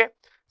 Okay.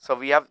 So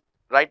we have,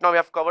 right now we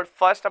have covered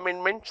first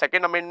amendment,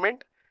 second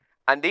amendment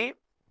and the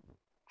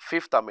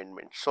fifth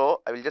amendment.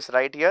 So I will just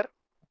write here,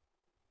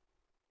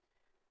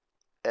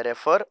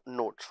 refer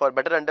notes. For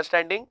better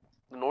understanding,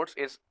 the notes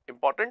is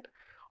important.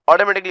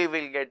 Automatically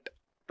we will get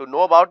to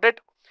know about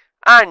it.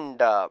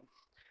 And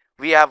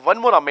we have one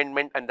more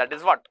amendment, and that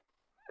is what?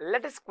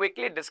 Let us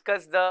quickly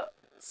discuss the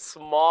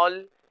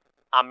small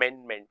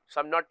amendment.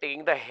 So I'm not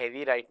taking the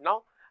heavy right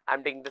now.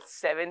 I'm taking the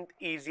seventh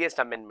easiest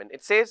amendment.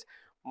 It says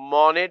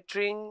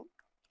monitoring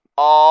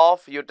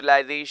of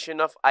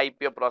utilization of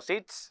IPO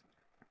proceeds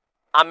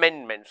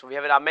amendment. So we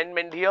have an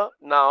amendment here.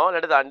 Now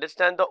let us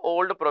understand the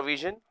old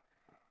provision.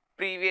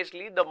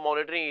 Previously, the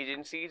monitoring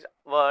agencies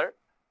were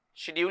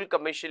scheduled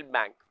commercial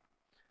bank.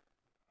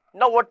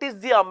 Now, what is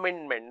the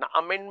amendment? Now,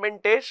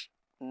 amendment is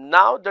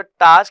now the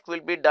task will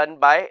be done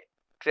by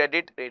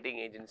credit rating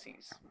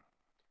agencies.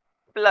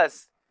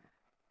 Plus,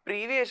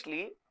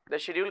 previously, the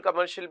scheduled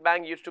commercial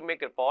bank used to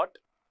make a report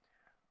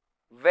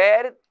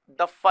where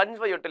the funds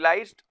were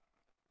utilized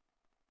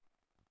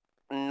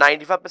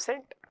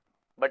 95%,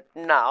 but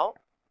now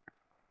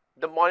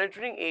the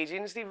monitoring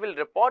agency will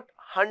report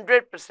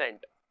 100%.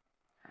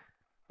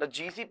 The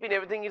GCP and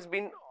everything is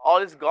been, all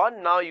is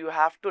gone. Now you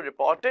have to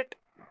report it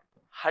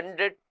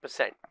 100%.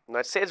 Now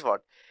it says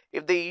what?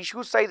 If the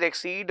issue size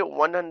exceed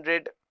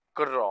 100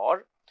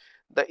 crore,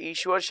 the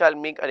issuer shall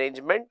make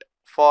arrangement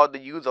for the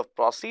use of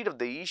proceed of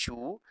the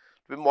issue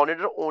to be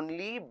monitored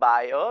only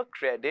by a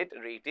credit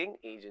rating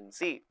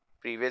agency.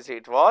 Previously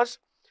it was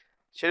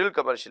scheduled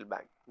commercial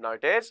bank. Now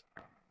it is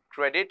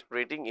credit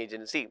rating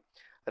agency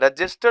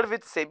registered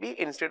with SEBI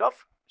instead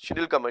of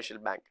scheduled commercial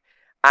bank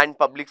and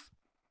public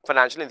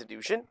financial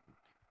institution.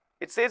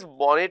 It says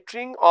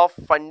monitoring of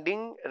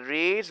funding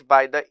raised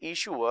by the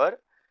issuer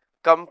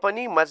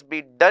company must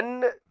be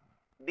done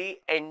the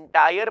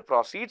entire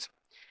proceeds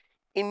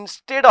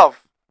instead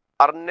of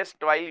earnest,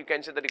 while you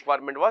can say the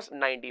requirement was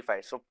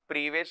 95. So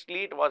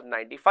previously it was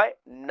 95.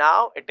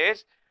 Now it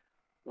is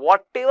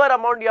whatever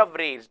amount you have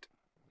raised,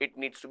 it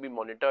needs to be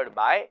monitored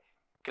by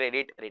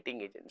credit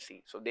rating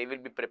agency. So they will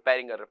be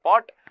preparing a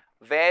report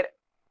where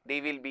they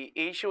will be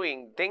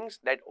issuing things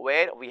that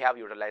where we have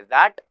utilized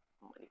that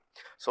money.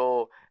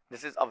 So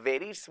this is a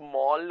very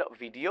small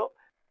video.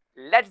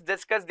 Let's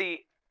discuss the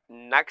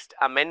next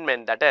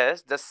amendment, that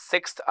is the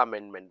sixth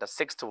amendment, the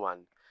sixth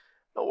one.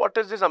 Now what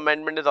is this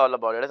amendment is all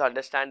about? Let us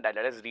understand that.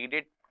 Let us read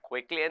it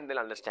quickly and then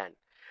understand.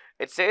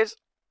 It says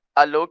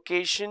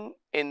allocation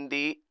in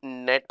the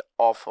net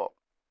offer.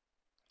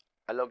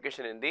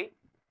 Allocation in the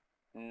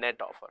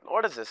net offer. Now,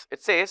 what is this?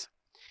 It says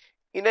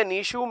in an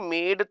issue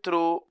made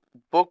through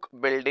book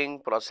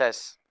building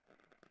process.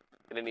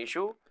 In an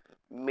issue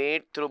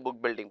made through book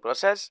building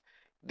process,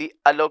 the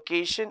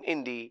allocation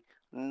in the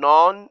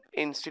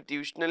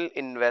non-institutional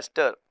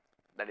investor,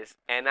 that is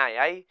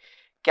NII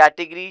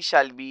category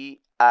shall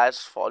be as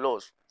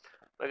follows.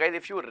 Now guys,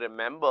 if you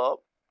remember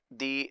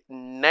the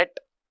net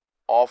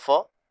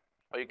offer,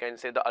 or you can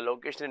say the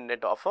allocation in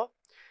net offer,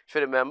 if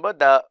you remember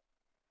the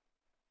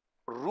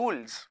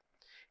rules,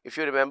 if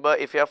you remember,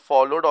 if you have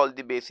followed all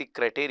the basic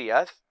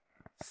criteria,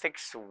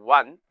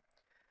 6.1,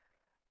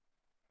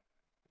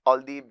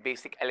 all the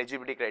basic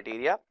eligibility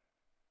criteria,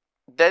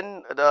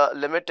 then the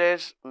limit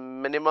is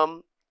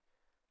minimum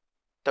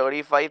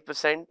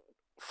 35%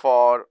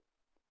 for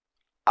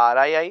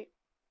RII,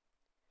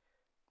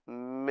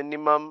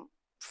 minimum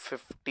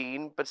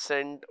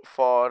 15%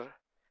 for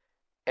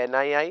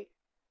NII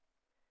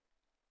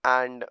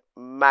and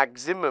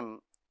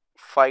maximum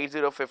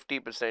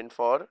 50%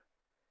 for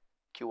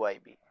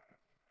QIB.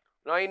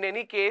 Now in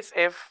any case,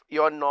 if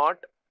you are not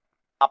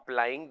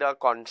applying the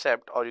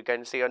concept, or you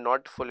can say you are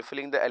not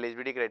fulfilling the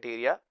eligibility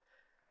criteria,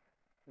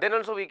 then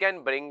also we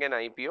can bring an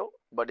IPO,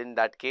 but in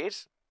that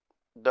case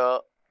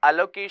the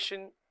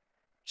allocation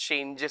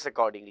changes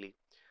accordingly.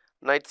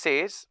 Now it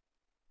says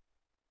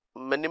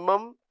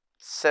minimum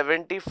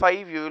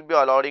 75 you will be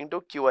allowing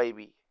to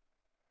QIB.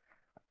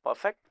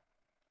 Perfect.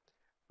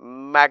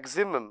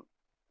 Maximum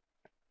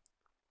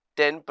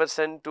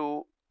 10%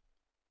 to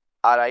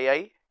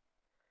RII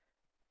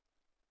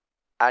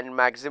and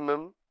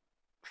maximum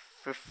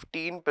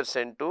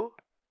 15% to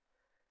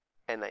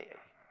NII.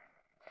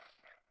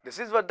 This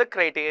is what the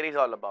criteria is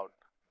all about.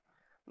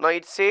 Now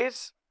it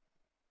says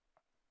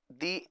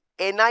the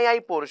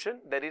NII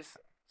portion, there is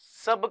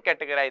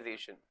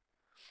sub-categorization.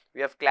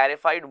 We have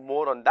clarified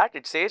more on that.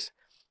 It says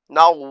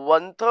now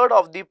 1/3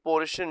 of the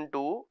portion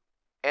to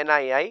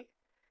NII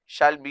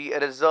shall be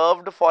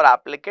reserved for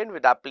applicant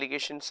with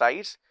application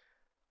size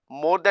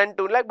more than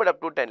 2 lakh but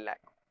up to 10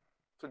 lakh.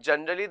 So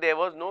generally there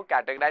was no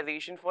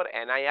categorization for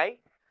NII.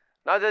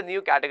 Now there is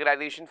new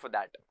categorization for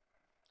that.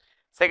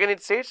 Second,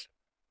 it says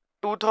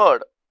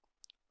two-third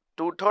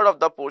of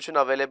the portion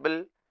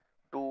available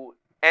to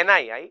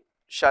NII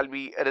shall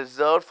be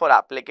reserved for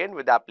applicant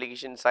with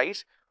application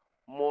size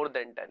more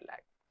than 10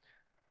 lakh.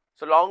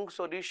 So long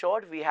story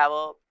short, we have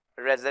a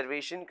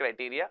reservation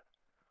criteria,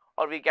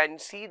 or we can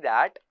see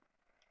that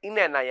in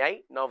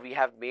NII now we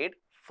have made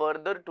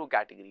further two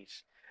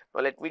categories.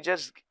 Now let me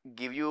just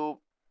give you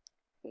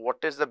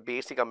what is the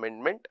basic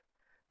amendment.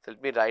 So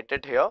let me write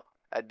it here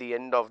at the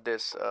end of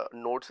this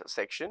notes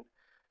section,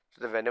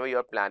 so that whenever you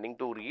are planning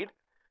to read,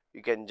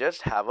 you can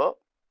just have a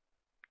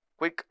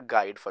quick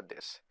guide for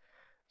this.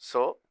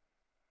 So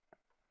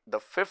the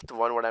fifth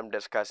one what I'm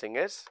discussing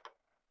is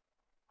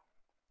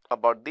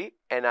about the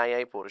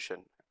NII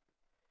portion.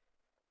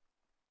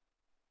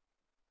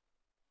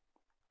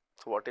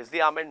 So what is the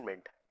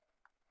amendment?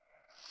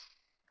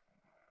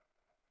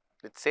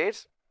 It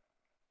says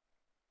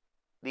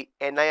the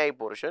NII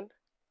portion,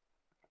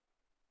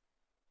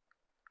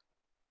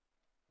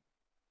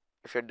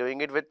 if you're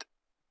doing it with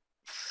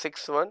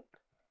 6.1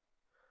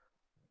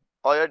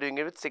 or you're doing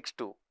it with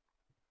 6.2,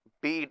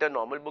 be it a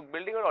normal book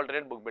building or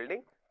alternate book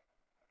building,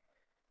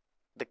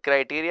 the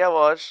criteria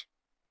was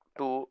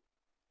to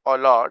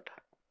allot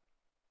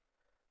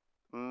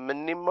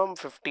minimum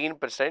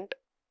 15%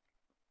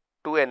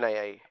 to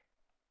NII,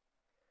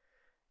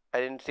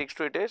 and in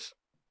 6.2 it is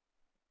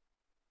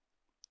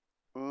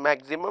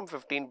maximum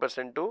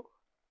 15% to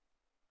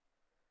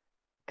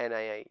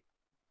NII.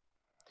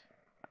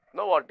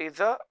 Now what is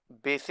a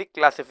basic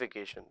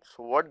classification?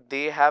 So what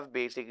they have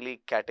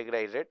basically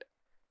categorized it.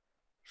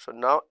 So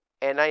now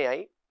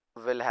NII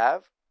will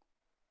have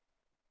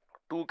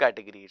two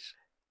categories.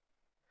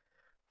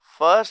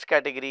 First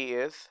category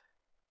is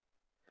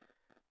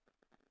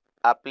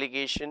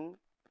application.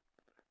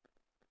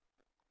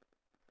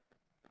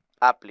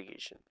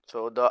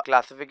 So the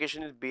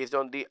classification is based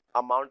on the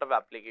amount of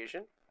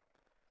application.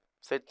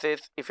 So it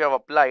says if you have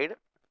applied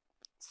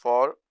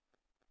for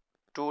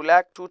 2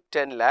 lakh to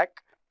 10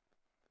 lakh,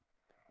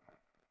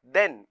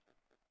 then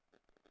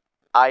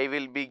I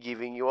will be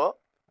giving you a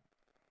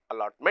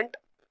allotment,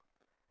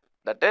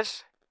 that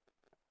is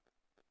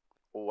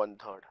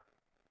 1/3.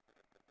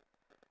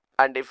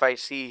 And if I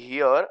see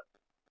here,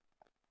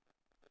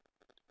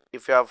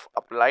 if you have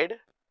applied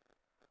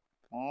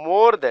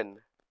more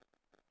than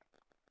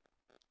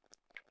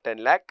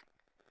 10 lakh,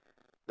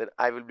 then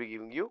I will be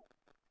giving you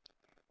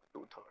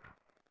 2/3.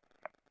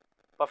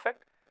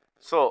 Perfect.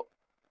 So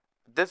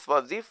this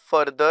was the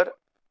further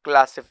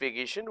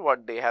classification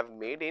what they have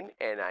made in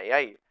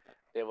NII.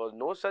 There was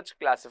no such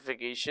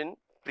classification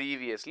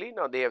previously.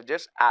 Now they have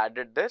just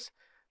added this.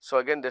 So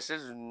again, this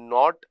is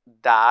not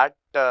that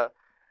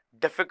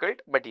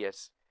difficult, but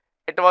yes,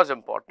 it was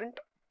important.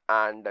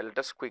 And let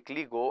us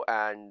quickly go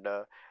and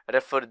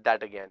refer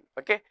that again.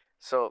 Okay.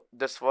 So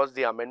this was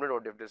the amendment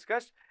what we have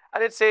discussed,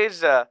 and it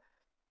says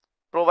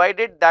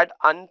provided that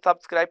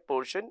unsubscribed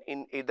portion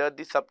in either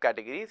the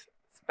subcategories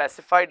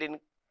specified in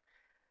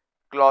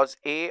clause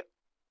A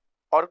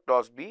or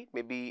clause B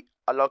may be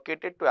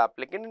allocated to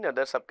applicant in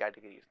other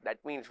subcategories.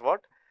 That means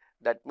what?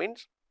 That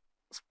means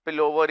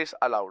spillover is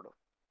allowed.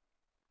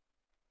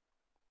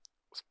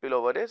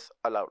 Spillover is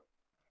allowed.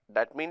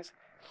 That means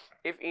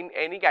if in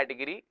any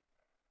category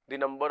the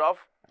number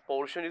of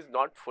portion is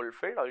not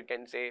fulfilled, or you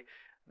can say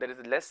there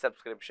is less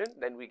subscription,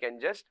 then we can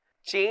just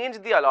change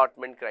the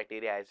allotment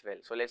criteria as well.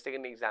 So let's take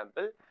an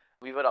example.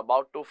 We were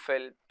about to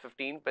fill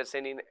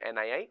 15% in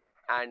NII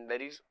and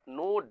there is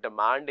no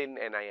demand in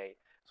NII.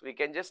 So we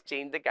can just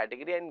change the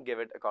category and give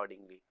it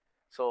accordingly.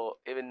 So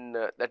even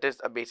that is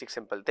a basic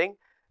simple thing.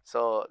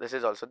 So this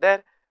is also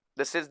there.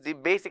 This is the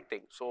basic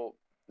thing. So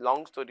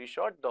long story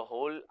short, the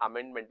whole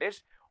amendment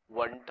is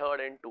 1/3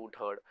 and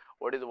 2/3.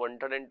 What is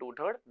 1/3 and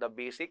 2/3? The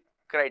basic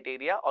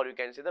criteria, or you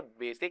can say the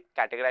basic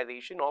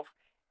categorization of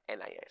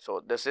NII. So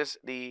this is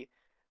the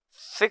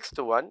sixth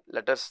one.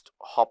 Let us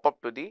hop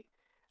up to the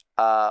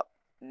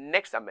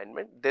next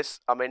amendment. This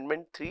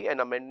amendment 3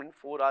 and amendment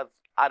 4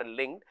 are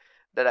linked,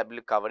 that I will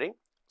be covering.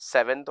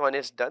 Seventh one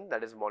is done,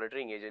 that is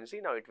monitoring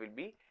agency. Now it will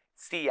be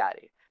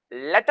CRA.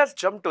 Let us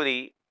jump to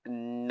the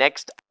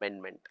next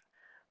amendment.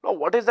 Now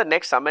what is the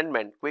next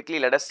amendment? Quickly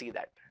let us see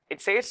that.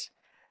 It says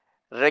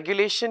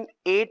Regulation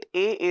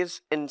 8A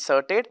is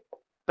inserted,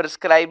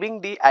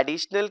 prescribing the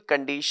additional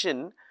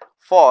condition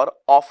for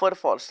offer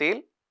for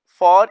sale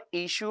for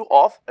issue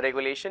of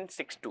Regulation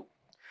 6.2.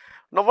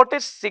 Now what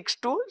is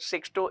 6.2?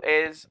 6.2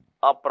 is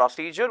a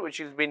procedure which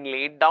has been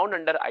laid down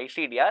under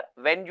ICDR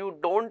when you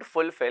don't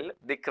fulfill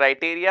the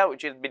criteria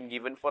which has been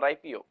given for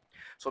IPO.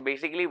 So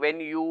basically when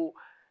you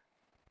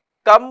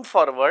come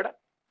forward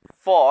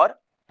for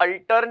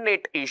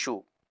alternate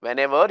issue,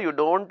 whenever you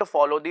don't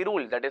follow the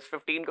rules, that is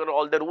 15 crore,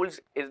 all the rules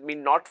is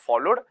been not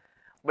followed,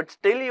 but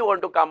still you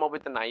want to come up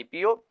with an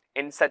IPO,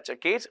 in such a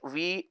case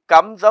we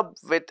comes up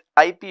with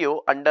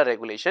IPO under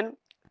Regulation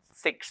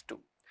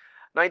 6.2.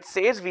 Now it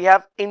says we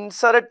have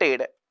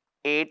inserted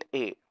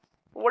 8A.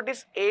 What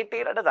is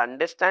 8A? Let us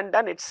understand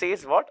that. It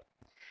says what?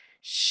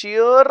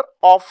 Share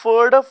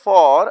offered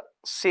for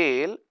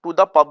sale to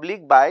the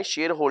public by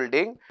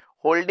shareholding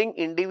holding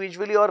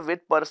individually or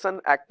with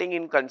person acting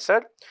in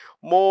concert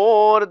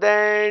more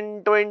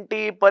than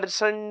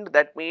 20%.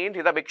 That means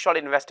he's a big shot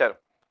investor.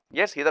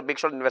 Yes, he's a big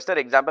shot investor.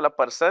 Example, a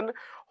person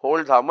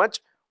holds how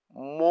much?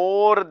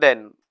 More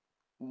than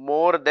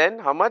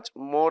how much?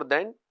 More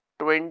than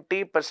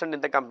 20%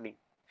 in the company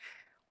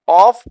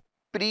of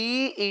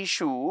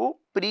pre-issue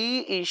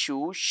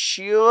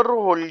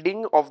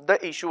shareholding of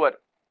the issuer.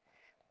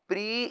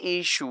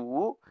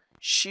 Pre-issue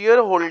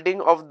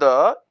shareholding of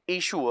the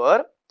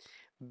issuer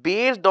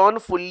based on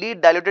fully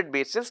diluted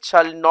basis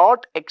shall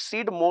not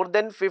exceed more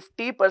than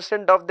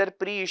 50% of their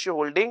pre-issue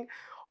holding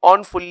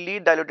on fully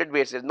diluted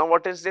basis. Now,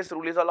 what is this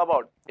rule is all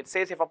about? It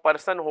says if a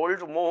person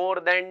holds more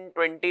than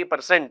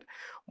 20%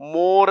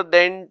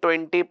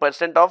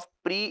 of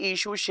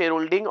pre-issue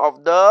shareholding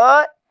of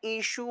the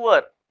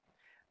issuer,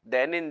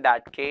 then in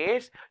that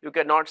case you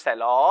cannot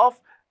sell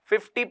off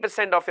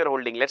 50% of your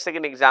holding. Let's take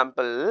an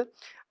example.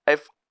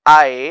 If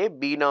I,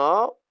 being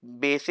a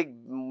basic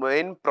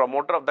main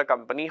promoter of the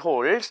company,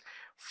 holds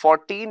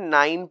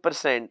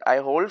 49%, I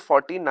hold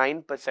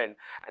 49%, and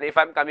if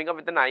I'm coming up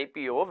with an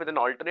IPO with an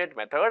alternate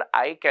method,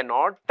 I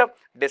cannot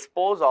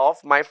dispose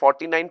of my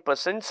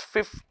 49%'s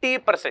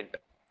 50%.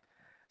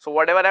 So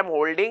whatever I'm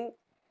holding,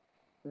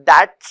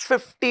 that's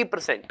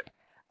 50%.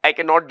 I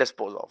cannot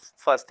dispose of.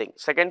 First thing.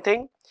 Second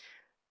thing,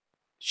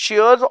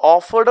 shares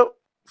offered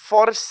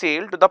for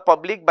sale to the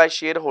public by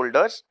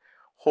shareholders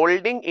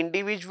holding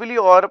individually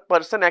or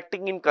person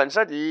acting in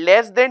concert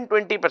less than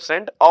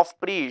 20% of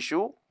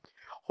pre-issue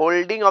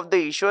holding of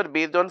the issuer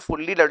based on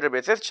fully diluted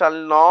basis shall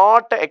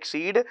not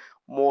exceed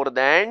more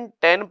than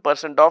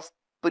 10% of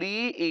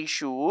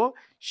pre-issue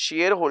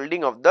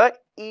shareholding of the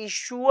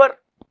issuer.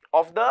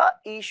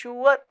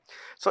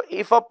 So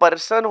if a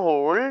person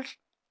holds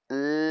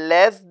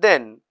less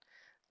than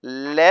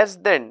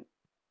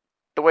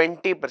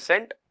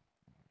 20%,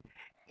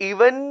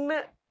 even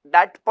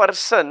that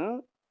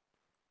person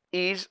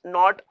is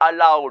not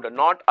allowed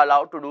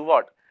to do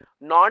what?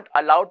 Not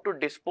allowed to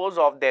dispose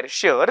of their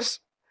shares,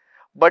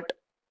 but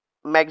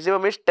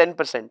maximum is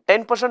 10%.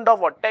 10%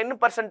 of what?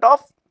 10%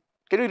 of,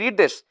 can you read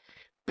this?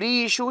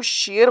 Pre-issue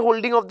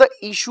shareholding of the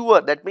issuer.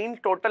 That means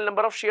total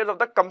number of shares of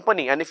the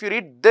company. And if you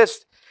read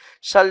this,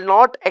 shall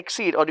not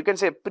exceed, or you can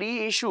say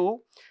pre-issue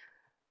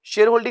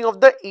shareholding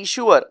of the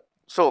issuer.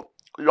 So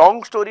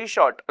long story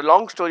short,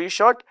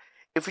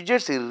 if you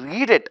just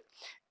read it,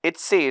 it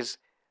says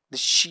the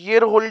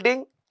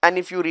shareholding, and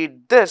if you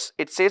read this,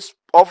 it says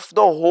of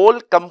the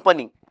whole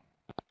company.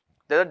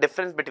 There's a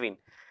difference between.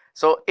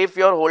 So if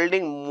you're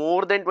holding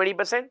more than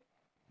 20%,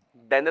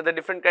 then there's a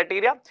different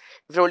criteria.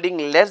 If you're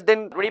holding less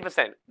than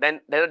 20%, then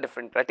there's a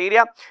different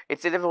criteria. It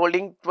says if you're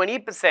holding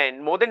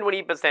 20%, more than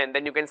 20%,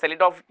 then you can sell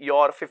it off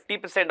your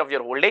 50% of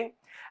your holding.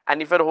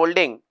 And if you're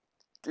holding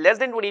less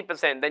than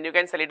 20%, then you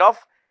can sell it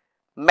off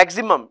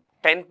maximum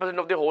 10%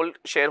 of the whole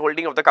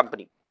shareholding of the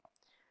company.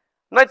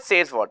 Now it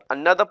says what?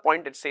 Another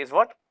point, it says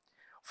what?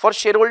 For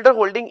shareholder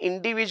holding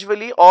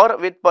individually or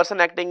with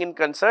person acting in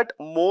concert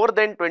more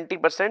than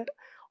 20%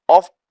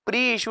 of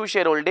pre-issue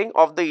shareholding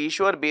of the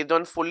issuer based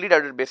on fully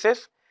diluted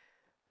basis,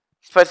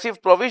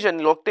 specific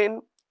provision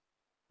lock-in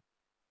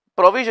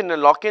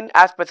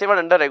as specified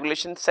under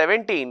regulation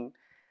 17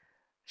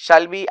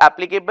 shall be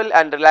applicable,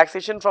 and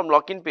relaxation from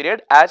lock-in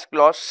period as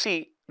clause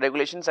C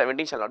regulation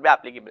 17 shall not be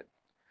applicable.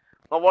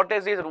 Now what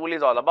is this rule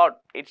is all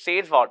about? It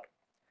says what?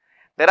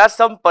 There are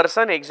some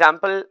person,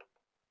 example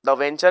the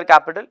venture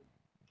capital,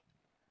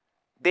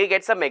 they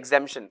get some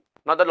exemption.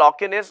 Now the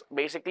lock-in is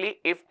basically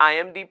if I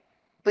am the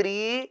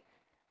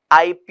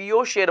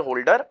pre-IPO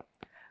shareholder,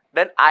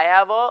 then I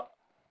have a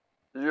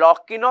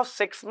lock-in of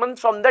 6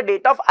 months from the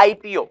date of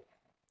IPO.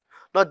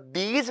 Now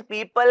these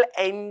people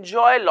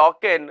enjoy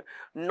lock-in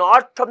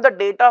not from the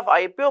date of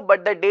IPO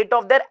but the date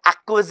of their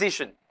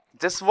acquisition.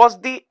 This was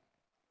the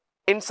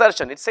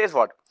insertion. It says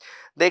what?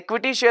 The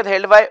equity share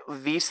held by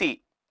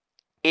VC,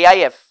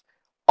 AIF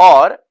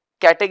or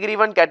category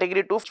 1,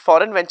 category 2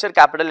 foreign venture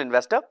capital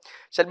investor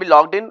shall be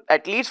locked in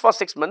at least for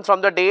 6 months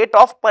from the date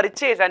of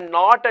purchase and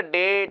not a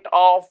date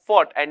of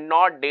what? And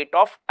not date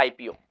of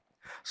IPO.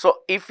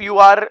 So if you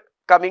are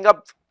coming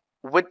up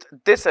with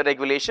this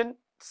regulation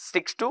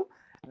 6.2,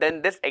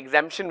 then this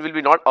exemption will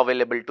be not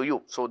available to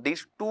you. So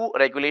these two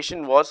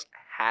regulation was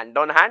hand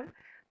on hand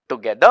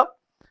together.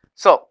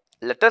 So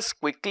let us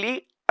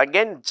quickly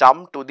again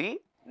jump to the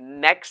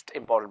next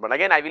important one.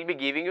 Again, I will be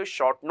giving you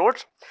short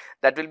notes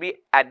that will be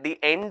at the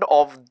end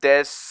of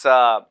this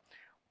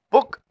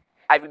book.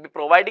 I will be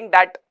providing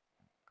that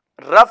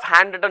rough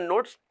handwritten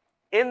notes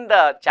in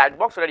the chat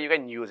box so that you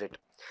can use it.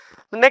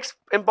 The next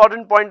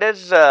important point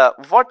is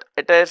what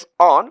it is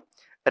on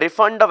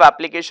refund of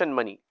application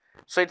money.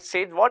 So it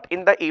says what?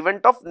 In the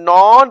event of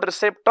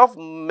non-receipt of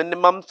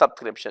minimum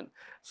subscription.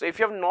 So if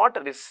you have not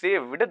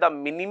received the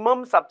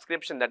minimum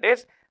subscription, that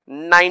is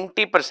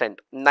 90%,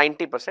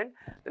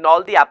 then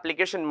all the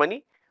application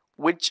money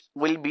which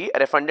will be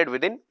refunded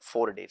within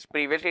 4 days.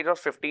 Previously it was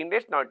 15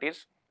 days, now it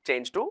is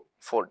changed to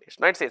 4 days.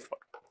 Now it says what?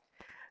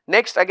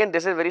 Next, again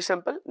this is very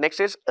simple. Next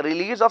is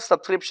release of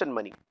subscription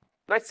money.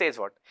 Now it says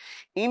what?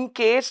 In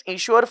case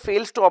issuer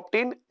fails to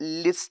obtain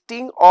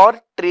listing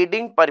or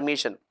trading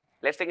permission.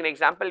 Let's take an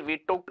example.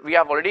 We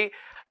have already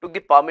took the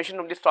permission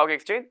of the stock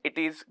exchange. It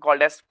is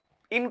called as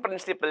in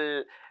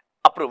principle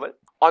approval.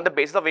 On the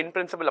basis of in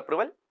principle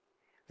approval,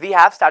 we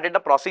have started the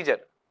procedure.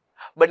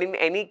 But in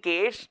any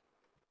case,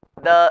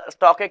 the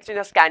stock exchange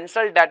has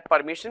cancelled that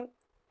permission.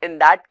 In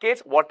that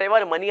case,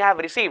 whatever money I have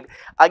received,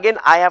 again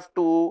I have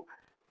to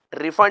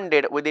refund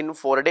it within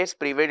 4 days.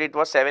 Previously it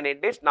was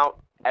 7-8 days. Now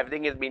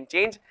everything is being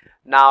changed.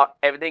 Now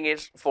everything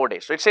is 4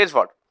 days. So it says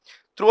what?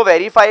 Through a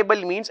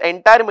verifiable means,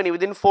 entire money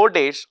within 4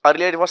 days,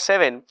 earlier it was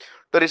 7,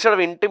 to receive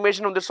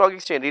intimation of the stock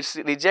exchange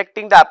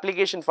rejecting the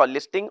application for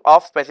listing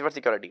of specified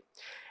security.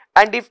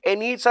 And if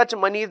any such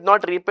money is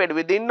not repaid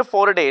within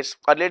 4 days,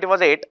 earlier it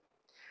was 8,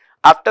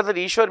 after the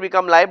issuer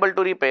become liable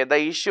to repay, the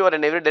issuer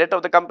and every director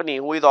of the company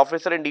who is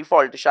officer in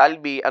default shall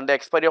be, on the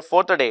expiry of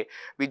 4th day,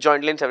 be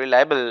jointly and severally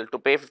liable to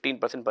pay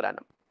 15% per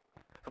annum.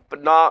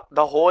 Now,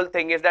 the whole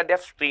thing is that they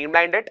have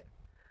streamlined it.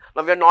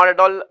 Now, we are not at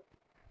all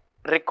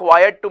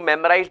required to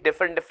memorize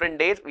different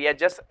days. We are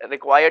just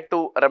required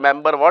to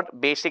remember what?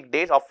 Basic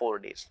days of 4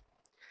 days.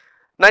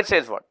 Now, it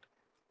says what?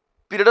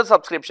 Period of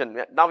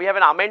subscription. Now, we have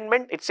an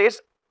amendment. It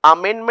says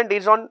amendment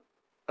is on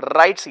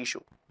rights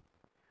issue.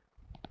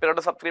 Period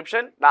of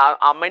subscription. Now,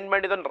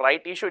 amendment is on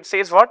right issue. It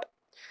says what?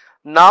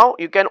 Now,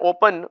 you can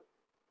open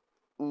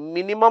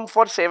minimum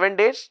for 7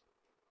 days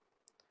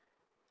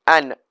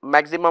and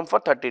maximum for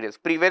 30 days.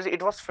 Previously,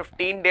 it was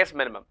 15 days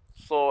minimum.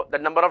 So, the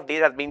number of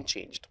days has been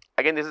changed.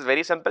 Again, this is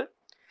very simple.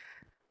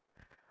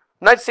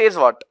 Now, it says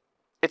what?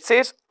 It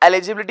says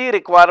eligibility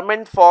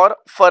requirement for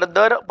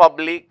further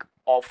public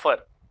offer.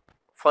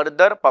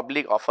 Further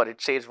public offer.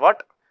 It says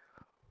what?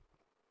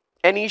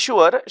 An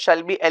issuer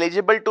shall be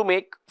eligible to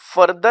make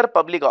further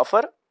public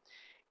offer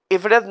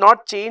if it has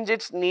not changed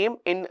its name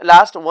in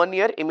last 1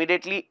 year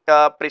immediately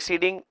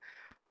preceding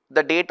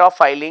the date of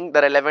filing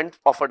the relevant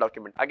offer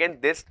document. Again,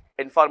 this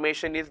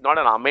information is not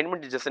an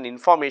amendment, it's just an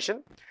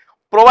information.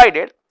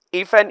 Provided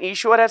if an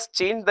issuer has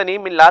changed the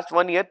name in last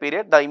 1 year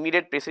period, the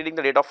immediate preceding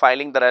the date of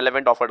filing the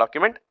relevant offer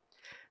document,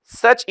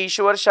 such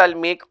issuer shall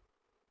make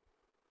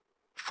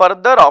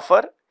further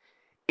offer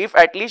if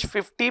at least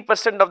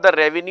 50% of the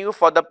revenue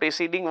for the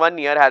preceding 1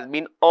 year has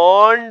been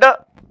earned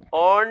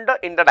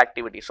in that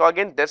activity. So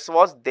again, this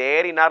was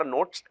there in our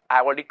notes. I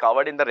have already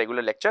covered in the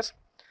regular lectures.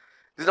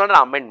 This is not an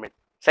amendment.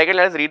 Second,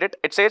 let us read it.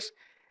 It says,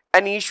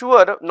 an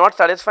issuer not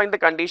satisfying the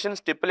conditions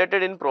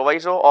stipulated in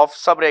proviso of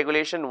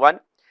sub-regulation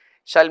 1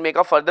 shall make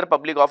a further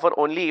public offer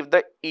only if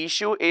the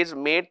issue is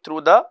made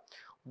through the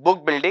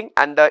book building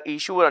and the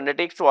issuer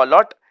undertakes to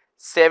allot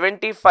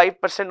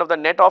 75% of the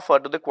net offer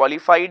to the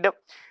qualified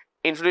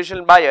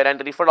institutional buyer and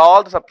refund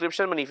all the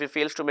subscription money if he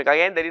fails to make.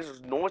 Again, there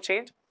is no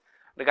change.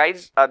 The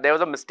guys, there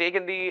was a mistake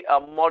in the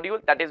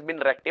module that has been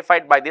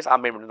rectified by this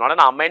amendment. Not an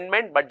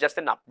amendment, but just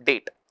an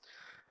update.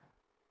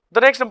 The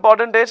next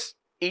important is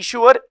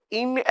issuer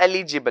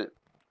ineligible.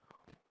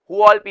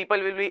 Who all people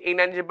will be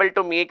ineligible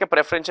to make a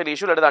preferential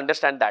issue? Let us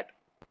understand that.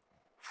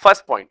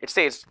 First point, it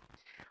says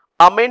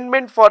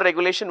amendment for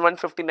regulation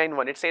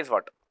 159(1). It says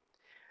what?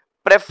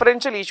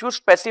 Preferential issue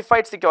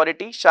specified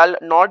security shall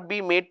not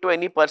be made to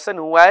any person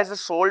who has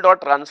sold or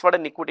transferred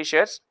an equity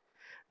shares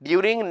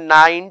during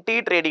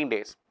 90 trading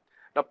days.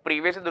 Now,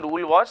 previously the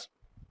rule was,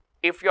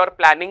 if you are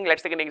planning,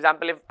 let's take an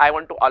example, if I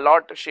want to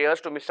allot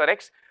shares to Mr.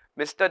 X,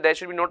 there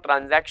should be no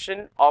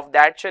transaction of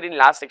that share in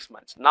last 6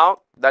 months. Now,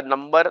 the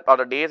number or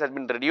the days has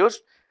been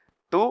reduced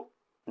to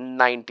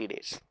 90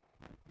 days.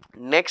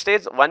 Next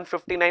is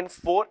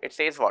 159(4). It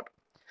says what?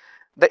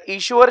 The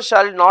issuer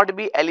shall not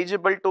be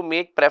eligible to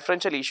make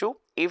preferential issue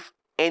if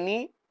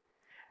it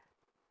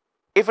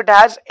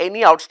has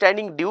any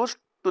outstanding dues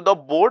to the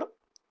board,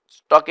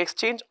 stock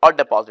exchange or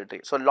depository.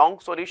 So, long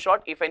story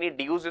short, if any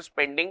dues is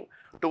pending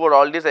toward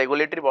all this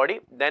regulatory body,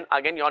 then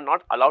again you are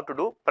not allowed to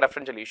do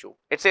preferential issue.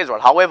 It says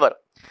what? However,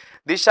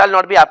 this shall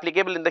not be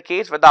applicable in the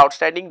case where the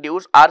outstanding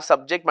dues are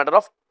subject matter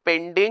of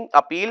pending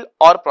appeal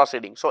or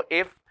proceeding. So,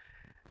 if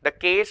the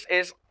case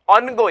is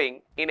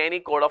ongoing in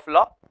any code of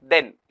law,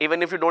 then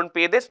even if you don't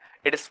pay this,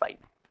 it is fine.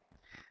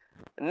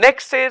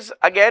 Next is,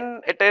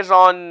 again, it is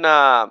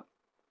on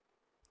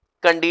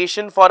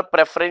condition for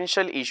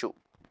preferential issue.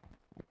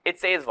 It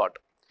says what?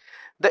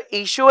 The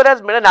issuer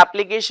has made an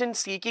application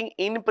seeking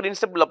in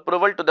principle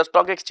approval to the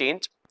stock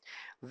exchange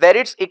where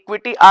its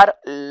equity are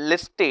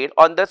listed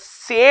on the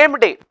same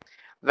day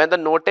when the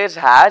notice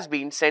has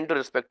been sent to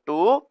respect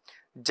to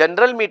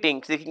general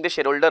meeting seeking the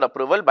shareholder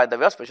approval by the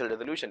way of special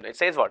resolution. It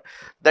says what?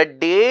 The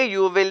day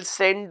you will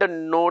send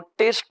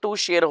notice to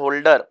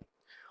shareholder,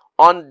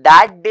 on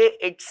that day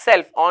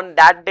itself,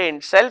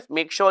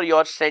 make sure you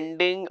are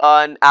sending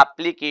an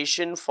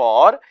application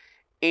for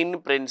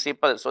in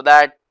principle, so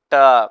that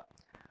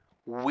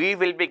we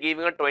will be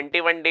giving a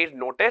 21 days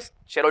notice.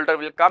 Shareholder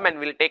will come and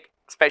will take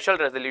special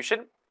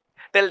resolution.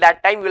 Till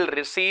that time, we will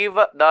receive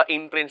the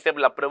in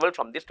principle approval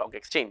from the stock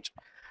exchange.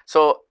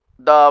 So,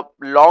 the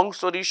long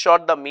story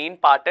short, the main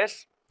part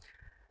is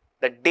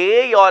the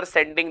day you are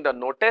sending the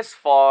notice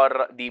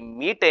for the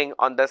meeting,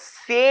 on the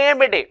same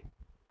day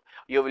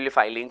you will be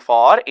filing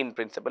for in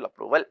principle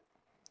approval.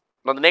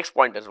 Now the next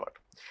point is what?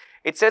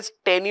 It says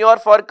tenure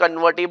for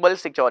convertible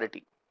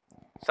security.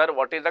 Sir,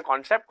 what is the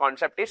concept?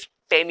 Concept is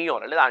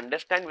tenure. Let's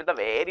understand with a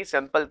very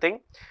simple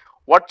thing.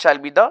 What shall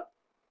be the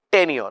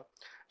tenure?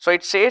 So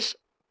it says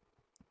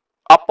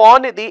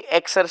upon the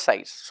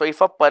exercise. So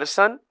if a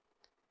person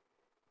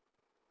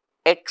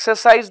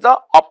exercise the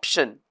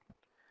option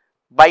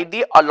by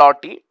the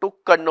allottee to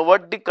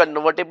convert the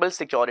convertible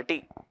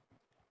security,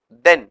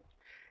 then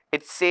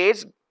it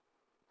says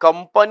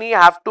company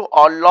have to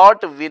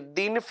allot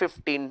within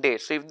 15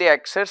 days. So if they have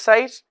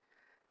exercised,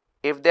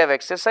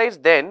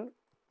 then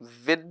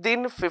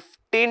within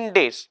 15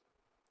 days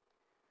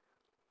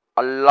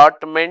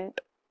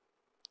allotment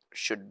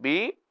should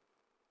be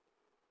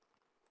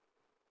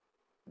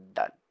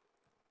done.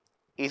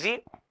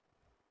 Easy?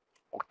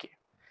 Okay.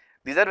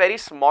 These are very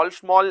small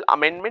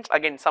amendments.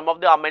 Again, some of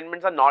the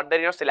amendments are not there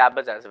in your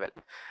syllabus as well.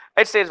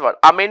 It says what?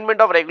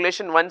 Amendment of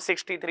regulation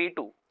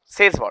 163(2)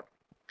 says what?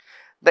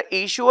 The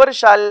issuer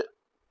shall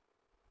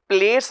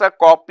place a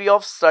copy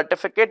of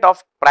certificate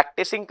of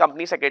practicing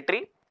company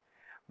secretary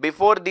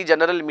before the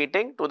general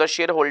meeting to the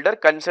shareholder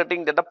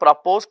considering that the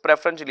proposed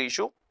preferential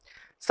issue,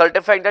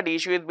 certifying that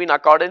issue has been in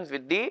accordance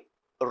with the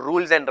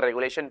rules and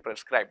regulation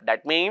prescribed.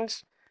 That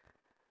means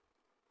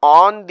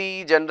on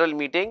the general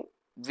meeting,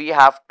 we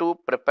have to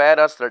prepare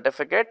a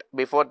certificate.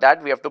 Before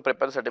that, we have to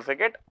prepare a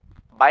certificate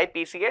by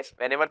PCS.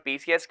 Whenever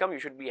PCS come, you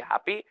should be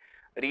happy.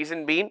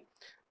 Reason being,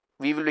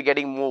 we will be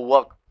getting more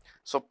work.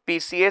 So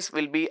PCS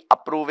will be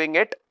approving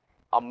it,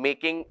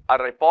 making a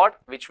report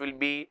which will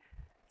be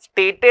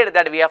stated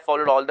that we have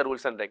followed all the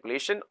rules and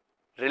regulation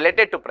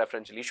related to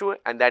preferential issue,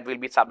 and that will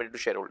be submitted to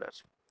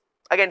shareholders.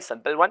 Again,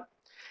 simple one.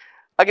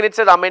 Again, it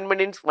says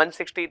amendment in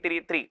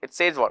 163(3). It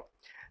says what?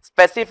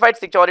 Specified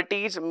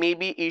securities may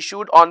be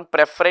issued on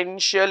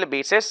preferential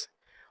basis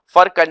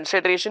for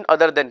consideration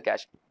other than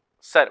cash.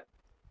 Sir,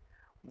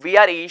 we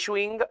are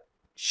issuing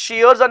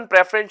shares on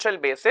preferential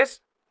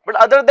basis, but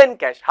other than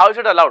cash. How is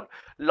it allowed?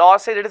 Law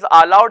says it is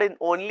allowed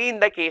only in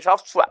the case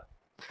of swap.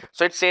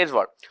 So it says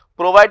what?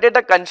 Provided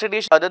the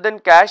consideration other than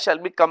cash shall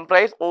be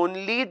comprised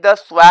only the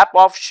swap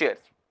of shares.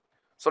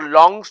 So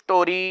long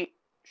story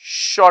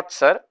short,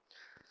 sir.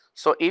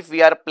 So if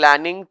we are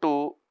planning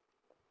to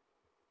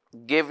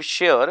give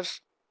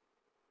shares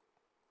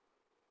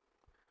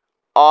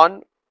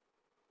on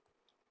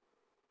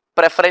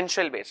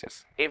preferential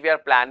basis, if we are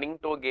planning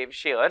to give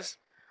shares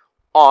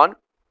on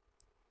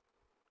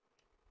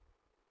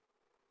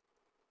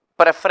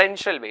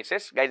preferential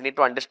basis, guys need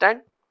to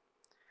understand,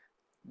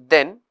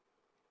 then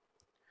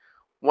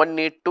one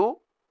need to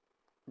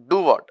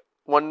do what?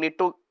 One need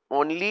to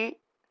only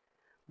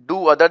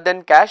do other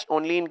than cash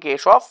only in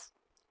case of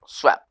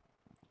swap.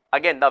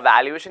 Again, the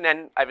valuation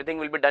and everything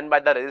will be done by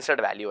the registered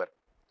valuer.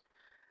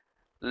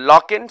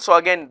 Lock-in. So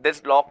again,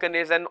 this lock-in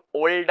is an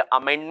old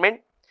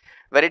amendment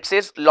where it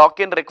says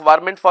lock-in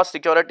requirement for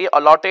security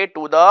allotted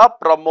to the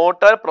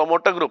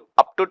promoter group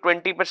up to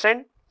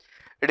 20%.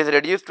 It is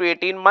reduced to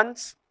 18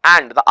 months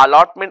and the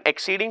allotment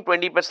exceeding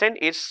 20%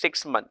 is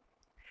 6 months.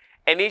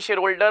 Any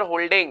shareholder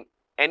holding,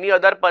 any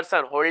other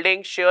person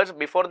holding shares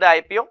before the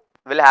IPO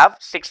will have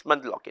 6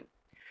 month lock-in.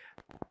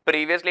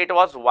 Previously it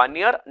was 1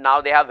 year,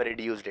 now they have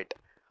reduced it.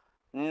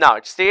 Now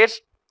it says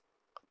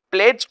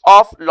pledge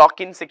of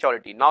lock-in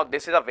security. Now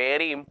this is a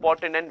very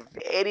important and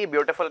very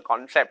beautiful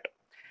concept.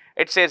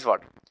 It says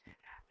what?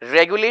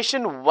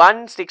 Regulation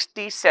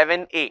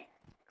 167A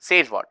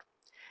says what?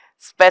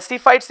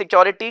 Specified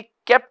security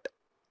kept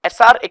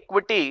SR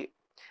equity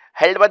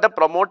held by the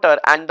promoter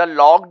and the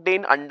locked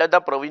in under the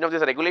provision of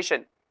this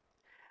regulation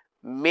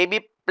may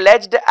be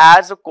pledged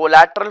as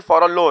collateral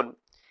for a loan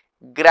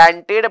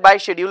granted by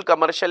scheduled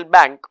commercial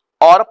bank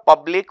or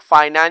public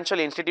financial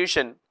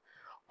institution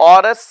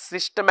or a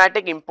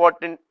systematic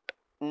important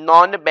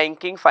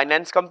non-banking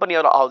finance company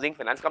or a housing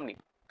finance company.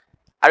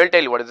 I will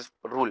tell you what is this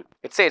rule.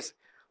 It says,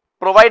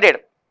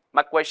 provided,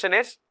 my question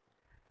is,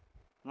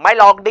 my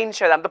locked in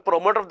shares, I am the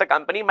promoter of the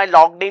company, my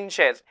locked in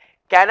shares,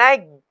 can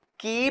I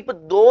keep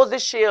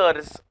those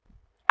shares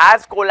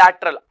as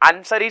collateral?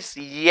 Answer is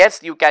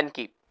yes, you can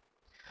keep.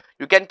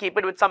 You can keep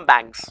it with some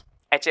banks,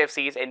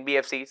 HFCs,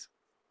 NBFCs,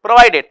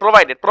 provided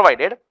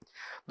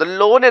the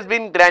loan has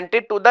been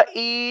granted to the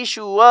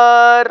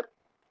issuer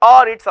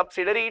or its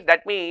subsidiary.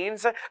 That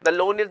means the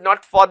loan is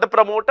not for the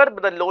promoter,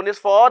 but the loan is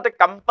for the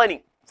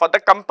company.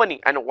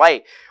 And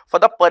why? For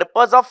the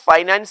purpose of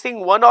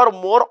financing one or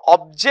more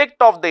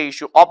object of the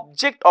issue.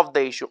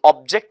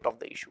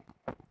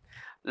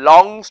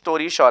 Long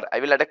story short, I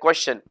will add a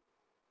question.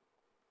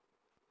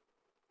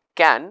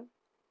 Can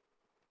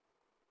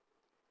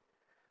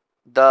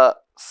the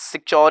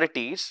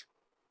securities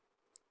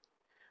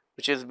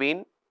which is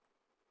in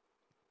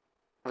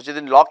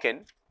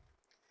lock-in,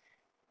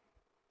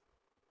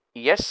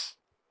 yes,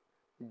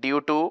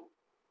 due to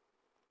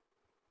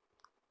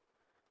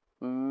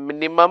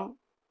minimum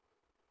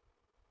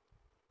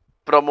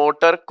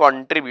promoter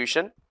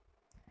contribution,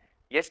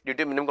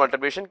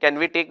 can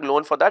we take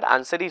loan for that?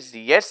 Answer is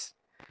yes.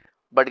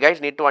 But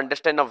guys need to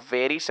understand a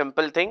very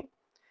simple thing.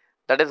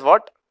 That is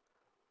what?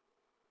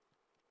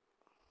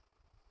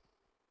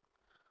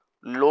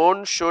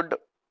 loan should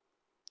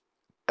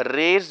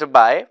raised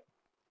by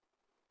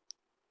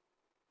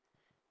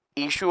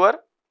issuer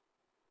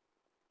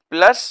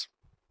plus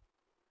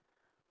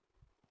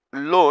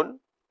loan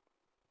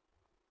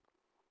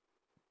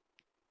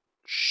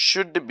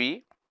should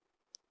be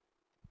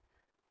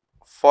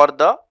for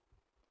the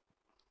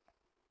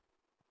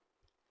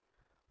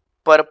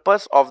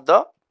purpose of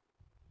the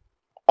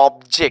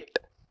object.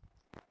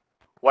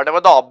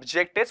 Whatever the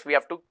object is, we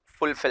have to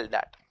fulfill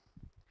that.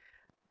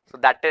 So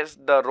that is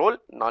the rule.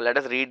 Now let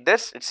us read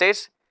this. It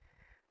says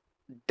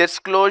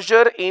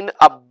disclosure in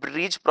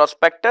abridged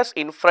prospectus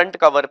in front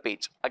cover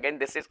page. Again,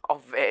 this is a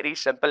very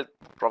simple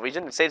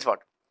provision. It says what?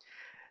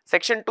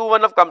 Section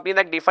 2(1) of Company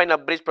Act define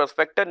abridged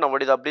prospectus. Now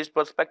what is abridged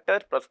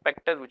prospectus?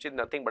 Prospectus which is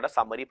nothing but a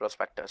summary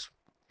prospectus.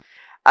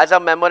 As a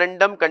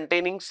memorandum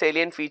containing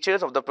salient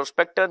features of the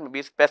prospectus may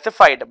be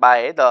specified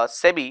by the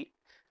SEBI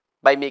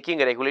by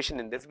making a regulation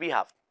in this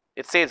behalf.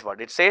 It says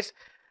what? It says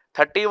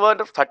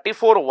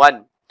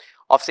 34(1)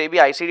 of SEBI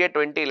ICDR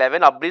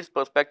 2011 abridged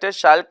prospectus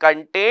shall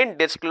contain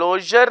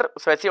disclosure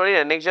specified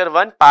in Annexure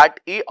 1 Part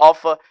E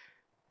of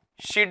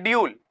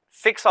Schedule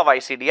 6 of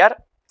ICDR.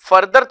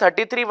 Further,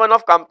 33(1)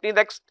 of Company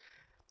Act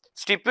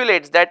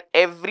stipulates that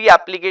every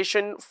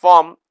application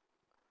form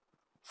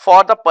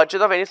for the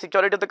purchase of any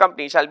security of the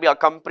company shall be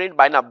accompanied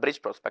by an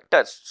abridged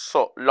prospectus.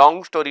 So,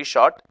 long story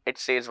short, it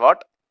says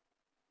what?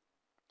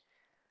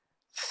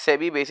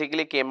 SEBI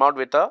basically came out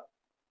with a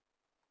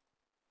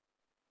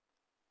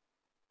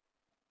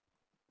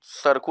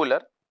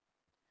circular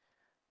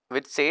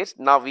which says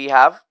now we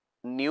have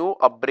new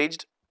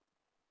abridged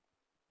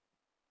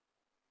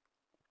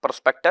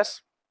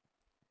prospectus,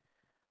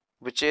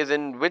 which is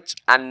in which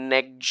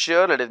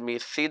annexure, let me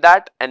see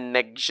that,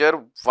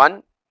 annexure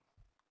 1.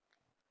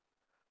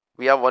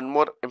 We have one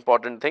more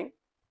important thing.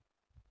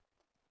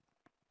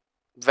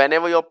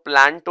 Whenever you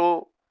plan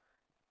to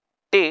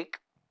take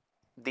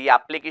the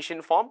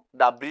application form,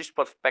 the abridged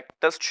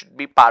prospectus should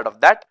be part of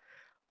that.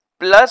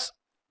 Plus,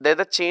 there is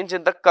a change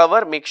in the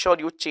cover. Make sure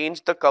you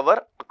change the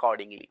cover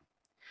accordingly,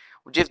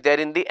 which is there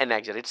in the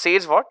annexure. It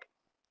says what?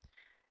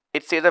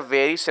 It says a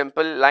very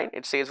simple line.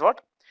 It says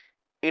what?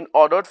 In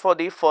order for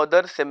the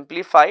further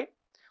simplify,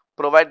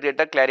 provide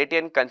greater clarity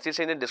and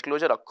consistency in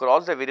disclosure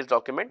across the various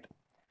documents,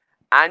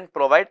 and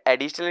provide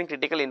additional and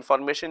critical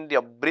information in the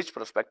abridged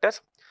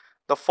prospectus,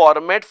 the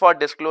format for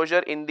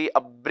disclosure in the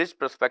abridged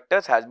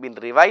prospectus has been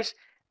revised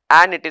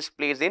and it is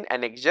placed in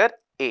Annexure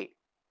A.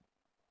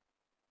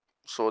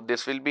 So,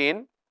 this will be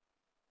in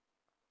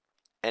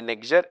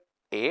Annexure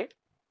A.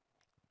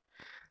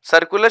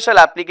 Circular shall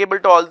applicable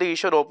to all the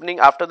issuer opening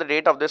after the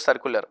date of this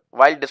circular,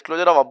 while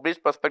disclosure of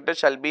abridged prospectus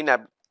shall be in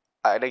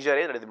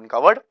Annexure A, that has been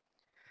covered,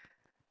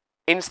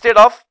 instead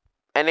of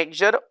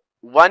Annexure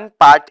 1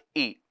 Part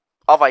E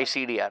of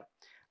ICDR,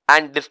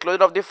 and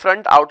disclosure of the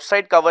front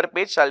outside cover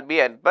page shall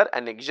be as per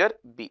Annexure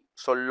B.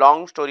 So,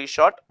 long story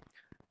short,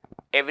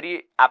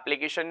 every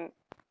application,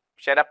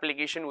 share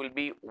application will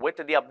be with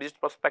the abridged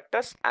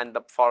prospectus and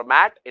the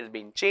format is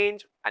being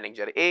changed,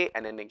 Annexure A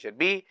and Annexure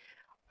B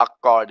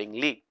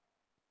accordingly.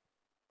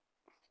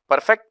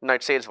 Perfect. Now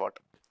it says what?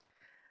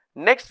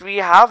 Next we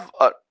have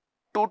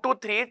 2 to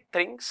 3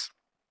 things.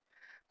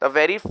 The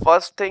very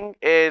first thing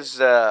is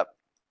SEBI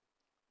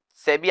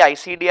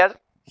ICDR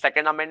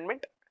second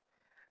amendment.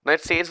 Now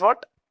it says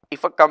what?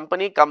 If a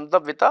company comes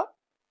up with a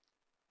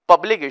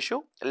public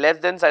issue less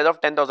than size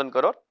of 10,000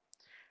 crore,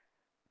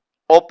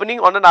 opening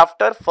on and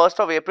after 1st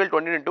of April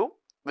 2022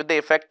 with the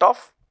effect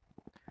of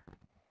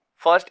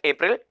 1st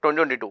April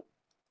 2022,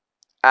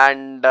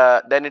 and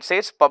then it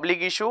says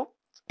public issue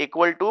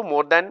equal to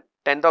more than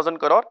 10,000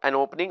 crore and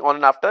opening on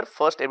and after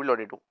 1st April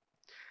 2022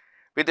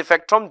 with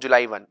effect from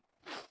July 1.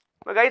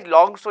 Now guys,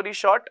 long story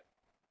short,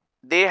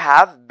 they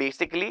have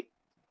basically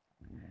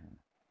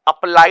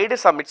applied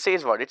some, it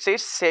says what? It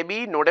says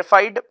SEBI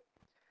notified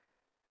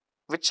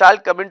which shall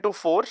come into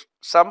force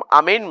some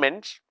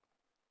amendments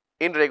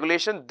in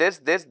regulation this.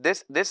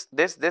 These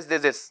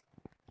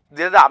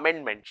are the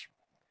amendments.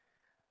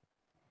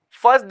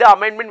 First, the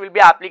amendment will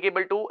be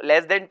applicable to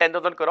less than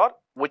 10,000 crore,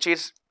 which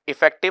is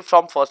effective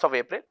from 1st of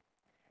April.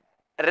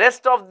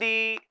 Rest of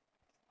the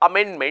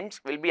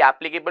amendments will be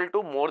applicable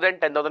to more than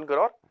 10,000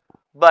 crore,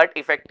 but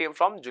effective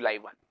from July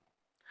 1.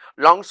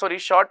 Long story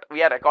short,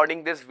 we are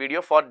recording this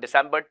video for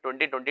December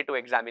 2022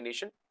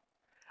 examination.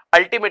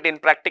 Ultimate in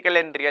practical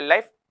and real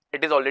life,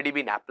 it is already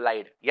been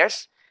applied.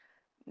 Yes.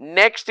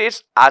 Next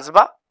is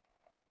ASBA.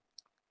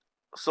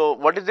 So,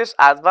 what is this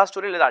ASBA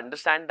story? Let's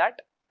understand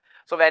that.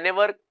 So,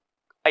 whenever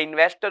an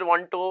investor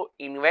want to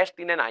invest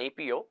in an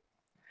IPO,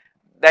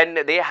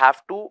 then they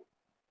have to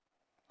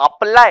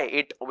apply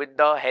it with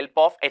the help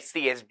of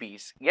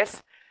SCSBs.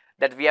 Yes,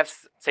 that we have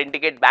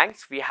syndicate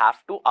banks, we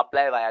have to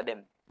apply via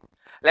them.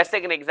 Let's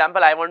take an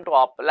example. I want to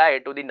apply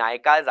to the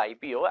Nykaa's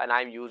IPO and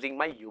I am using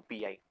my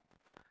UPI.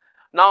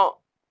 Now,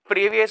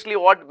 previously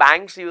what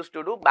banks used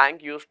to do,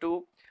 bank used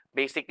to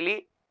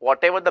basically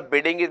whatever the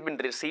bidding has been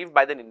received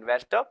by the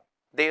investor,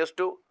 they used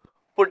to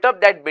put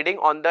up that bidding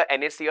on the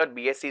NSE or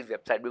BSE's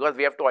website because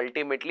we have to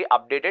ultimately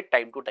update it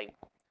time to time.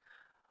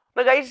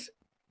 Now guys,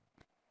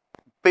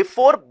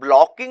 before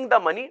blocking the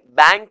money,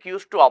 bank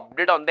used to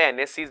update on the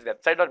NSE's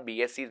website or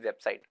BSE's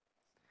website.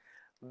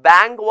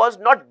 Bank was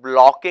not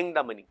blocking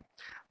the money.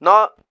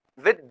 Now,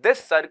 with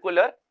this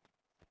circular,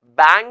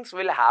 banks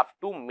will have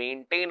to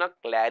maintain a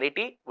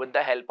clarity with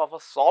the help of a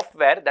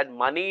software that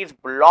money is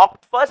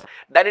blocked first,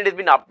 then it has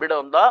been updated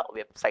on the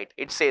website.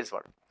 It says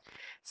what?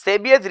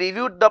 SEBI has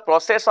reviewed the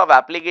process of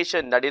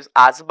application, that is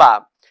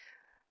ASBA,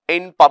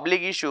 in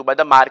public issue by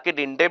the market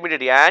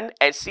intermediary and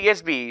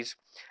SCSBs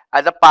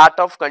as a part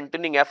of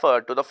continuing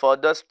effort to the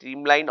further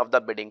streamline of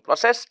the bidding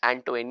process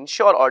and to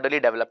ensure orderly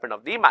development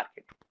of the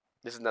market.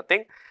 This is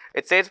nothing.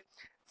 It says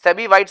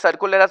SEBI wide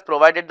circular has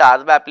provided the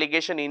ASBA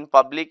application in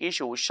public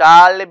issue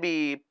shall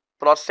be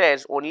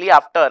processed only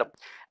after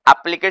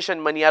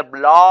application money are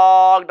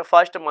blocked.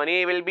 First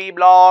money will be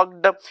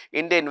blocked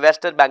in the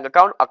investor bank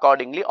account.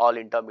 Accordingly, all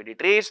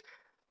intermediaries,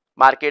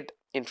 market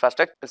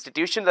infrastructure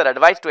institutions are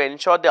advised to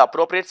ensure the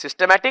appropriate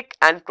systematic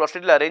and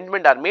procedural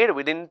arrangement are made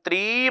within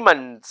 3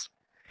 months.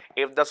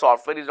 If the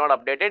software is not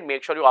updated,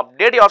 make sure you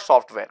update your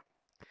software.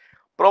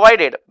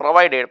 Provided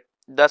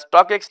the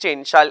stock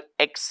exchange shall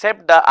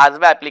accept the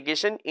ASBA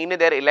application in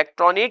their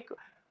electronic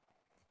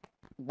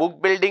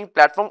book building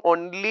platform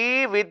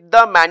only with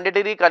the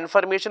mandatory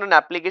confirmation on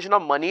application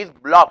of money is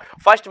blocked.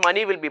 First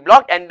money will be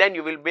blocked and then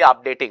you will be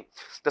updating.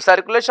 The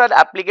circular shall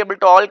applicable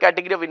to all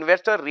category of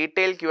investor,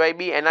 retail,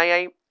 QIB,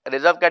 NII,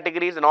 reserve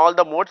categories and all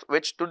the modes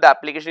which to the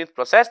application is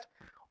processed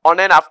on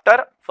and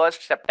after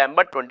 1st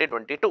September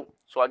 2022.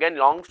 So again,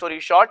 long story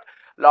short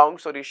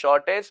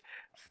is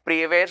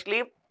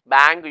previously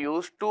bank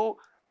used to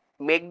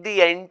make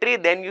the entry,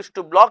 then used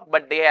to block,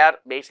 but they are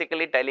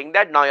basically telling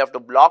that now you have to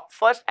block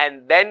first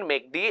and then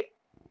make the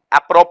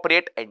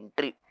appropriate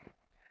entry.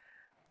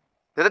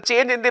 There is a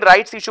change in the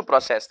rights issue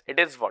process. It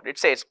is what? It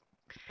says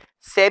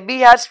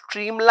SEBI has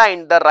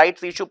streamlined the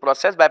rights issue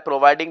process by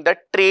providing the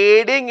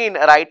trading in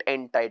right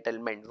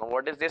entitlement. Now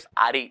what is this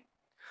RE?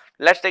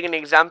 Let's take an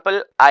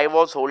example. I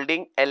was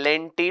holding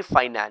L&T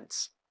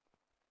Finance.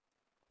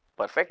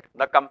 Perfect.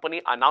 The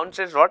company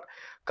announces what?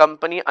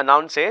 Company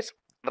announces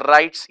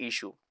rights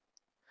issue.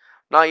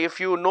 Now, if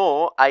you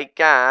know, I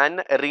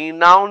can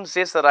renounce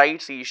this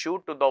rights issue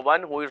to the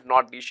one who is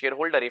not the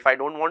shareholder. If I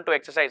don't want to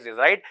exercise this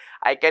right,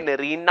 I can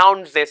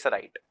renounce this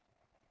right.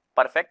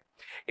 Perfect.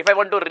 If I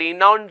want to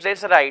renounce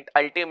this right,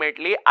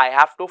 ultimately, I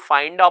have to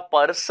find a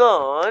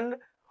person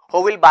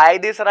who will buy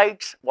these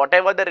rights,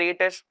 whatever the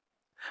rate is.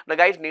 Now,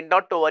 guys, need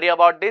not to worry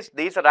about this.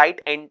 This right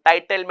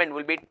entitlement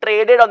will be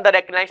traded on the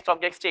recognized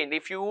stock exchange.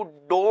 If you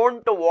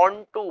don't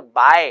want to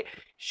buy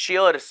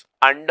shares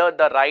under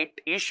the right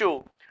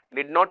issue,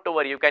 need not to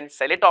worry, you can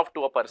sell it off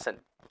to a person.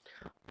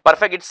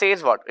 Perfect. It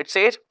says what? It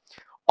says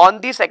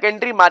on the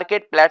secondary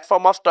market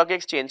platform of stock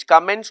exchange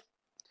commence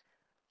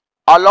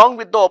along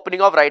with the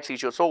opening of rights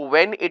issue. So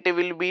when it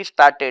will be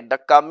started, the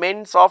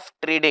commence of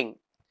trading.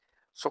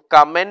 So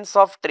commence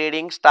of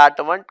trading start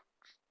when?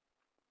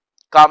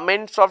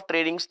 Commence of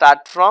trading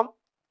start from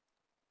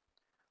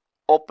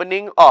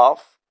opening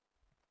of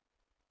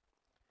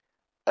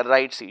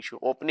rights issue.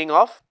 Opening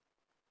of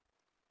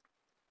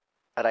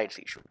rights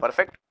issue.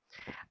 Perfect.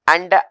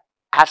 And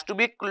has to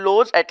be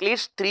closed at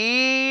least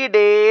 3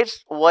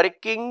 days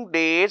working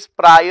days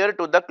prior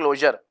to the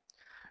closure.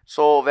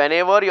 So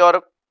whenever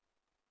your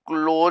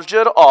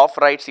closure of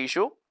rights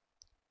issue,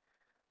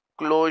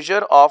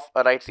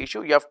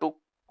 you have to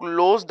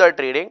close the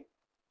trading.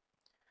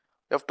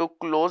 You have to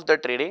close the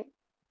trading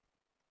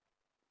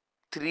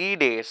 3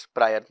 days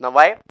prior. Now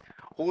why?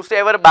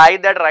 Whosoever buy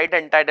that right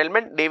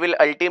entitlement, they will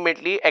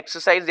ultimately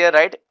exercise their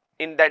right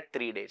in that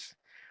 3 days.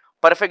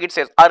 Perfect. It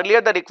says earlier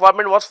the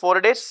requirement was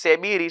 4 days.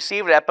 SEBI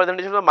received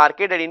representation of the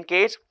market that in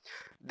case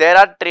there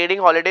are trading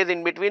holidays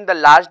in between the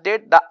last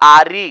date, the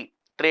RE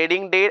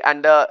trading date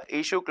and the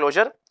issue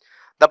closure,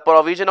 the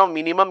provision of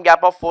minimum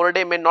gap of 4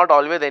 days may not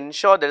always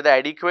ensure that the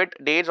adequate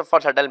days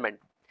for settlement,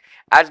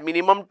 as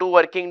minimum 2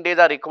 working days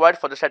are required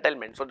for the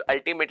settlement. So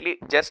ultimately,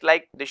 just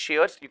like the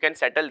shares, you can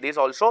settle this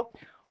also,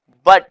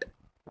 but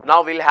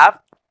now we'll have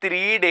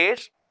 3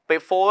 days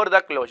before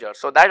the closure,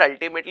 so that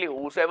ultimately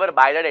whosoever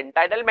buy that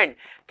entitlement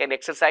can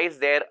exercise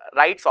their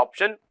rights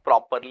option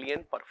properly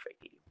and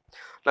perfectly.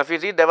 Now if you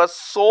see, there were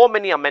so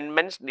many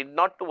amendments, need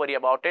not to worry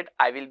about it.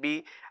 I will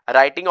be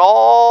writing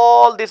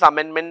all these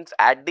amendments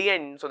at the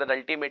end so that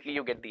ultimately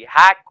you get the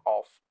hack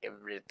of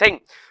everything.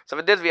 So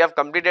with this, we have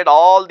completed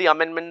all the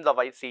amendments of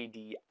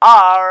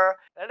ICDR.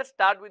 Let us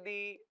start with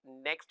the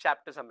next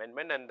chapter's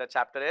amendment, and the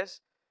chapter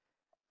is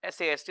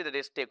SAST, that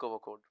is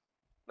Takeover Code.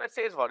 Now it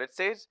says what? It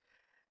says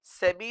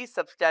SEBI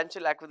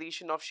Substantial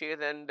Acquisition of Shares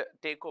and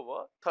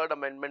Takeover, Third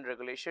Amendment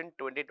Regulation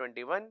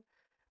 2021,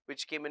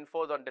 which came in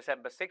force on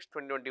December 6,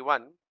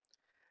 2021.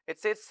 It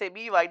says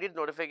SEBI Wided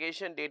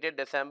Notification dated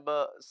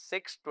December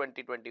 6,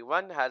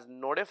 2021 has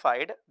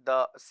notified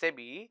the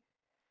SEBI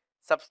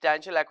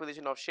Substantial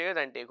Acquisition of Shares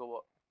and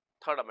Takeover,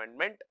 Third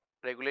Amendment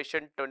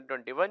Regulation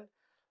 2021,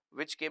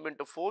 which came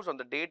into force on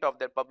the date of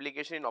their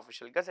publication in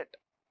Official Gazette.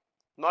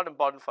 Not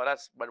important for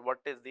us, but what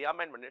is the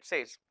amendment? It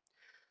says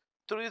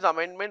through this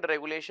amendment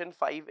regulation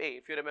 5A,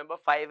 if you remember,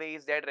 5A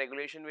is that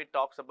regulation which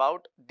talks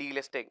about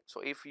delisting.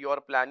 So if you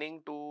are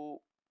planning to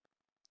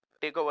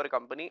take over a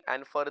company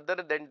and further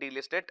then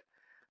delist it,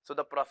 so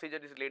the procedure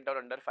is laid down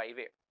under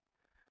 5A.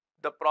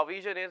 The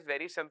provision is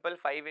very simple.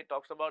 5A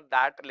talks about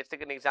that. Let's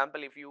take an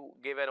example. If you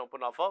give an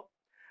open offer,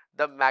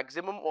 the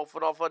maximum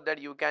open offer that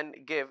you can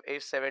give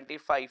is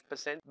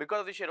 75%.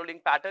 Because of the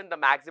shareholding pattern, the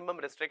maximum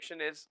restriction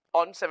is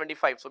on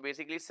 75. So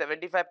basically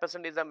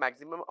 75% is the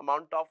maximum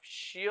amount of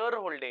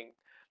shareholding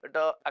that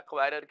the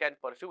acquirer can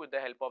pursue with the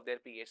help of their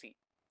PAC.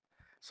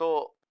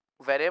 So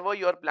wherever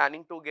you are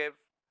planning to give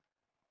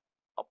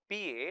a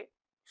PA,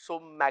 so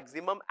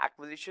maximum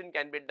acquisition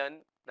can be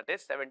done, that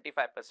is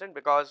 75%,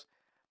 because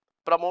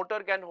promoter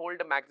can hold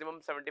a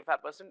maximum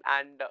 75%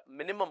 and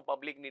minimum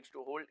public needs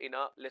to hold in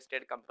a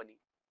listed company.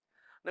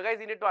 Now guys,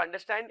 you need to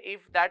understand,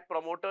 if that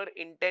promoter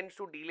intends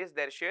to delist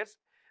their shares,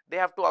 they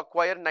have to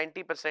acquire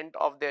 90%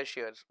 of their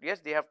shares. Yes,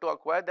 they have to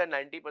acquire the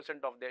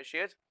 90% of their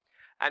shares,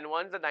 and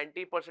once the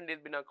 90% has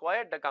been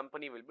acquired, the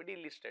company will be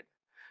delisted.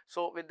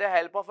 So with the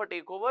help of a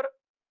takeover,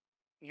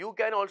 you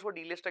can also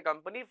delist a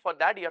company. For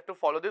that, you have to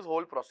follow this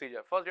whole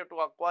procedure. First, you have to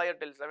acquire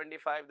till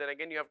 75, then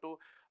again you have to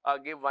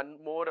give one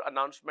more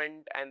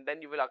announcement, and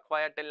then you will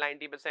acquire till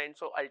 90%.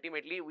 So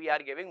ultimately, we are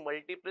giving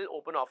multiple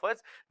open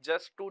offers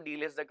just to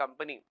delist the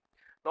company.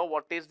 Now,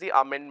 what is the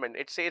amendment?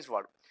 It says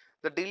what?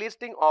 The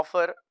delisting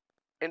offer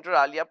inter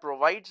alia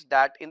provides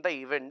that in the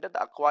event the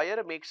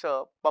acquirer makes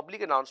a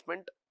public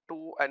announcement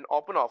to an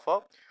open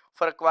offer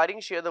for acquiring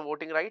share the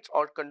voting rights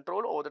or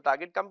control over the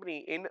target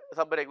company in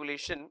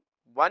sub-regulation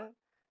 1,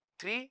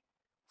 3,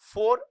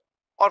 4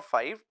 or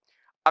 5,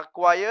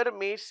 acquirer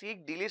may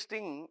seek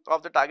delisting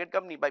of the target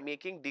company by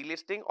making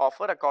delisting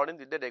offer according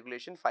with the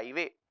regulation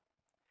 5A.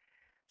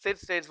 So it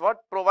says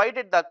what?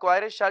 Provided the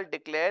acquirer shall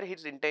declare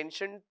his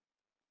intention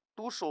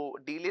to so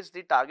delist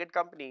the target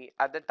company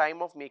at the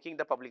time of making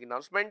the public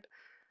announcement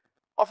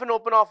of an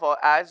open offer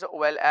as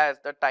well as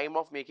the time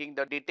of making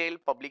the detailed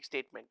public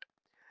statement.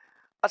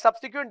 A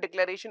subsequent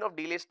declaration of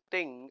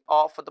delisting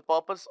of for the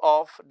purpose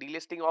of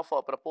delisting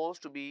offer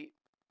proposed to be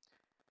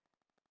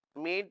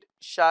made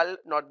shall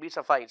not be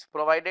suffice,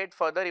 provided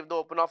further if the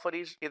open offer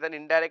is an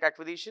indirect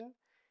acquisition,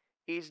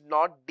 is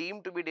not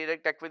deemed to be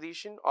direct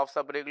acquisition of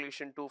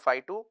sub-regulation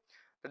 252,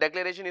 the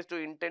declaration is to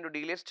intend to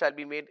delist shall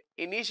be made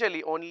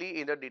initially only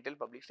in the detailed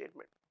public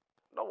statement.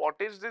 Now, what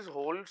is this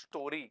whole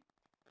story?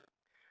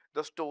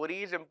 The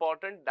story is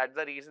important. That's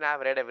the reason I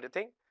have read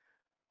everything.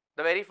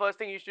 The very first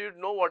thing you should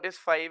know what is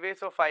 5A.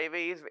 So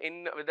 5A is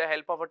in with the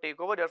help of a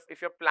takeover. Just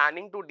if you're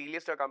planning to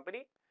delist a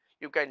company,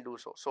 you can do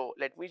so. So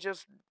let me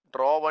just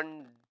draw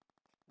one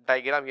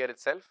diagram here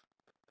itself.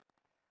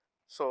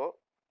 So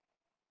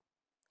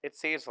it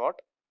says what?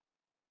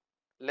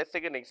 Let's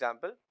take an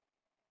example.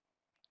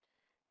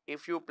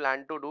 If you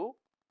plan to do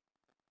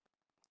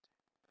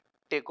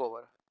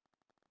takeover,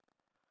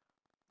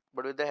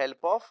 but with the help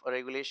of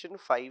regulation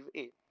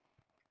 5A.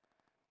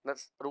 The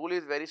rule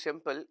is very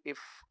simple. If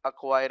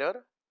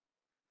acquirer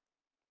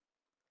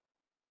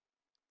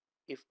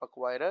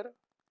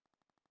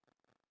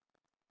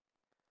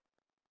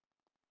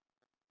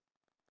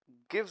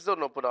gives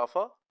an open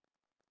offer,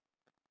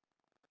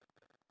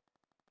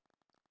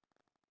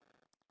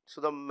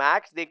 so the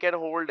max they can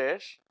hold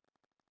is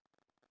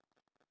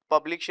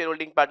public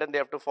shareholding pattern they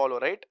have to follow,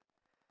 right?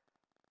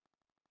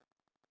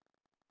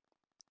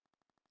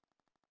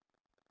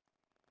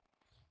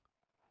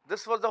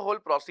 This was the whole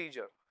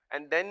procedure,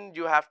 and then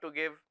you have to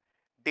give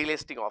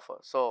delisting offer.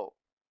 So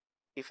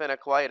if an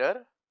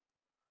acquirer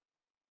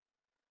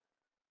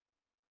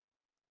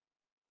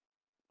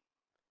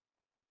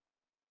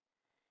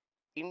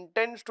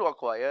intends to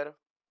acquire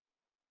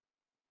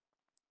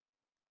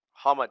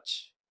how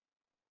much?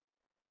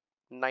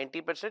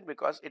 90%,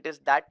 because it is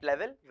that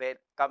level where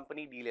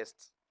company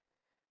delists.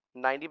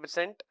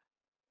 90%,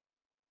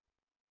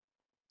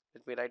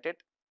 let me write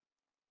it,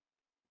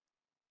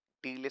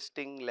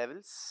 delisting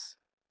levels.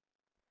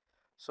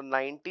 So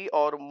 90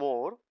 or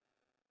more.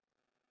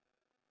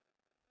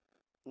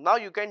 Now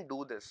you can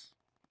do this.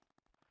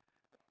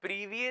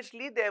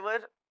 Previously there were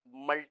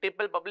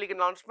multiple public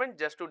announcements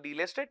just to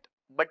delist it,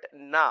 but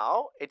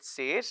now it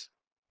says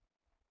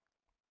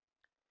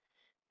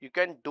you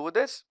can do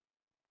this,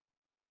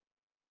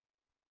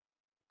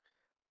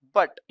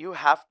 but you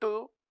have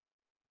to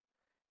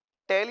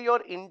tell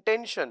your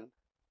intention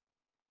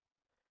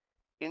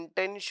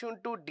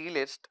to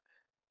delist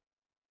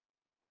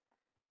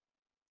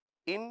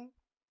in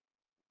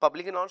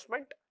public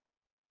announcement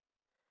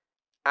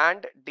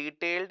and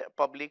detailed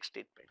public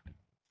statement.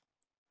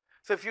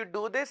 So if you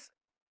do this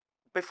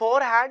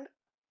beforehand,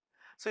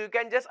 so you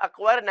can just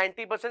acquire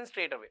 90%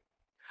 straight away.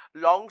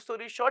 Long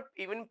story short,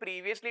 even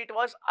previously it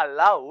was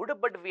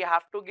allowed, but we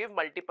have to give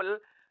multiple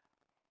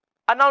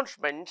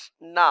announcements.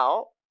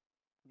 Now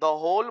the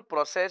whole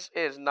process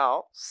is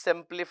now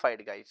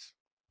simplified, guys.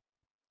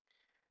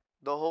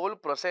 The whole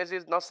process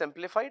is now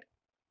simplified.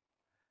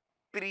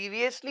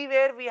 Previously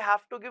where we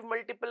have to give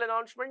multiple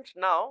announcements,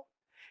 now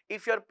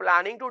if you're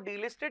planning to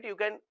delist it, you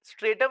can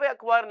straight away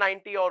acquire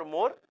 90 or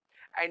more,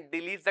 and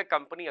deletes the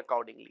company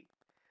accordingly.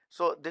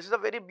 So this is a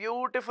very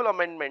beautiful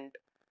amendment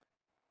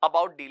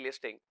about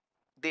delisting.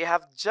 They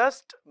have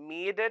just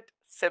made it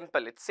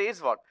simple. It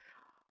says what?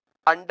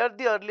 Under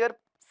the earlier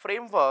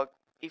framework,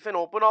 if an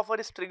open offer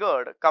is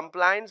triggered,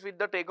 compliance with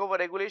the takeover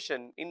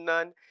regulation in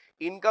an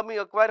incoming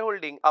acquired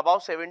holding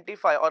above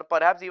 75 or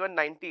perhaps even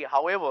 90.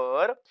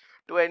 However,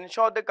 to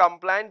ensure the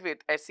compliance with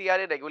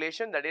SCRA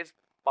regulation, that is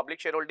public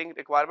shareholding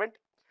requirement,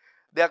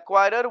 the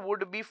acquirer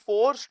would be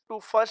forced to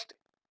first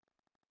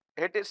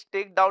hit its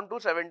stake down to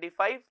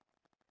 75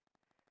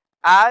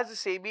 as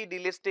SEBI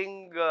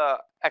delisting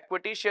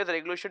equity shares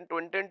regulation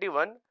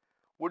 2021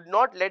 would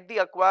not let the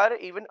acquirer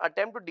even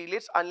attempt to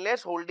delist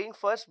unless holding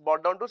first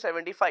brought down to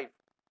 75.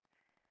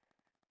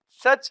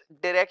 Such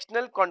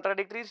directional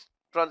contradictory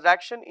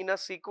transaction in a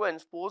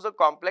sequence pose a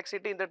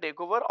complexity in the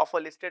takeover of a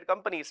listed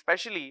company,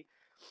 especially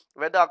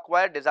where the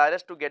acquirer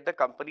desires to get the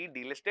company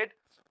delisted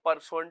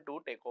pursuant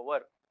to takeover.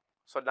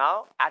 So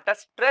now at a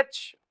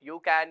stretch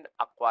you can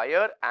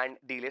acquire and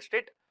delist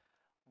it,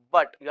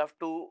 but you have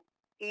to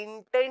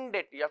intend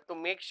it. You have to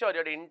make sure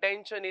your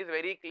intention is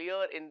very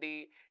clear in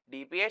the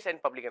DPS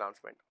and public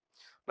announcement.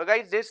 Now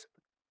guys, this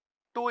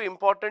two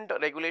important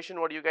regulation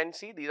what you can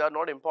see, these are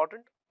not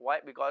important. Why?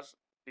 Because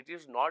it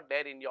is not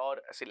there in your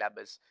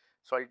syllabus.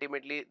 So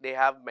ultimately they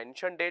have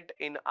mentioned it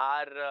in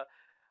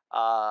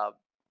our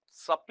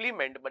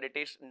supplement, but it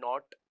is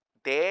not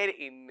there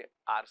in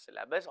our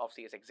syllabus of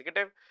CS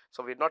Executive.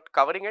 So we're not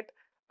covering it.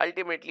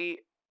 Ultimately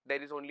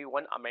there is only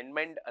one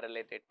amendment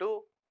related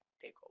to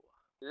takeover.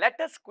 Let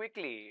us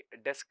quickly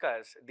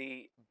discuss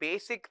the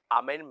basic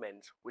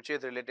amendments which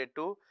is related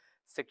to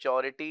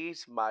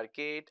securities,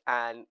 market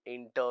and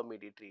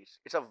intermediaries.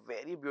 It's a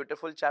very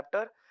beautiful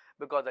chapter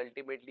because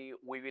ultimately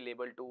we will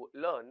able to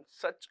learn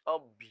such a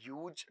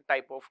huge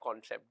type of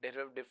concept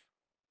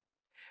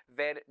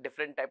where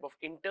different type of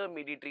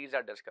intermediaries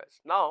are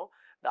discussed. Now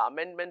the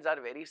amendments are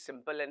very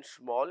simple and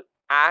small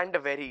and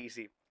very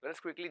easy. Let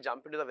us quickly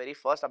jump into the very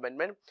first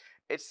amendment.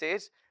 It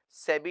says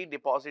SEBI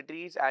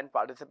Depositories and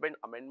Participant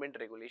Amendment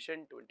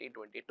Regulation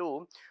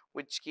 2022,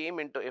 which came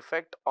into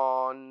effect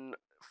on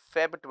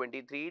Feb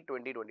 23,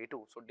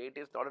 2022. So date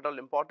is not at all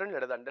important.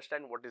 Let us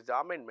understand what is the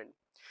amendment.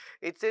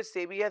 It says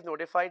SEBI has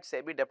notified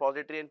SEBI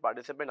Depository and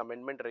Participant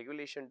Amendment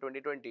Regulation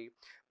 2020,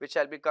 which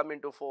shall be come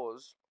into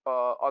force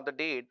on the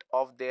date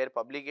of their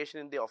publication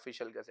in the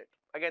official gazette.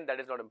 Again, that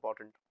is not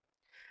important.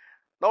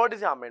 Now, what is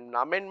the amendment?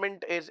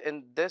 Amendment is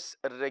in this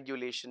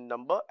regulation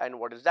number, and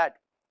what is that?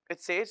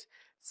 It says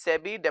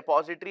SEBI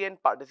Depository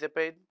and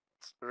Participants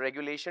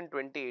Regulation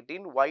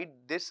 2018. Why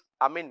this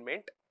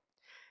amendment?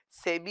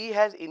 SEBI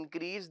has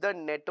increased the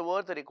net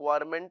worth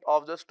requirement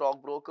of the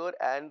stockbroker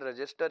and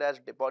register as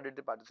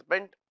depository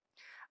participant,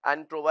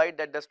 and provide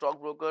that the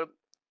stockbroker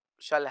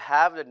shall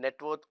have the net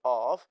worth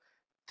of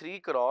 3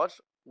 crores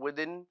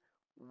within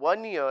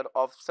 1 year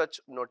of such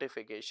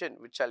notification,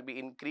 which shall be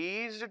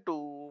increased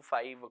to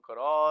 5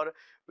 crore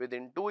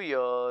within 2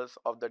 years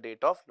of the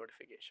date of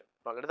notification.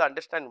 Now let us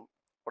understand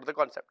what is the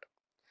concept.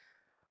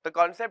 The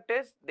concept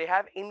is they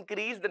have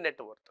increased the net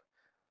worth.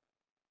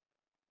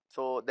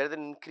 So there is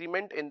an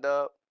increment in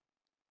the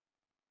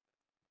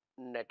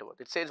net worth.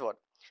 It says what?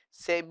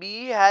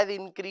 SEBI has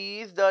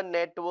increased the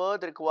net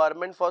worth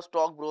requirement for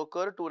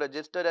stockbroker to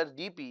register as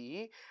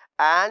DP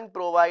and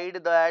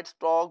provide that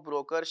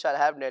stockbroker shall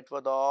have net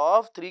worth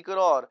of 3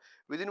 crore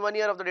within 1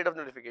 year of the date of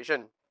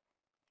notification,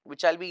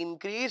 which shall be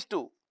increased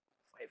to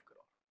 5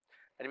 crore.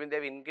 That means they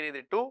have increased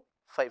it to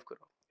 5 crore.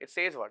 It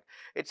says what?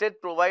 It says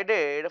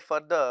provided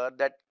further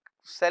that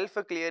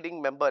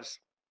self-clearing members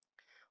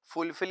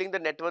fulfilling the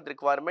net worth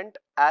requirement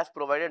as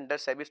provided under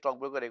SEBI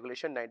Stockbroker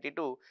Regulation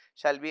 92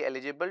 shall be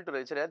eligible to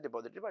register as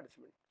depository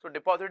participant. So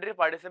depository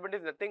participant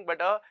is nothing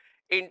but a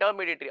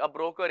intermediary, a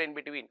broker in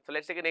between. So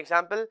let's take an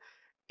example.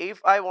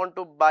 If I want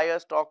to buy a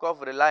stock of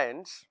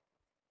Reliance,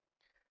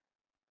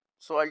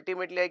 so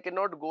ultimately I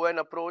cannot go and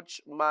approach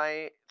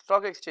my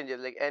stock exchanges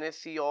like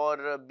NSE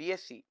or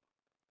BSE.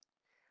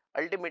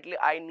 Ultimately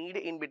I need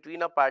in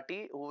between a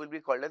party who will be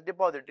called as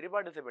depository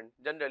participant.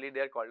 Generally they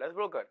are called as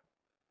broker.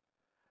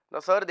 Now,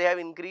 sir, they have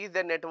increased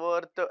their net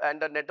worth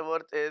and the net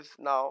worth is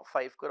now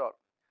 5 crore.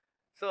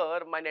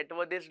 Sir, my net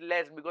worth is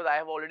less because I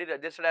have already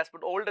registered as per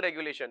old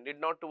regulation. Need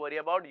not to worry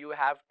about. You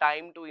have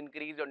time to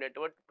increase your net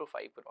worth to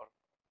 5 crore.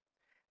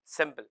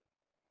 Simple.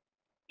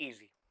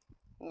 Easy.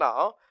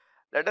 Now,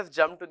 let us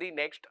jump to the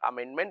next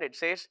amendment. It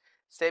says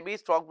SEBI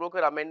Stockbroker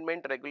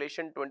Amendment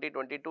Regulation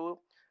 2022,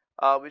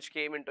 which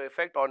came into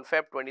effect on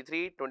Feb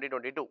 23,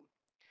 2022.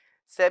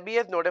 SEBI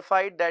has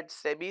notified that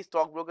SEBI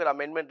Stockbroker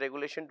Amendment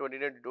Regulation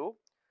 2022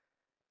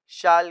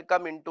 shall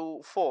come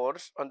into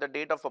force on the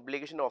date of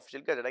publication of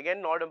official gazette.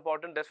 Again, not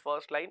important this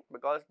first line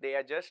because they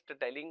are just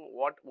telling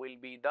what will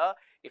be the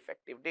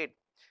effective date.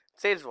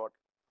 It says what?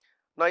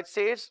 Now it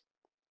says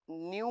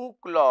new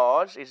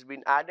clause is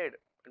been added.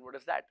 And what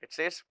is that? It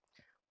says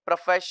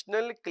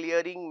professional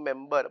clearing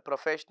member.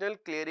 Professional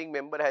clearing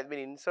member has been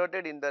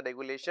inserted in the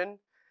regulation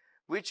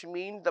which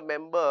means the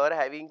member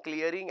having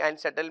clearing and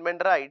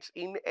settlement rights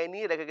in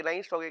any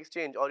recognized stock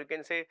exchange, or you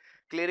can say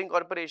clearing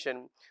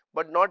corporation,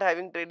 but not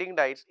having trading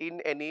rights in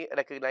any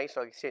recognized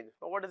stock exchange.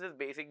 Now, what is this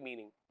basic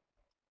meaning?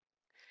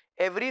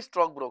 Every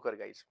stockbroker,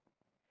 guys,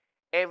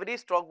 every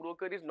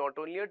stockbroker is not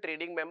only a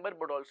trading member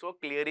but also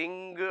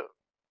clearing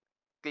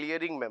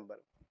member.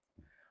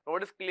 Now,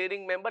 what is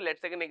clearing member?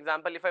 Let's take an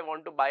example. If I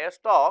want to buy a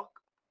stock,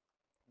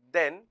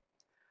 then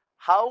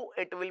how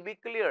it will be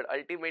cleared?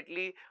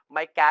 Ultimately,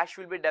 my cash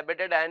will be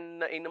debited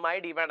and in my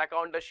demat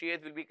account the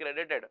shares will be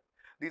credited.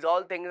 These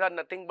all things are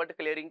nothing but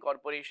clearing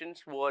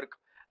corporation's work,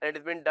 and it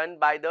has been done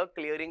by the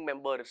clearing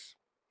members.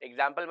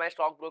 Example, my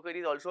stockbroker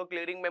is also a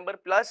clearing member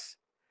plus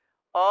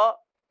a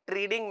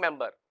trading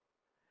member.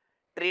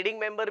 Trading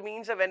member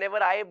means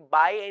whenever I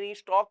buy any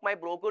stock, my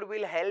broker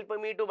will help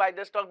me to buy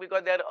the stock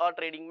because they are a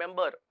trading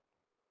member.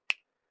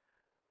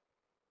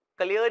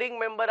 Clearing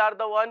member are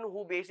the one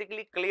who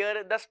basically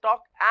clear the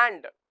stock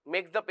and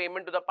makes the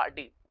payment to the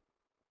party.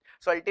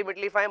 So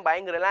ultimately, if I am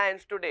buying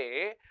Reliance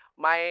today,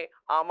 my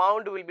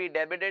amount will be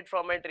debited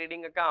from my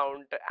trading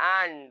account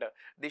and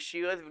the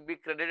shares will be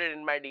credited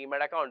in my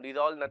demat account. These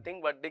are all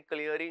nothing but the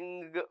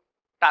clearing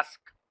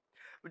task,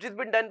 which has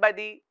been done by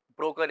the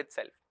broker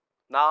itself.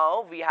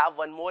 Now we have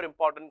one more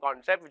important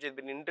concept which has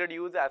been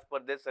introduced as per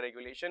this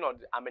regulation or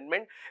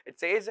amendment. It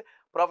says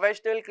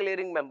professional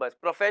clearing members.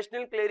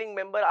 Professional clearing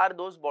member are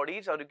those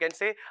bodies, or you can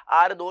say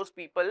are those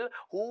people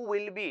who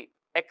will be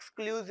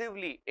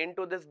exclusively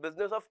into this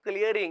business of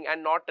clearing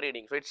and not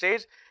trading. So it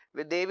says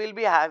they will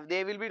be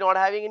not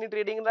having any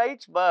trading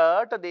rights,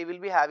 but they will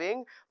be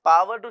having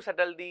power to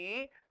settle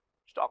the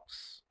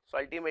stocks. So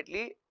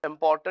ultimately,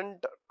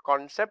 important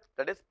concept,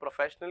 that is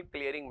professional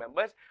clearing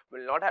members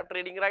will not have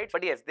trading rights,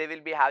 but yes, they will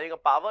be having a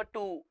power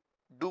to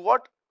do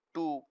what?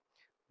 To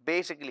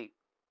basically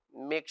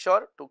make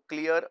sure to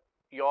clear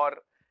your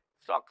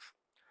stocks.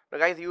 Now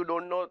guys, you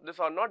don't know this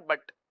or not, but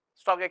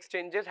stock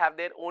exchanges have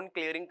their own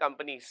clearing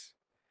companies.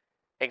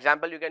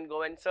 Example, you can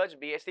go and search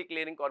BSE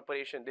Clearing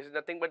Corporation. This is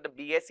nothing but the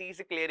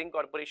BSE's Clearing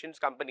Corporation's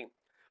company.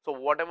 So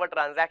whatever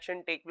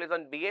transaction take place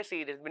on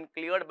BSE, it has been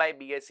cleared by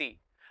BSE.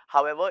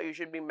 However, you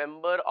should be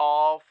member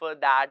of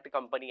that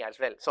company as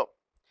well. So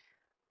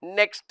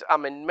next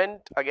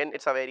amendment, again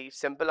it's a very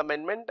simple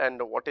amendment.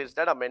 And what is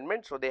that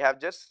amendment? So they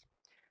have just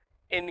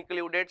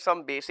included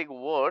some basic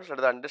words. Let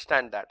us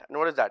understand that. And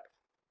what is that?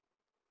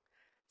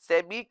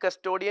 SEBI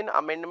Custodian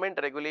Amendment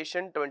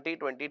Regulation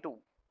 2022,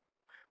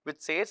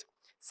 which says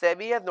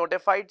SEBI has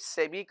notified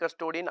SEBI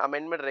Custodian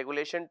Amendment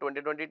Regulation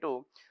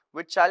 2022,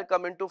 which shall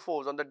come into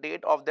force on the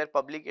date of their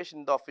publication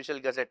in the official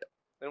gazette.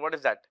 And what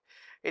is that?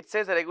 It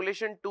says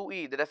Regulation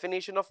 2E, the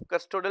definition of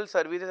custodial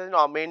services is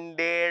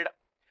amended.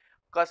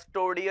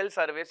 Custodial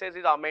services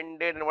is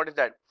amended. And what is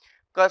that?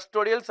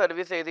 Custodial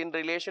services in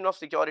relation of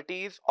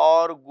securities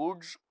or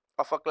goods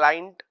of a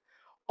client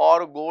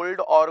or gold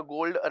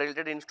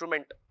related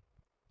instrument.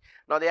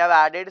 Now they have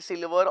added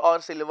silver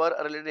or silver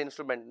related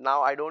instrument.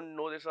 Now I don't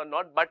know this or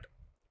not, but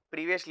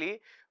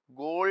previously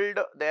gold,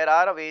 there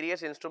are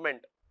various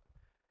instruments.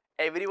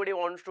 Everybody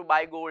wants to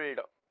buy gold.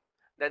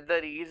 That's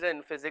the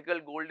reason physical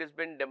gold has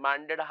been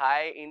demanded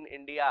high in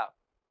India.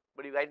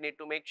 But you guys need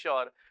to make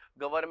sure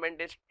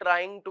government is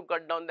trying to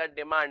cut down that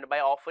demand by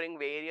offering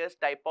various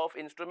type of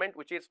instrument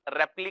which is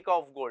replica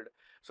of gold.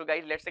 So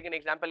guys, let's take an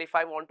example. If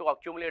I want to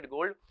accumulate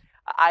gold,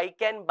 I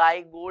can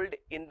buy gold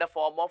in the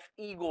form of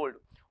e-gold,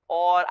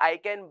 or I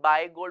can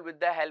buy gold with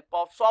the help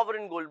of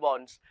sovereign gold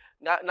bonds.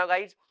 Now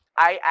guys,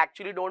 I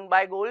actually don't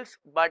buy golds,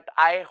 but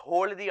I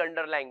hold the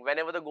underlying.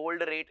 Whenever the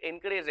gold rate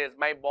increases,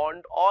 my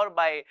bond or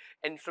my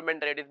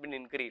instrument rate has been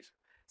increased.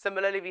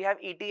 Similarly, we have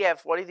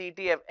ETFs. What is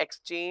ETF?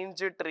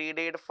 Exchange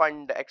Traded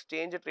Fund.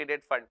 Exchange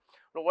Traded Fund.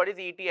 Now, what is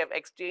ETF?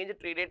 Exchange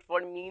Traded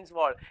Fund means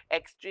what?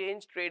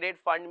 Exchange Traded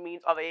Fund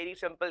means a very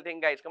simple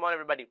thing, guys. Come on,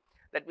 everybody.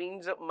 That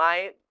means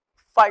my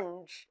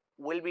funds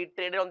will be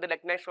traded on the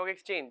next stock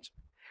exchange.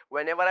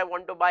 Whenever I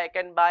want to buy, I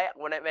can buy.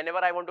 Whenever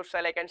I want to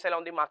sell, I can sell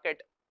on the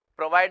market,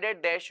 provided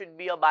there should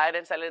be a buyer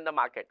and seller in the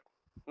market.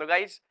 Now,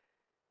 guys,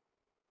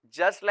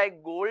 just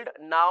like gold,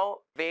 now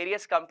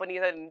various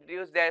companies have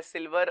introduced their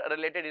silver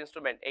related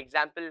instrument.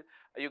 Example,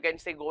 you can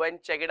say go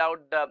and check it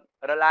out, the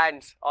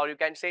Reliance, or you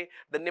can say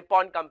the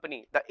Nippon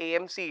company, the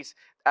AMC's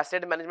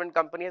asset management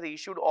company has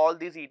issued all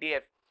these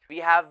ETF. We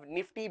have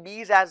Nifty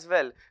Bees as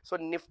well. So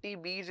Nifty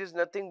Bees is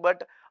nothing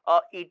but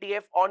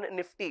ETF on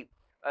Nifty.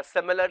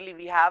 Similarly,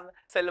 we have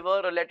silver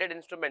related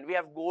instrument, we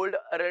have gold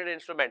related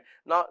instrument.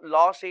 Now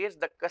law says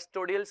the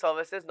custodial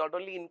services not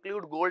only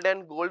include gold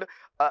and gold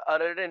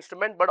related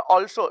instrument, but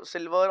also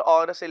silver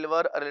or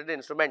silver related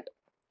instrument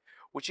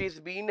which is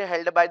being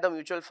held by the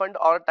mutual fund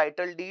or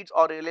title deeds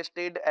or real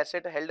estate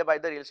asset held by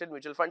the real estate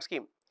mutual fund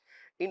scheme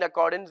in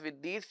accordance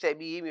with the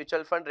SEBI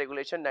Mutual Fund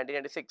Regulation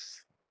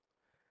 1996.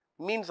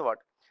 Means what?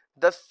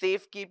 The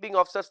safekeeping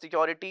of such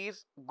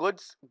securities,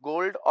 goods,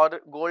 gold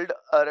or gold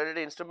related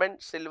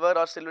instrument, silver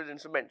or silver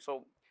instrument.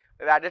 So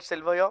we've added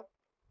silver here.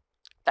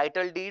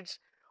 Title deeds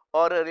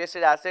or real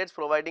estate assets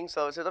providing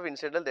services of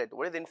incidental debt.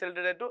 What is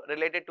incidental debt to?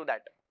 Related to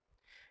that.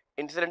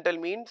 Incidental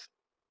means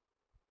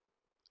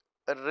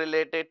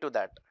related to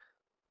that.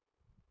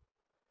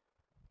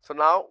 So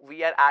now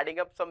we are adding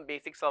up some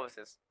basic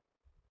services.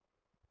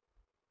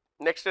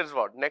 Next is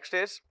what? Next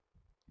is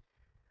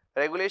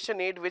Regulation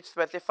 8, which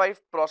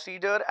specifies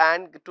procedure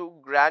and to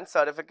grant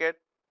certificate.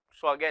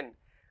 So again,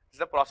 this is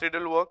the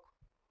procedural work.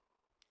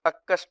 A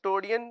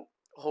custodian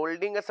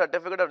holding a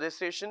certificate of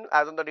registration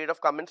as on the date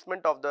of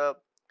commencement of the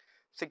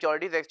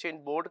Securities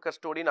Exchange Board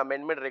Custodian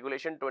Amendment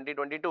Regulation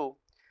 2022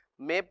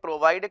 may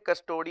provide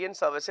custodian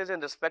services in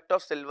respect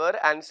of silver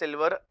and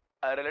silver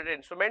related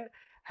instrument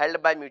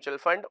held by mutual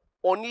fund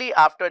only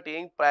after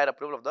taking prior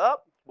approval of the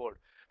board.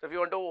 So if you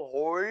want to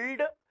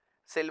hold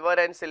silver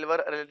and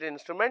silver related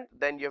instrument,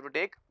 then you have to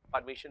take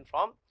permission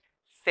from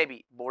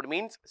SEBI. Board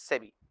means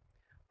SEBI.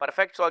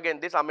 Perfect. So again,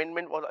 this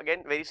amendment was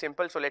again very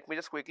simple. So let me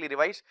just quickly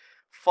revise.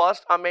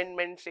 First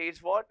amendment says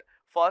what?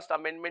 First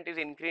amendment is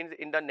increase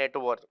in the net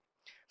worth.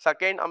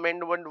 Second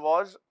amendment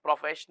was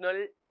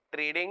professional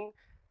trading,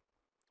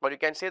 or you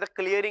can say the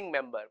clearing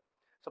member.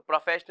 So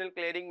professional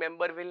clearing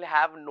member will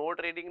have no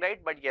trading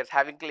right, but yes,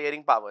 having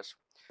clearing powers.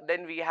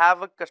 Then we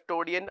have a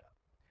custodian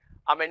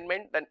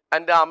amendment,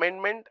 and the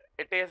amendment,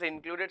 it is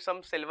included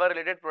some silver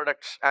related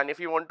products, and if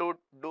you want to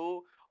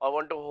do or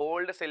want to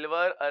hold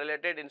silver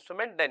related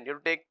instrument, then you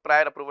take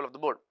prior approval of the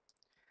board.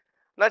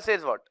 Now it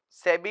says what?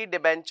 SEBI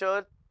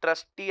Debenture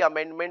Trustee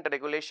Amendment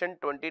Regulation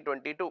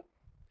 2022.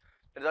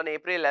 It is on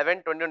April 11,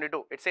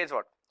 2022. It says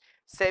what?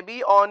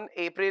 SEBI on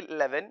April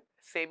 11,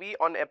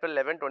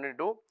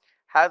 2022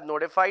 has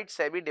notified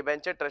SEBI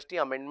Debenture Trustee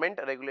Amendment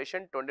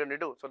Regulation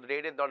 2022. So the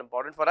date is not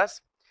important for us,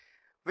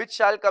 which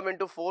shall come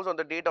into force on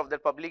the date of their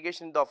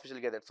publication in the official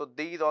gazette. So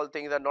these all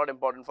things are not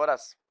important for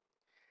us.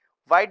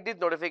 Why this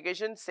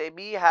notification?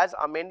 SEBI has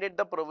amended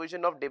the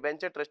provision of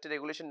Debenture Trustee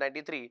Regulation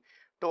 93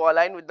 to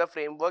align with the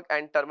framework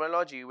and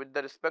terminology with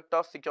the respect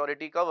of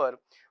security cover,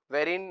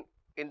 wherein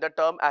in the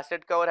term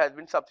asset cover has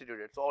been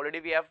substituted. So already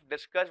we have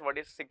discussed what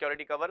is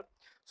security cover.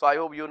 So I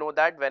hope you know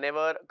that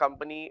whenever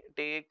company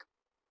take,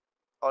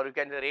 or you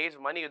can raise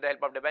money with the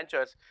help of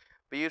debentures,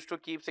 we used to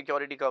keep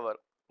security cover.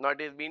 Now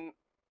it has been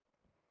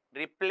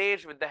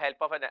replaced with the help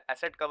of an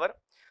asset cover.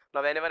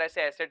 Now whenever I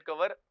say asset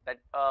cover, that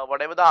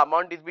whatever the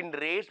amount is been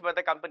raised by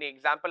the company,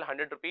 example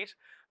 100 rupees,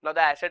 now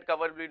the asset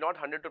cover will be not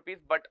 100 rupees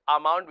but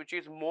amount which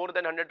is more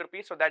than 100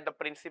 rupees, so that the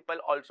principal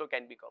also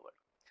can be covered.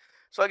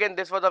 So again,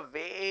 this was a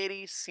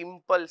very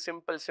simple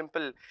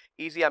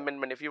easy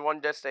amendment. If you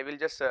want, just I will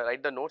just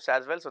write the notes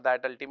as well, so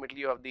that ultimately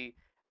you have the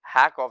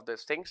hack of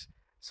these things.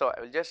 So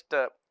I will just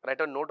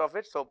write a note of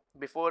it. So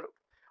before,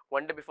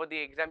 one day before the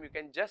exam, you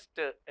can just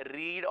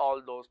read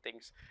all those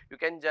things. You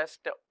can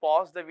just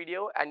pause the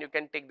video and you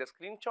can take the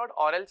screenshot,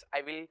 or else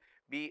I will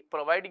be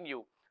providing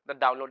you the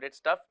downloaded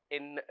stuff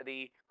in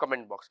the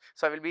comment box.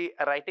 So I will be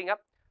writing up.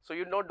 So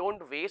you know,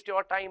 don't waste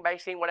your time by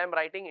seeing what I'm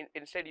writing.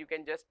 Instead, you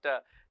can just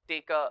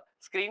take a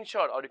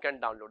screenshot, or you can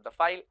download the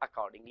file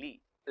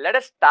accordingly. Let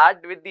us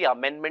start with the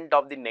amendment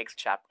of the next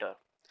chapter.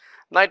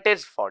 Now it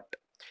is what?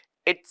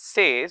 It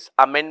says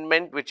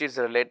amendment which is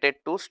related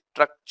to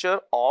structure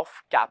of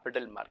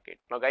capital market.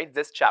 Now guys,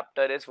 this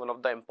chapter is one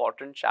of the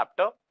important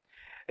chapter.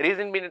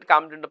 Reason being, it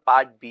comes into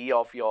part B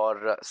of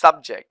your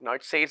subject. Now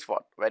it says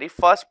what? Very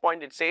first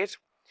point, it says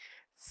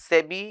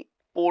SEBI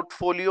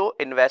Portfolio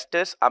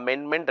Investors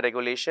Amendment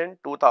Regulation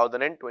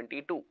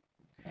 2022,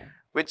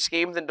 which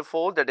came into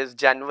force, that is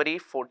January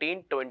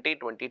 14,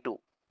 2022.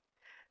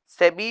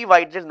 SEBI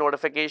White's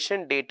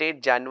notification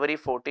dated January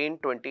 14,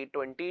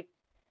 2020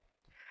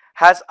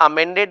 has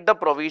amended the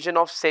provision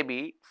of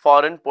SEBI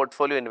Foreign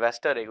Portfolio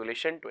Investor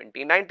Regulation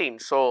 2019.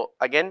 So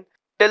again,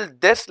 till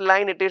this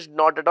line it is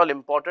not at all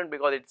important,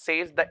 because it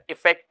says the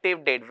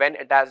effective date when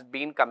it has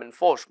been come in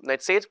force.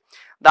 It says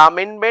the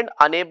amendment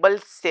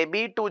enables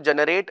SEBI to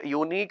generate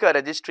unique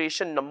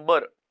registration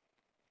number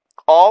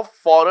of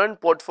foreign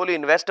portfolio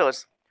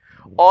investors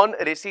on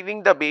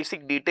receiving the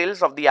basic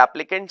details of the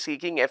applicant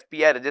seeking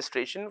FPI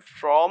registration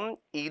from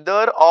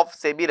either of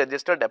SEBI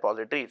registered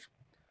depositories.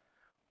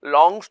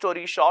 Long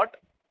story short,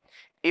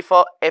 if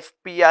a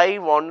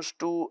FPI wants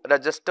to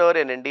register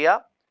in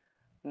India,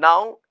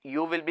 now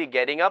you will be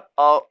getting up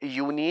a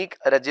unique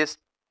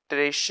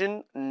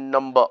registration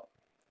number.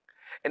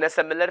 In a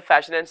similar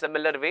fashion and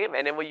similar way,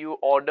 whenever you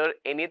order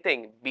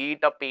anything, be it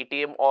a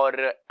Paytm or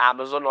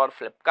Amazon or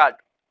Flipkart,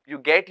 you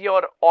get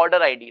your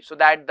order ID, so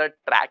that the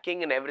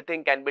tracking and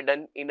everything can be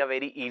done in a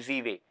very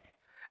easy way.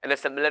 In a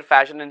similar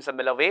fashion, in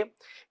similar way,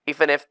 if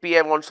an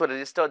FPI wants to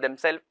register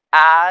themselves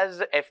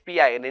as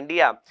FPI in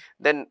India,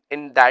 then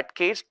in that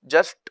case,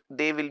 just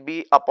they will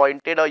be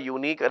appointed a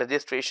unique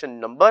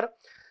registration number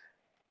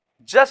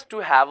just to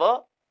have a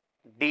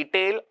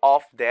detail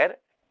of their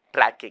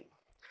tracking.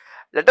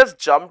 Let us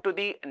jump to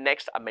the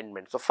next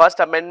amendment. So first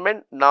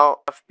amendment, now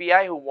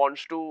FPI who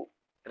wants to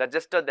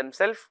register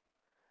themselves,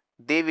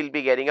 they will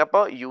be getting up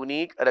a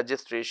unique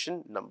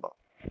registration number.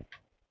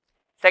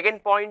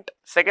 Second point,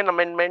 second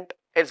amendment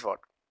is what?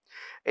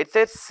 It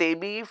says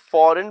SEBI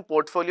Foreign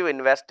Portfolio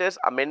Investors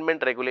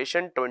Amendment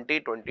Regulation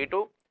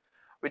 2022,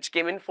 which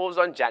came in force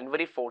on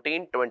January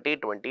 14,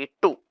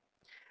 2022.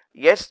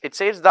 Yes, it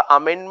says the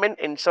amendment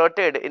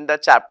inserted in the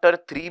chapter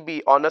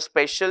 3B on a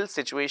special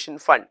situation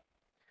fund.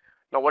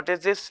 Now, what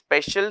is this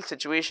special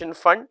situation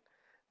fund?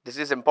 This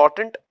is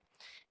important.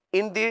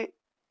 In the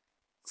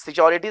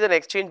Securities and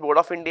Exchange Board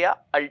of India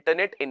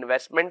Alternate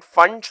Investment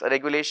Funds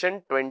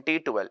Regulation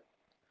 2012.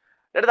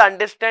 Let us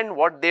understand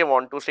what they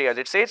want to say. As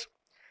it says,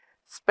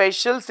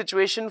 Special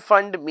Situation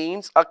Fund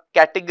means a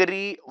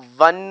Category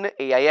 1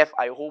 AIF.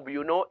 I hope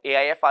you know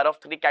AIF are of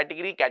three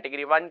categories: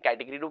 Category 1,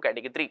 Category 2,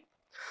 Category 3.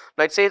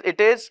 Now it says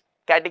it is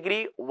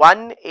Category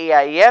 1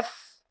 AIF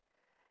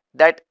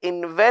that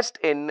invest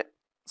in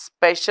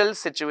special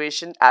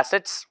situation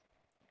assets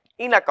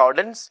in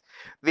accordance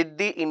with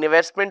the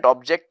investment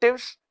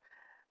objectives,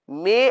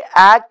 may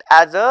act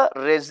as a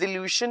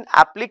resolution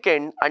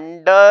applicant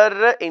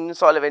under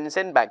Insolvency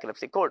and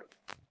Bankruptcy Code.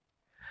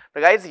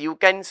 Now guys, you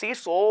can see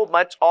so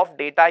much of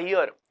data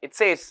here. It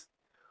says,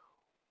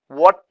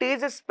 what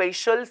is a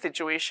special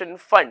situation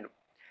fund?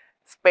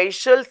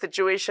 Special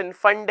situation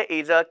fund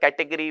is a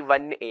Category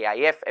 1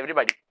 AIF,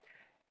 everybody.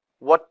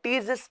 What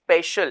is a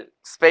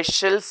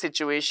special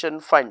situation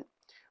fund?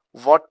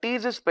 What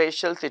is a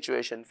special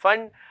situation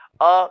fund?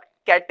 A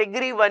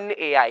Category 1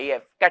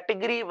 AIF.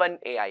 Category 1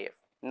 AIF.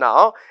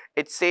 Now,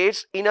 it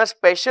says in a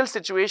special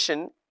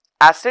situation,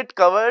 asset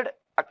covered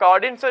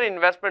according to an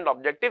investment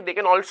objective, they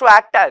can also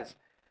act as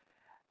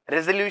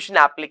resolution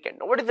applicant.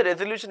 Now, what is the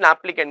resolution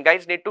applicant?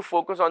 Guys, need to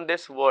focus on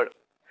this word.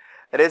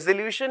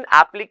 Resolution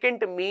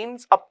applicant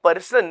means a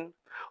person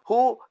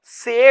who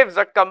saves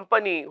a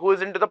company who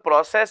is into the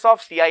process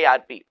of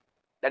CIRP,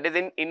 that is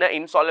in an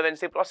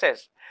insolvency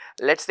process.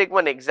 Let's take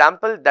one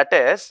example, that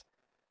is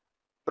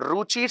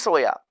Ruchi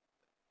Soya.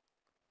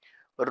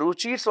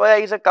 Ruchi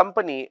Soya is a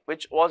company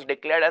which was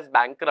declared as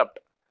bankrupt.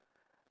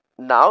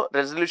 Now,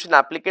 resolution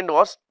applicant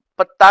was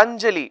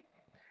Patanjali.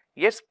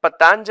 Yes,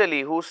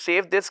 Patanjali, who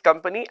saved this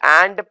company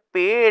and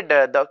paid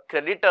the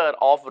creditor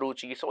of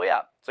Ruchi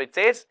Soya. So, it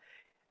says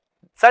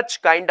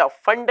such kind of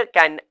fund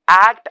can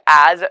act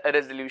as a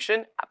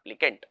resolution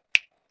applicant.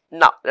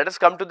 Now, let us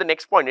come to the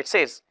next point. It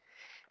says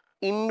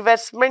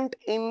investment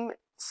in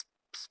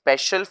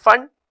special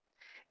fund,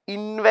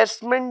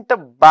 investment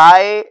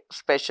by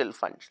special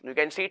funds. You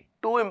can see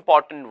two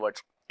important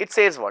words. It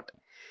says what?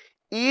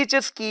 Each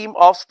scheme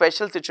of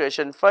special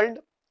situation fund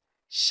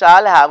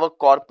shall have a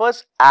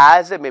corpus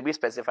as may be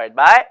specified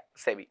by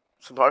SEBI.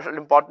 So, not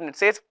important. It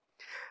says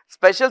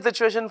special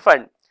situation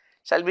fund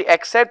shall be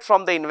accept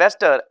from the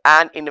investor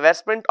an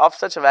investment of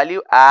such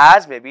value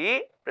as may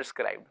be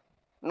prescribed.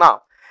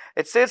 Now,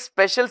 it says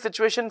special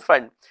situation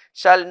fund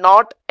shall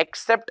not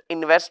accept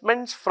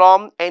investments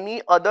from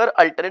any other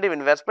alternative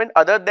investment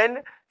other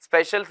than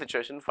special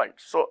situation fund.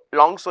 So,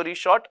 long story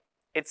short,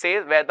 it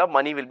says where the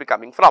money will be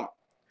coming from.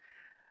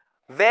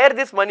 Where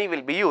this money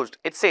will be used?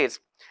 It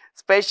says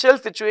special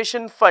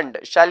situation fund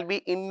shall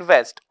be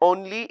invest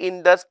only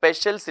in the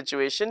special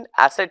situation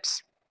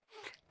assets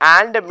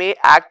and may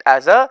act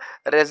as a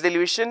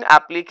resolution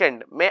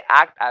applicant,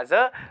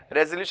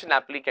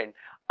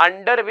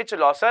 under which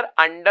law, sir?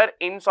 Under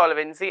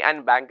Insolvency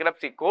and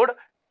Bankruptcy Code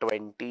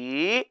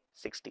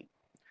 2016.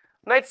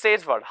 Now it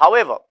says what?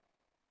 However,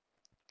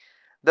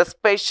 the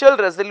special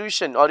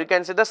resolution, or you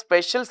can say the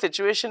special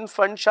situation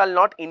fund, shall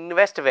not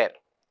invest where?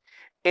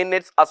 In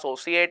its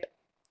associate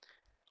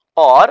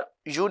or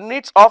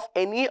units of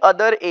any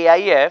other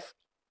AIF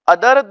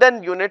other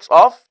than units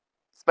of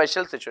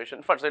special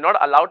situation fund. So, you are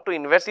not allowed to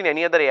invest in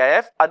any other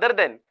AIF other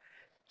than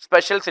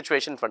special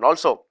situation fund.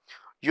 Also,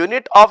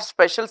 unit of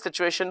special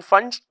situation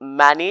funds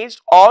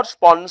managed or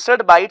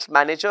sponsored by its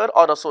manager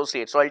or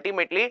associate. So,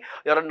 ultimately,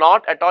 you are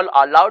not at all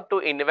allowed to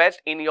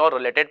invest in your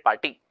related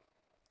party.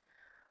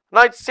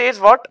 Now, it says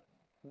what?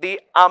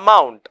 The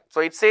amount. So,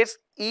 it says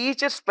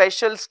each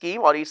special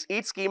scheme or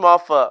each scheme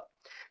of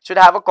should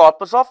have a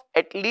corpus of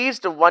at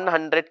least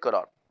 100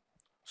 crore.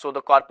 So,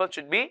 the corpus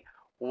should be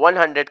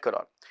 100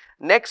 crore.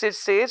 Next, it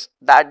says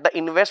that the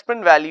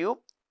investment value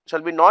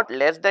shall be not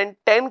less than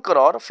 10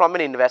 crore from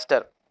an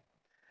investor.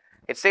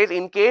 It says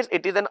in case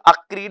it is an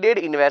accredited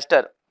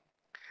investor,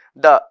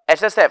 the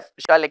SSF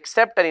shall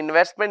accept an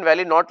investment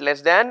value not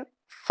less than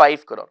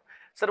 5 crore.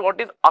 Sir, what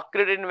is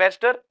accredited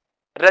investor?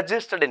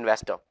 Registered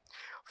investor.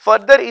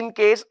 Further, in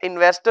case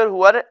investor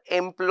who are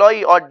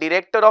employee or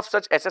director of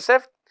such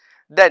SSF,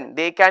 then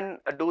they can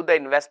do the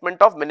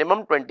investment of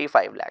minimum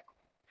 25 lakh.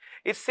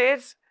 It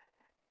says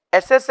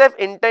SSF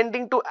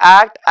intending to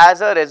act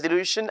as a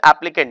resolution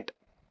applicant.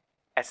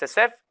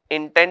 SSF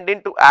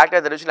intending to act as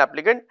a resolution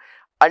applicant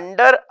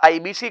under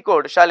IBC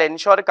code shall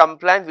ensure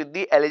compliance with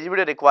the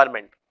eligibility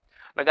requirement.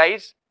 Now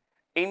guys,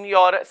 in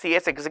your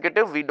CS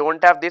Executive, we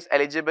don't have this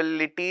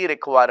eligibility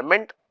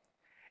requirement.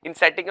 In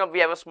setting up, we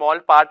have a small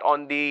part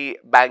on the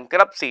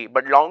bankruptcy,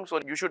 but so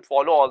you should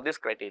follow all this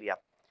criteria.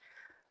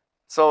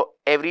 So,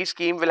 every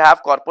scheme will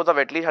have corpus of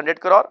at least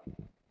 100 crore,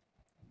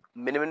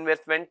 minimum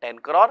investment 10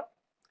 crore.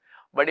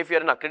 But if you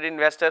are an accredited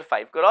investor,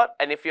 5 crore,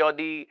 and if you are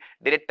the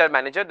director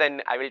manager,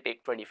 then I will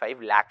take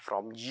 25 lakh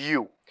from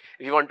you.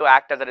 If you want to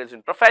act as a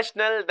resident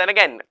professional, then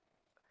again,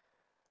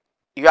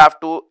 you have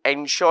to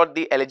ensure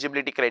the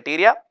eligibility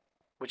criteria.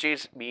 which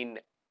is being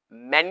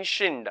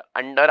mentioned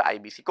under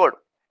IBC code.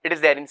 It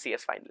is there in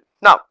CS final.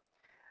 Now,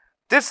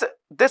 this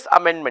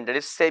amendment, that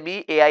is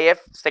SEBI AIF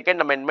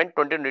second amendment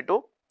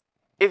 2022,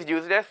 is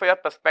useless for your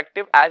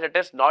perspective as it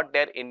is not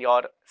there in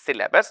your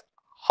syllabus.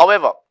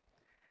 However,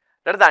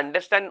 let us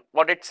understand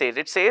what it says.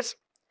 It says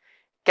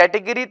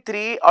category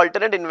 3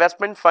 alternate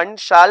investment fund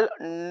shall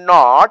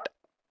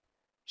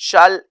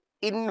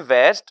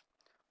invest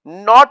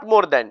not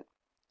more than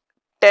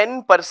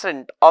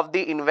 10% of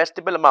the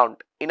investable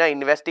amount in a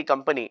investee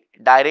company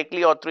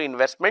directly or through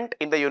investment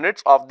in the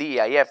units of the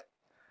AIF.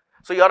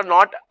 So, you are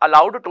not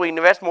allowed to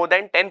invest more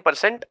than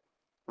 10%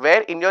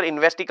 where in your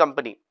investee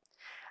company.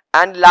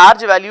 And large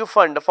value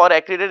fund for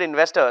accredited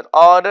investors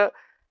or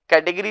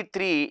category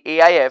 3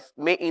 AIF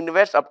may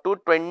invest up to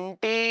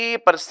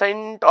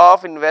 20%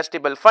 of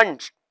investable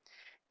funds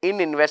in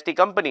investee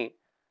company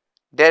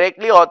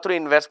directly or through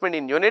investment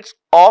in units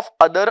of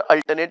other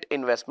alternate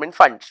investment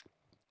funds.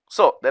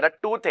 So, there are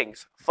two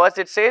things. First,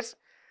 it says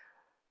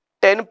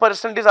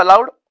 10% is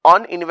allowed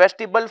on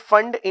investable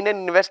fund in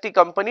an investee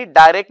company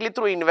directly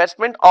through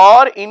investment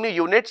or in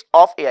units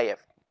of AIF.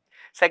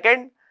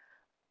 Second,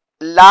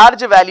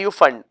 large value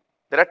fund.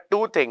 There are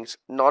two things,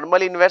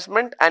 normal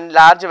investment and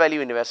large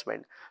value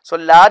investment. So,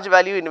 large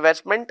value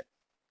investment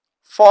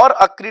for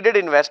accredited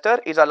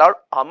investor is allowed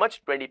how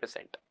much?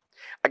 20%.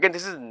 Again,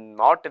 this is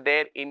not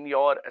there in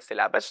your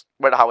syllabus,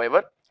 but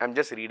however, I am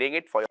just reading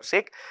it for your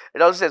sake.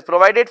 It also says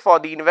provided for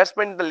the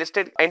investment in the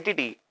listed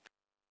entity,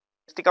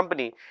 the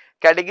company,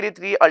 category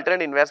 3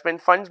 alternate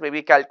investment funds may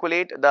be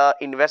calculate the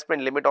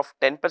investment limit of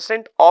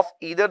 10% of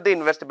either the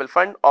investable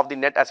fund of the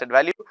net asset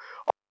value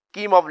or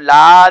scheme of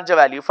large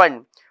value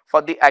fund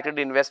for the accredited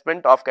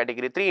investment of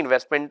category 3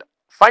 investment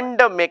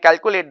fund may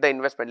calculate the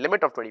investment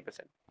limit of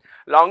 20%.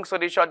 Long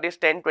story short, this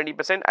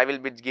 10-20%, I will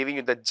be giving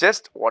you the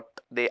gist what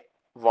they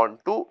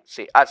want to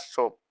say us.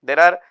 So, there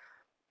are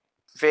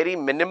very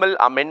minimal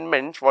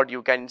amendments what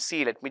you can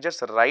see. Let me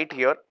just write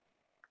here.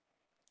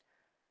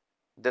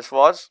 This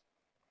was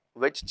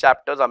which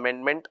chapter's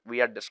amendment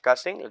we are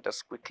discussing. Let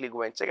us quickly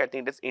go and check. I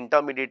think it is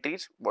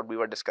intermediaries what we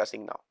were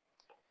discussing now.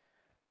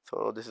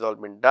 So, this has all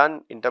been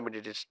done.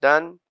 Intermediaries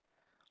done.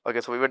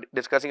 Okay, so we were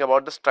discussing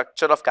about the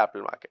structure of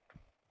capital market.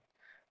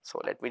 So,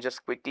 let me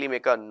just quickly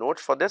make a note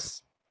for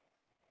this.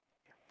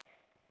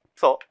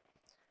 So,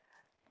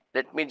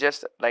 let me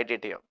just write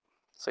it here.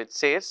 So, it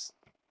says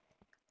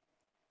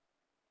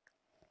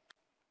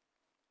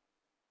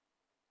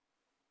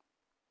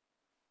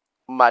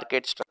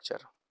market structure.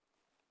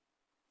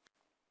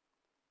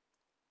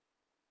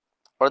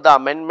 For the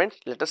amendments,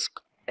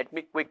 let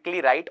me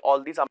quickly write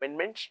all these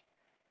amendments.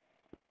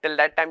 Till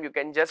that time, you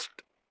can just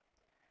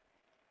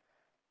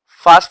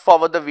fast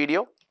forward the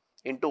video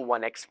into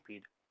 1x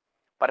speed.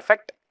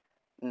 Perfect.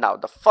 Now,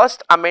 the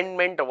first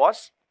amendment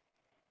was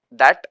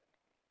that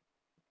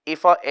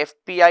if a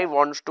FPI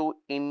wants to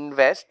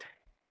invest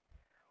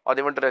or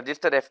they want to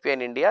register FPI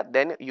in India,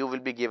 then you will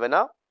be given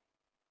a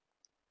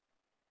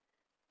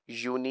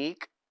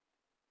unique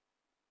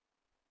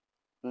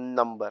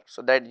number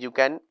so that you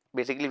can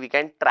basically we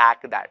can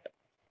track that.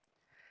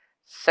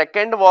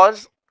 Second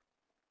was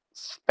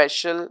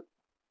special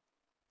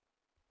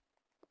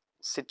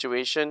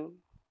situation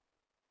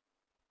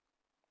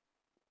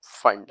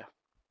fund.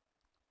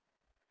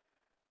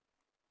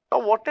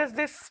 Now, what is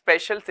this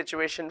special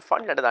situation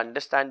fund? Let us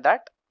understand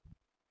that.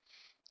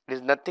 It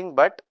is nothing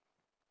but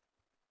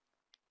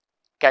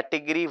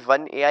category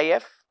 1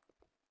 AIF.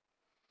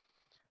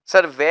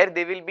 Sir, where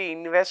they will be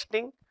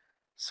investing?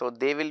 So,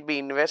 they will be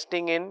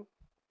investing in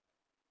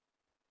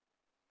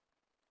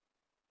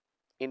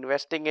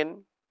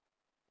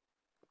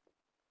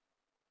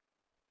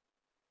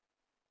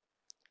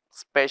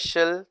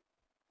special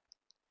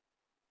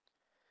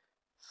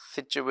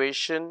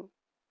situation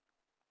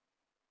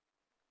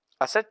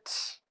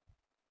assets.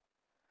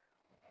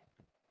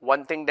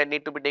 One thing that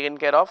need to be taken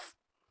care of,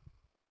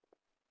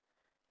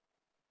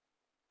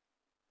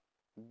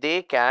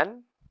 they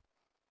can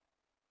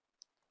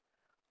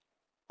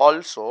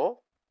also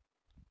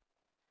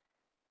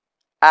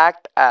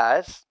act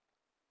as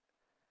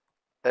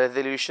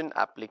resolution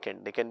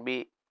applicant. They can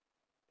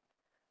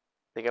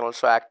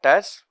also act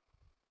as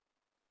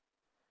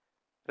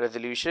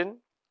resolution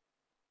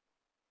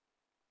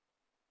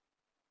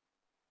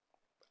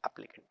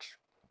applicants.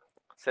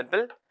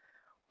 Simple.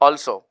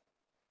 Also,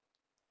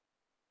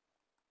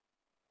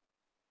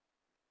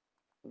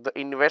 the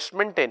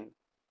investment in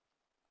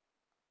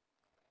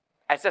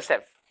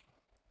SSF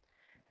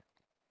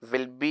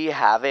will be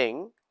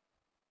having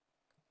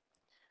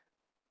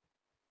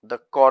the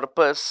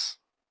corpus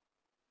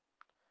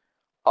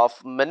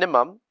of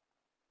minimum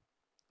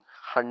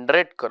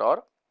 100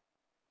 crore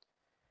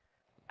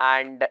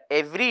and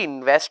every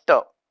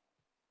investor,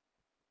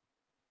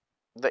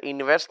 the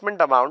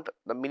investment amount,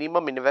 the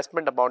minimum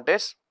investment amount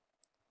is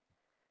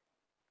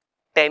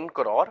 10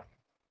 crore.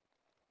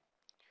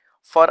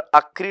 For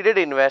accredited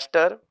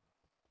investor,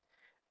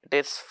 it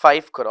is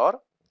 5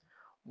 crore.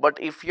 But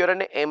if you are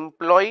an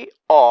employee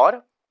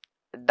or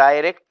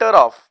director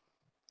of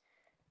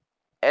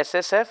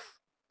SSF,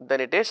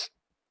 then it is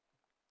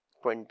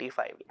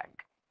 25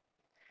 lakh.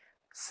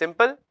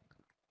 Simple.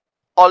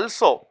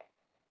 Also,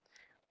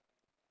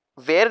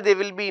 where they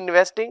will be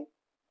investing?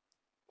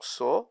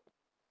 So,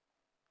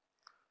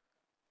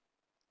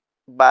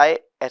 by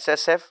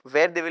SSF,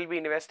 where they will be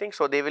investing?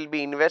 So, they will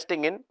be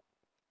investing in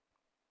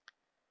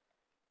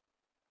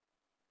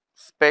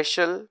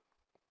special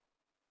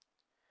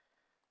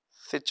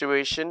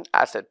situation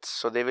assets.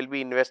 So, they will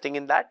be investing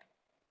in that,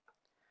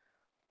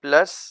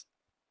 plus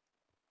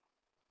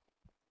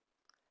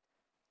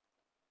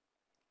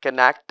can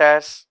act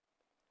as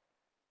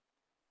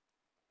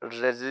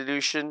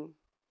resolution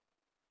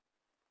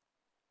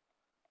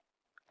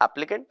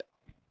applicant,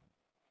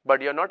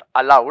 but you're not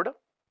allowed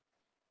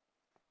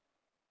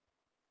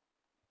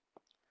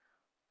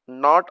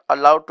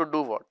to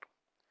do what?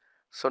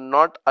 So,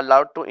 not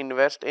allowed to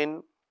invest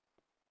in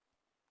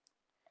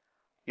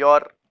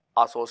your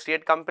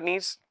associate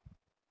companies,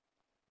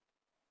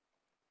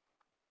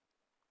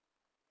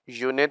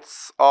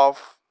 units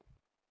of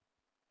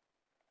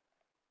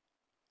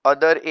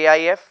other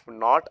AIF,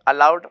 not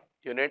allowed,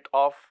 unit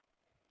of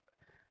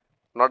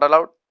not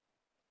allowed,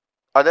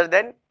 other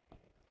than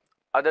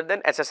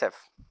SSF.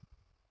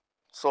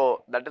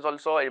 So, that is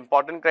also an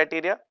important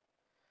criteria.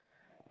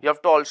 You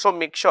have to also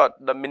make sure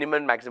the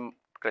minimum maximum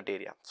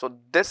criteria. So,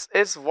 this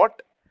is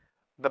what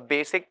the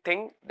basic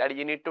thing that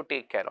you need to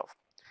take care of.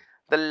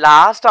 The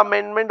last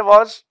amendment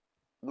was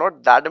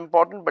not that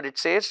important, but it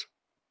says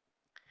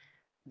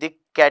the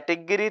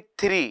category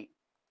 3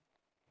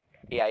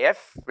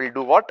 AIF will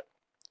do what?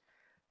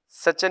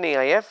 Such an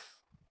AIF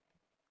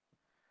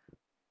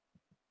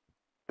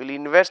will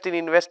invest in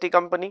investee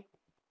company.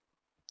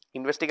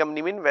 Investee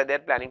company means where they are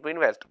planning to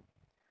invest.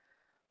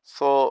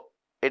 So,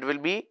 it will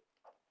be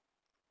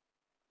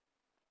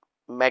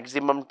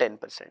maximum 10%.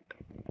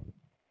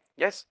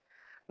 Yes,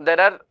 there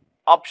are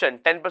option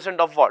 10%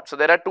 of what? So,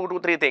 there are 2 to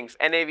 3 things: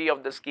 NAV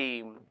of the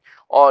scheme,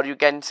 or you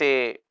can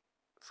say,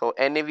 so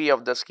NAV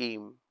of the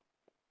scheme,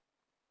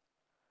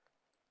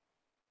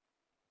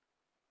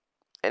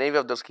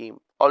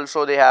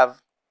 also they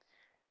have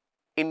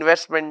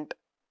investment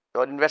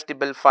or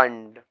investable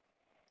fund.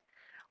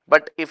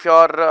 But if you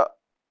are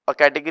a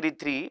category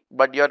 3,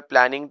 but you are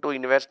planning to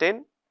invest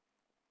in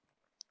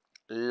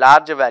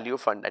large value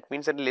fund, that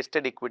means in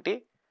listed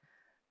equity,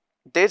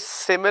 this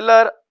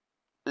similar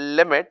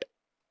limit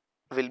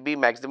will be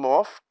maximum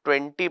of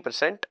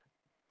 20%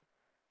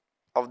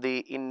 of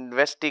the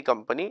investee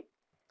company.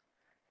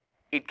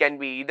 It can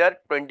be either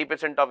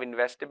 20% of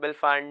investable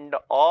fund,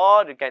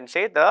 or you can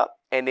say the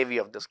NAV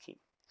of the scheme.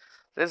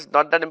 This is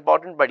not that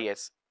important, but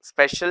yes,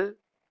 special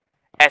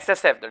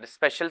SSF, that is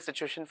special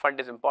situation fund,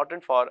 is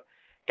important for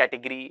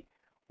category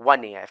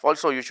 1 AIF.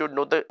 Also, you should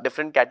know the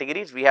different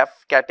categories. We have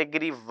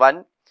category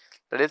 1,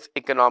 that is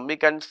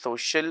economic and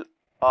social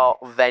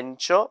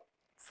venture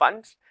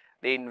funds.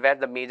 They invest,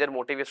 the major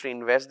motive is to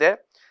invest there.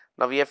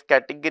 Now, we have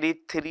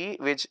category 3,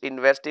 which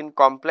invest in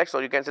complex,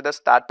 or you can say the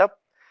startup,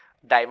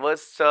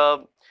 diverse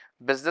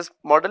business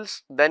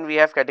models. Then we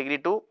have category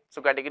 2.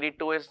 So, category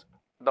 2 is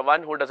the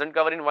one who doesn't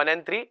cover in 1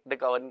 and 3, they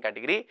cover in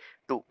category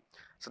 2.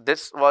 So,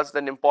 this was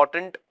an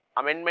important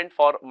amendment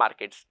for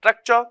market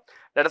structure.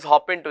 Let us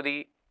hop into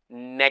the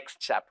next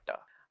chapter.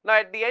 Now,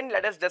 at the end,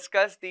 let us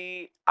discuss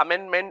the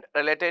amendment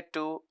related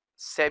to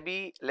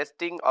SEBI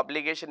Listing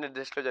Obligation and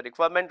Disclosure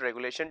Requirement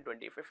Regulation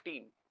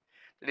 2015.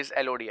 It is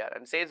LODR,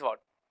 and says what?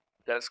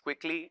 Let us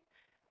quickly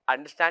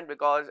understand,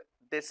 because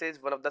this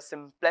is one of the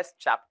simplest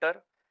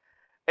chapter.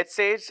 It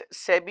says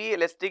SEBI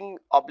Listing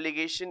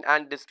Obligation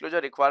and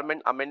Disclosure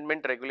Requirement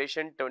Amendment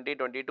Regulation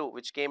 2022,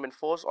 which came in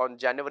force on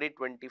January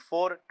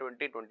 24,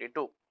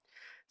 2022.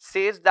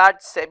 Says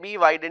that SEBI,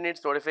 widened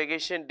its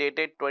notification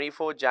dated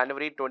 24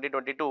 January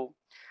 2022,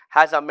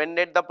 has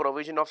amended the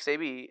provision of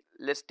SEBI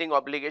Listing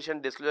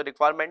Obligation Disclosure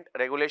Requirement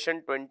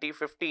Regulation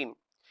 2015,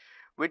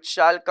 which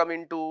shall come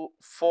into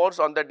force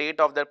on the date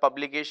of their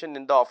publication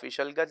in the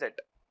official gazette.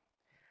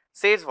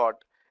 Says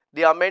what?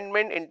 The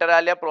amendment inter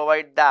alia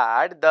provide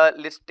that the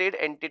listed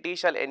entity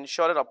shall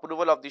ensure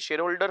approval of the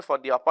shareholder for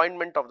the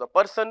appointment of the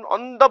person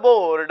on the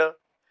board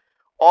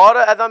or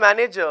as a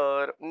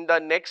manager in the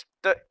next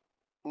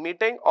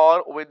meeting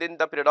or within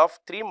the period of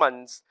 3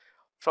 months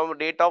from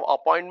date of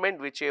appointment,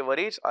 whichever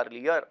is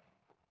earlier.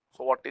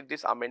 So, what is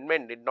this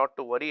amendment? Need not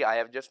to worry, I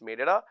have just made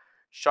it a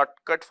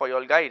shortcut for you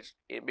all guys.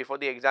 Before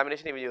the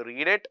examination, if you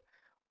read it,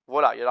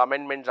 voila, your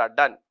amendments are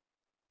done.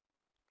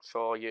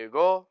 So, here you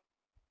go.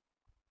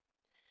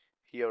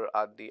 Here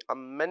are the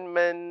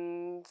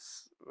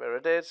amendments. Where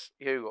it is?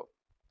 Here you go.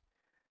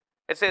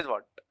 It says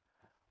what?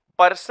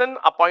 Person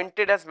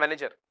appointed as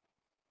manager.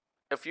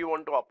 If you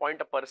want to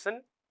appoint a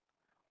person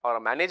or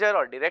a manager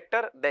or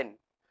director, then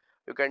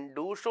you can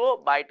do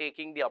so by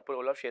taking the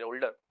approval of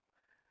shareholder.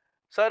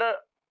 Sir,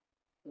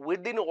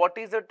 within what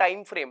is the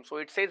time frame? So,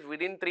 it says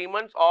within 3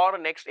 months or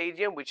next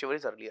AGM, whichever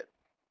is earlier.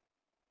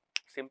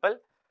 Simple.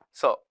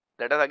 So,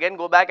 let us again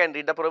go back and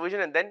read the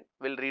provision, and then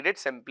we'll read it,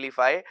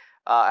 simplify.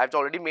 I have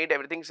already made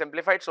everything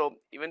simplified. So,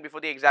 even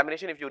before the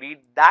examination, if you read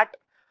that,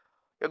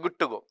 you're good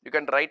to go. You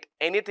can write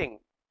anything.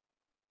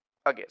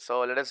 Okay,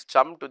 so let us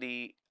jump to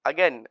the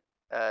again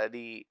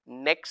the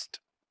next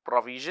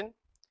provision,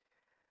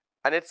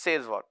 and it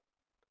says what?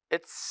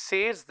 It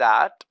says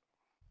that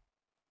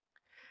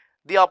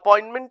the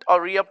appointment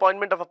or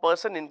reappointment of a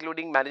person,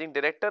 including managing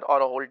director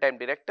or a whole-time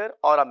director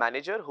or a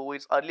manager who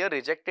is earlier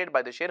rejected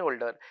by the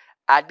shareholder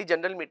at the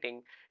general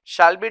meeting,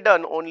 shall be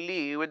done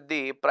only with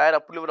the prior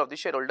approval of the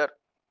shareholder.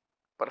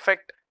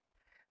 Perfect.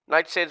 Now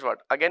it says what?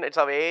 Again, it's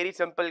a very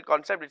simple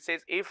concept. It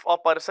says if a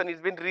person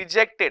is been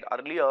rejected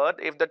earlier,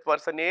 if that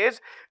person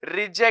is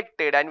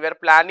rejected and we are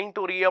planning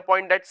to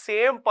reappoint that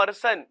same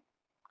person,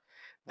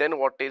 then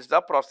what is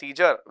the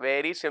procedure?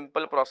 Very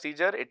simple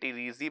procedure. It is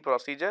easy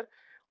procedure.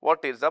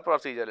 What is the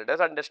procedure? Let us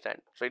understand.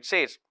 So it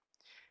says,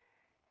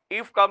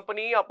 if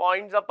company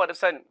appoints a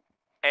person,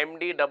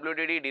 MD,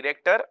 WDD,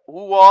 director,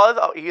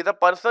 he is a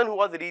person who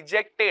was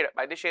rejected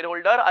by the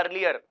shareholder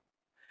earlier.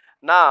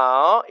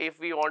 Now, if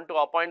we want to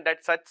appoint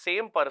that such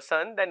same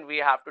person, then we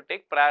have to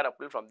take prior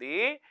approval from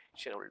the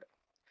shareholder.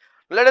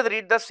 Let us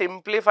read the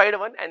simplified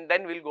one and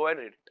then we'll go and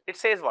read it. It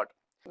says what?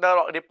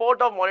 The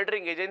report of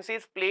monitoring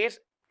agencies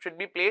should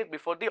be placed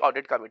before the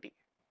audit committee.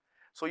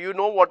 So you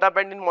know what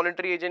happened in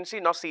monitoring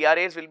agency. Now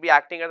CRAs will be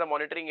acting as a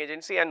monitoring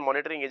agency, and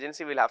monitoring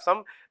agency will have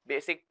some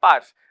basic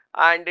parts.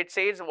 And it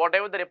says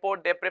whatever the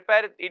report they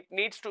prepare, it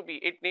needs to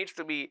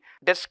be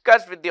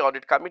discussed with the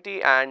audit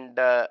committee, and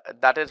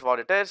that is what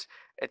it is.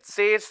 It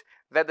says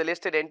where the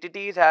listed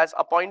entities has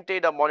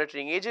appointed a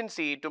monitoring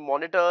agency to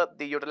monitor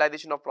the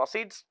utilization of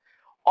proceeds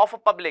of a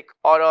public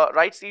or a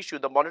rights issue,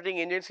 the monitoring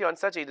agency on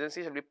such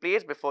agency shall be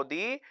placed before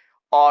the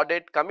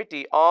audit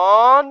committee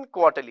on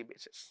quarterly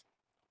basis.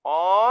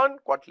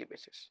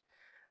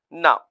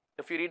 Now,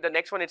 if you read the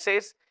next one, it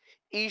says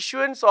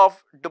issuance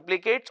of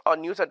duplicates or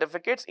new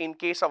certificates in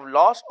case of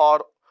loss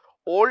or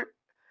old,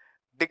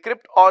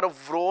 decrypt or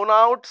thrown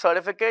out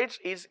certificates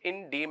is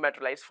in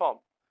dematerialized form.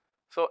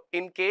 So,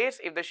 in case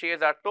if the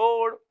shares are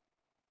torn,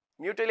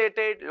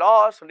 mutilated,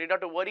 lost, need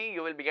not to worry,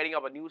 you will be getting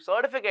up a new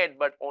certificate,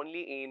 but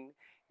only in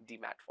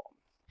demat form.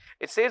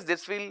 It says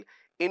this will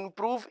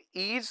improve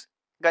ease,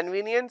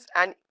 convenience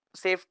and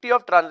safety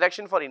of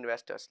transaction for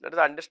investors. Let us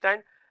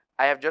understand.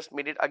 I have just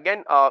made it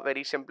again a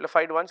very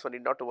simplified one, so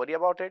need not to worry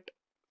about it.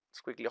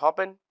 Let's quickly hop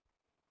in.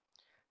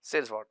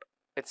 Says what?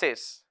 It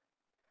says,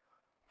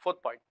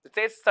 fourth point, it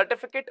says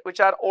certificate which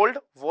are old,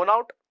 worn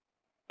out,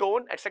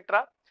 torn,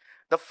 etc.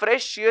 The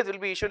fresh shares will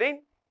be issued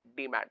in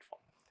demat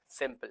form.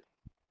 Simple.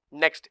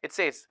 Next, it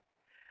says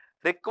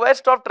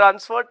request of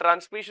transfer,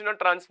 transmission or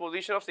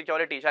transposition of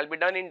security shall be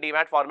done in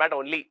demat format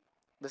only.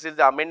 This is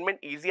the amendment,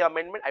 easy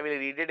amendment. I will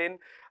read it in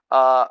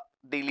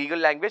the legal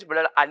language, but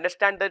I'll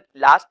understand the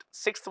last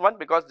sixth one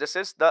because this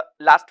is the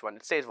last one.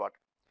 It says what?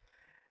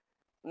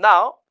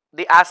 Now,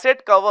 the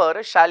asset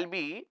cover shall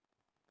be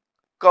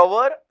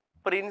cover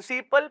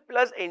principal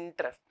plus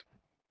interest.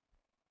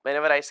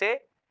 Whenever I say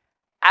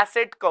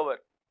asset cover,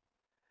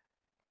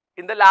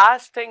 in the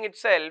last thing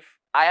itself,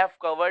 I have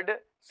covered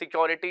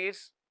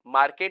securities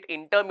market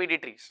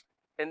intermediaries.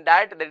 In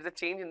that, there is a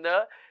change in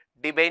the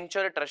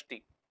debenture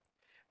trustee.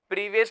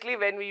 Previously,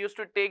 when we used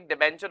to take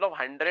debenture of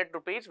 100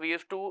 rupees, we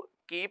used to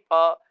keep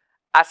a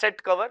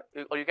asset cover,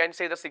 or you can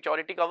say the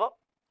security cover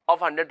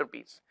of 100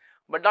 rupees.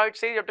 But now it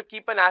says you have to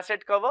keep an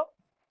asset cover.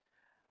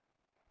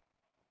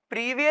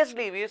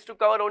 Previously, we used to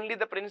cover only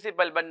the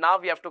principal, but now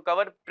we have to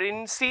cover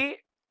principal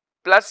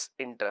plus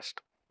interest.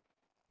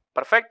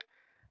 Perfect.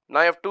 Now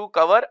you have to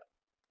cover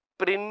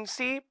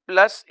principal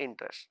plus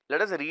interest.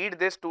 Let us read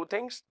these two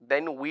things,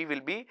 then we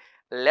will be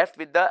left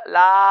with the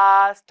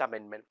last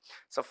amendment.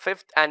 So,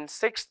 fifth and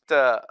sixth,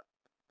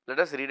 let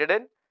us read it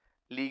in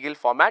legal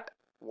format,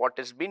 what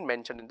is been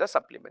mentioned in the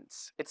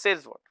supplements. It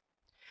says what?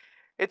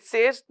 It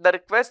says the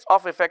request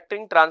of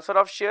effecting transfer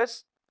of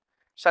shares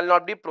shall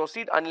not be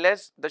proceed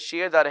unless the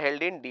shares are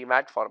held in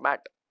demat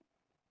format.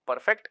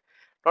 Perfect.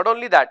 Not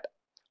only that,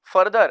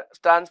 further,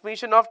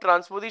 transmission of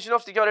transposition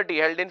of security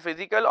held in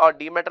physical or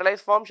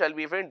dematerialized form shall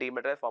be in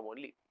dematerialized form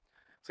only.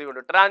 So, you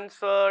want to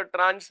transfer,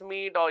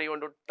 transmit or you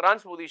want to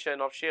transposition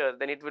of shares,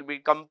 then it will be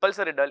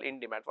compulsory done in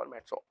demat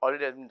format. So,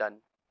 already has been done.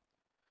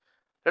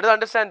 Let us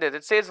understand this.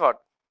 It says what?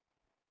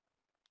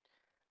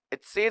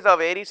 It says a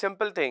very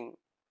simple thing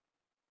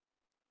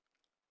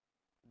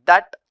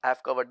that I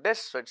have covered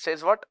this. So, it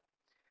says what?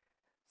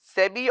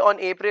 SEBI on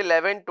April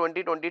 11,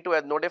 2022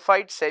 has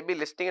notified SEBI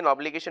listing and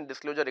obligation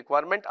disclosure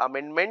requirement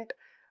amendment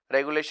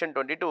regulation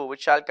 22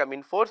 which shall come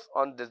in force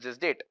on this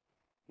date.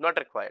 Not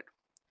required.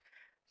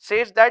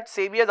 Says that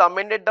SEBI has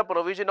amended the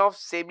provision of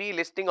SEBI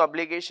listing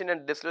obligation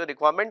and disclosure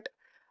requirement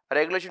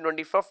regulation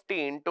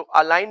 2015 to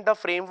align the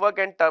framework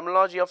and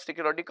terminology of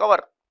security cover,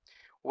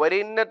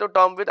 wherein the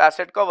term with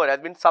asset cover has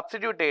been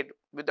substituted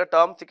with the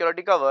term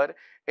security cover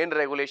in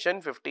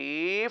regulation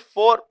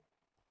 54.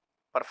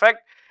 Perfect.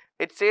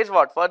 It says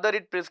what? Further,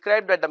 it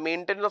prescribed that the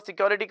maintenance of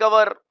security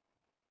cover,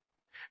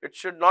 it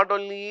should not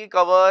only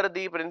cover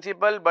the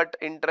principal but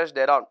interest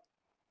thereon.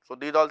 So,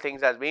 these all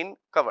things has been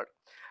covered.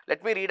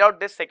 Let me read out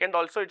this second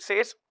also. It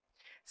says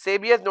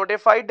SEBI has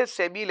notified the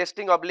SEBI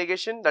listing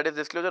obligation, that is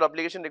disclosure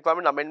obligation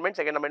requirement amendment,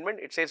 second amendment.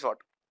 It says what?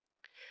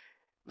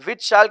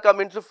 which shall come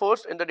into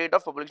force in the date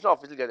of publication of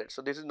official gazette.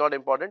 So this is not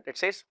important. It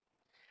says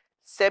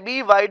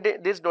SEBI wide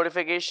this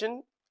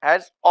notification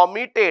has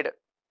omitted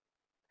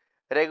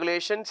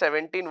regulation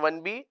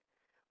 17(1)(b),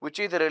 which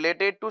is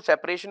related to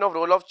separation of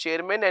role of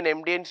chairman and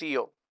MD and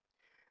CEO.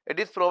 It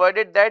is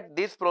provided that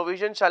this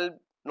provision shall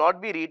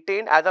not be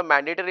retained as a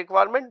mandatory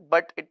requirement,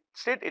 but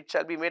instead it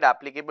shall be made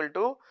applicable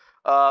to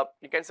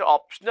you can say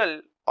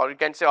optional, or you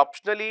can say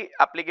optionally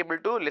applicable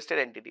to listed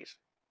entities.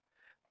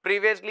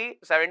 Previously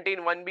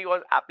 17(1)(b)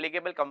 was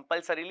applicable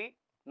compulsorily.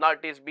 Now it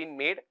is being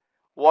made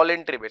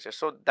voluntary basis.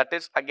 So that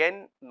is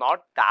again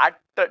not that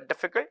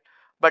difficult,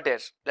 but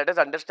yes, let us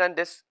understand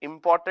this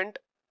important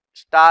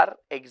star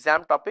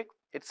exam topic.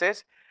 It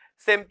says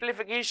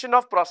simplification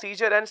of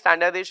procedure and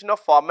standardization of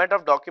format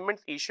of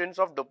documents, issuance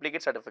of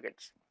duplicate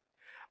certificates.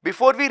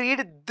 Before we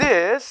read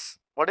this,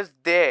 what is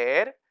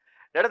there,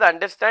 let us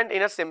understand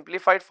in a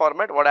simplified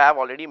format what I have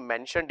already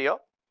mentioned here.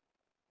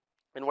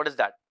 And what is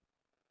that?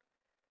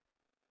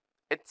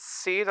 It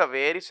says a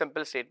very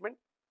simple statement.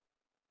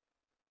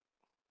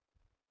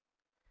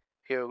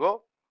 Here you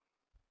go.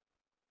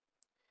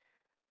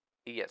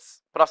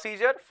 Yes,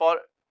 procedure for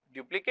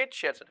duplicate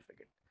share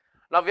certificate.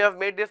 Now we have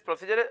made this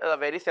procedure a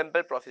very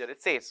simple procedure.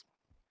 It says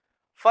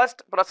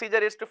first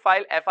procedure is to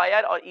file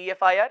FIR or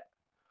EFIR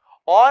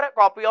or a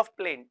copy of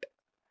plaint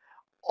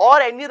or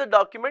any other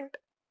document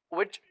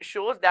which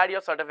shows that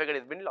your certificate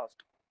has been lost.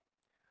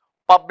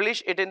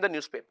 Publish it in the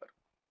newspaper.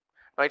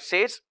 Now it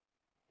says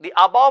the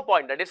above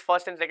point, that is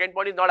first and second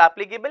point, is not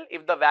applicable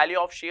if the value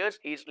of shares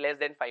is less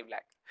than 5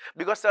 lakh.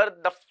 Because sir,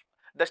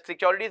 the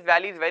securities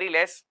value is very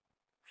less,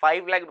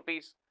 5 lakh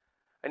rupees,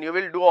 and you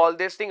will do all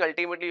this thing,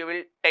 ultimately you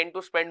will tend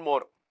to spend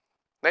more.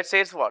 That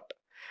says what?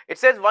 It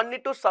says one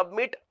need to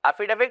submit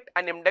affidavit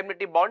and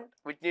indemnity bond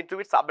which need to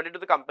be submitted to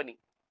the company.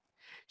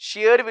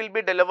 Share will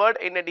be delivered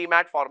in a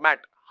demat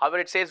format. However,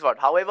 it says what?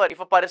 However, if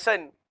a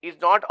person is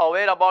not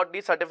aware about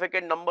the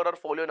certificate number or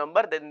folio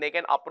number, then they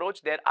can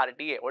approach their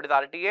RTA. What is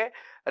RTA?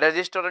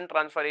 Register and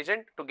transfer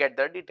agent, to get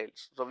the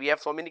details. So we have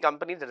so many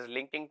companies, there is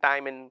linking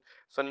time and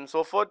so on and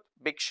so forth.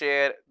 Big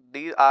share.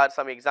 These are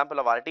some example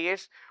of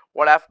RTAs.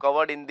 What I have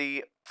covered in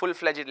the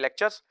full-fledged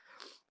lectures.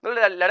 Now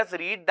let us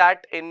read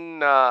that in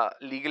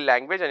legal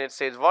language, and it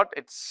says what?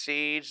 It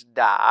says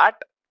that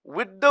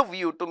with the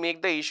view to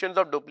make the issuance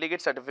of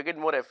duplicate certificate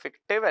more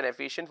effective and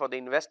efficient for the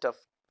investor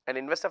and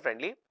investor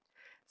friendly,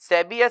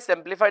 SEBI has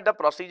simplified the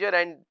procedure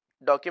and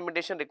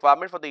documentation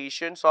requirement for the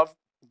issuance of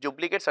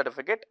duplicate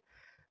certificate.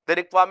 The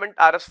requirement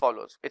are as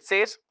follows. It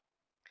says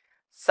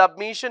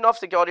submission of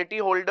security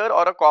holder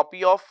or a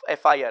copy of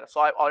FIR. So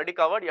I've already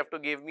covered, you have to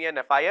give me an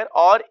FIR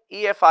or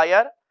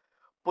EFIR,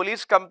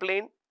 police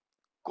complaint,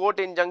 court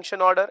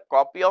injunction order,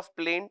 copy of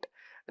plaint,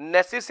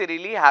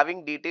 necessarily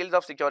having details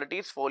of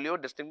securities, folio,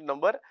 distinct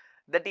number,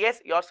 that yes,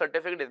 your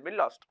certificate has been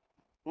lost.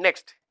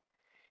 Next,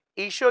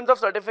 issuance of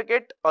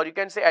certificate, or you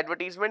can say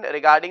advertisement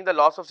regarding the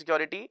loss of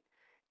security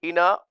in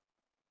a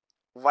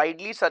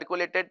widely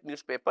circulated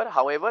newspaper.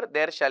 However,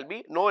 there shall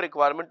be no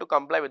requirement to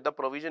comply with the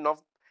provision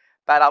of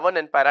para 1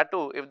 and para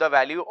 2 if the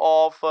value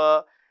of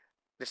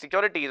the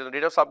security, the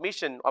date of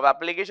submission of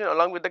application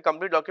along with the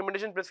complete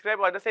documentation prescribed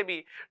by the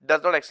SEBI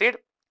does not exceed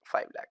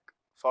 5 lakh.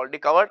 So already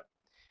covered.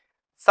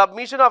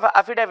 Submission of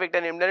affidavit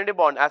and indemnity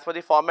bond as per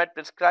the format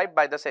prescribed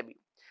by the SEBI.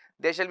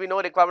 There shall be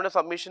no requirement of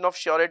submission of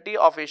surety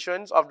of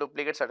issuance of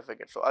duplicate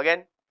certificate. So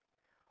again,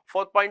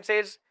 fourth point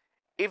says,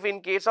 if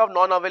in case of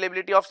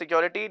non-availability of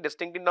security,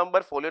 distinctive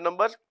number, folio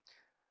numbers,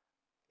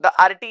 the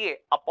RTA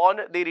upon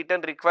the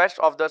written request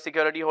of the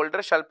security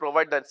holder shall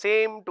provide the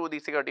same to the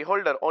security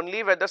holder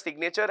only when the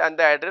signature and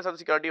the address of the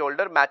security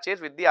holder matches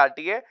with the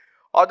RTA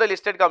or the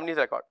listed company's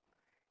record.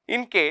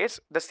 In case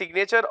the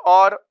signature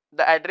or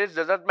the address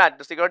does not match,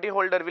 the security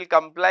holder will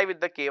comply with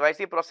the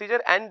KYC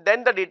procedure and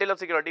then the detail of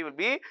security will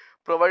be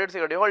provided to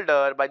security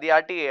holder by the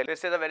RTA.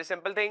 This is a very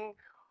simple thing.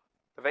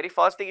 The very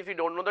first thing, if you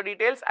don't know the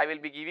details, I will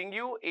be giving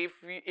you if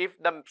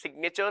the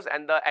signatures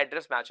and the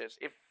address matches.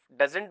 If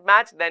doesn't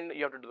match, then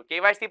you have to do the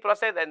KYC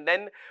process and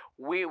then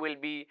we will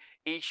be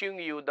issuing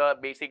you the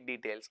basic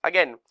details.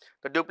 Again,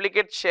 the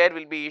duplicate share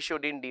will be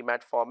issued in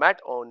demat format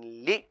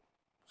only.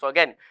 So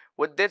again,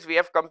 with this we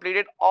have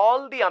completed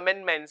all the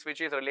amendments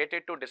which is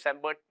related to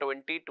December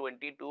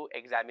 2022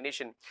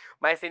 examination.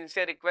 My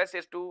sincere request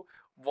is to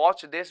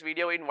watch this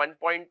video in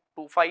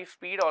 1.25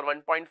 speed or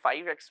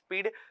 1.5x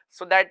speed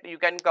so that you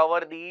can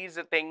cover these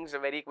things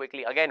very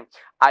quickly. Again,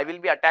 I will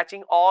be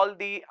attaching all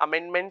the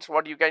amendments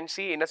what you can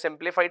see in a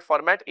simplified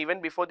format even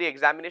before the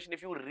examination.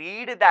 If you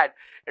read that,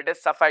 it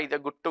is suffice, you're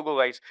good to go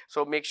guys.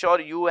 So make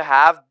sure you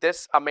have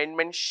this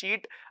amendment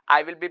sheet.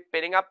 I will be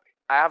pinning up.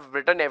 I have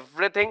written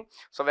everything,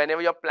 so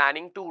whenever you're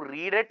planning to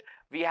read it,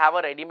 we have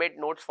a ready-made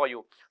notes for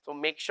you. So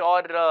make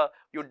sure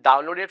you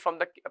download it from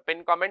the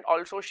pin comment.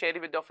 Also share it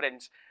with your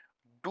friends.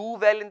 Do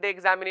well in the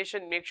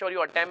examination. Make sure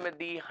you attempt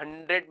the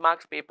 100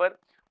 marks paper.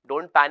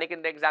 Don't panic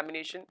in the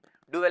examination.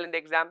 Do well in the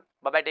exam.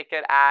 Bye-bye, take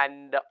care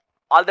and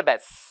all the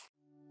best.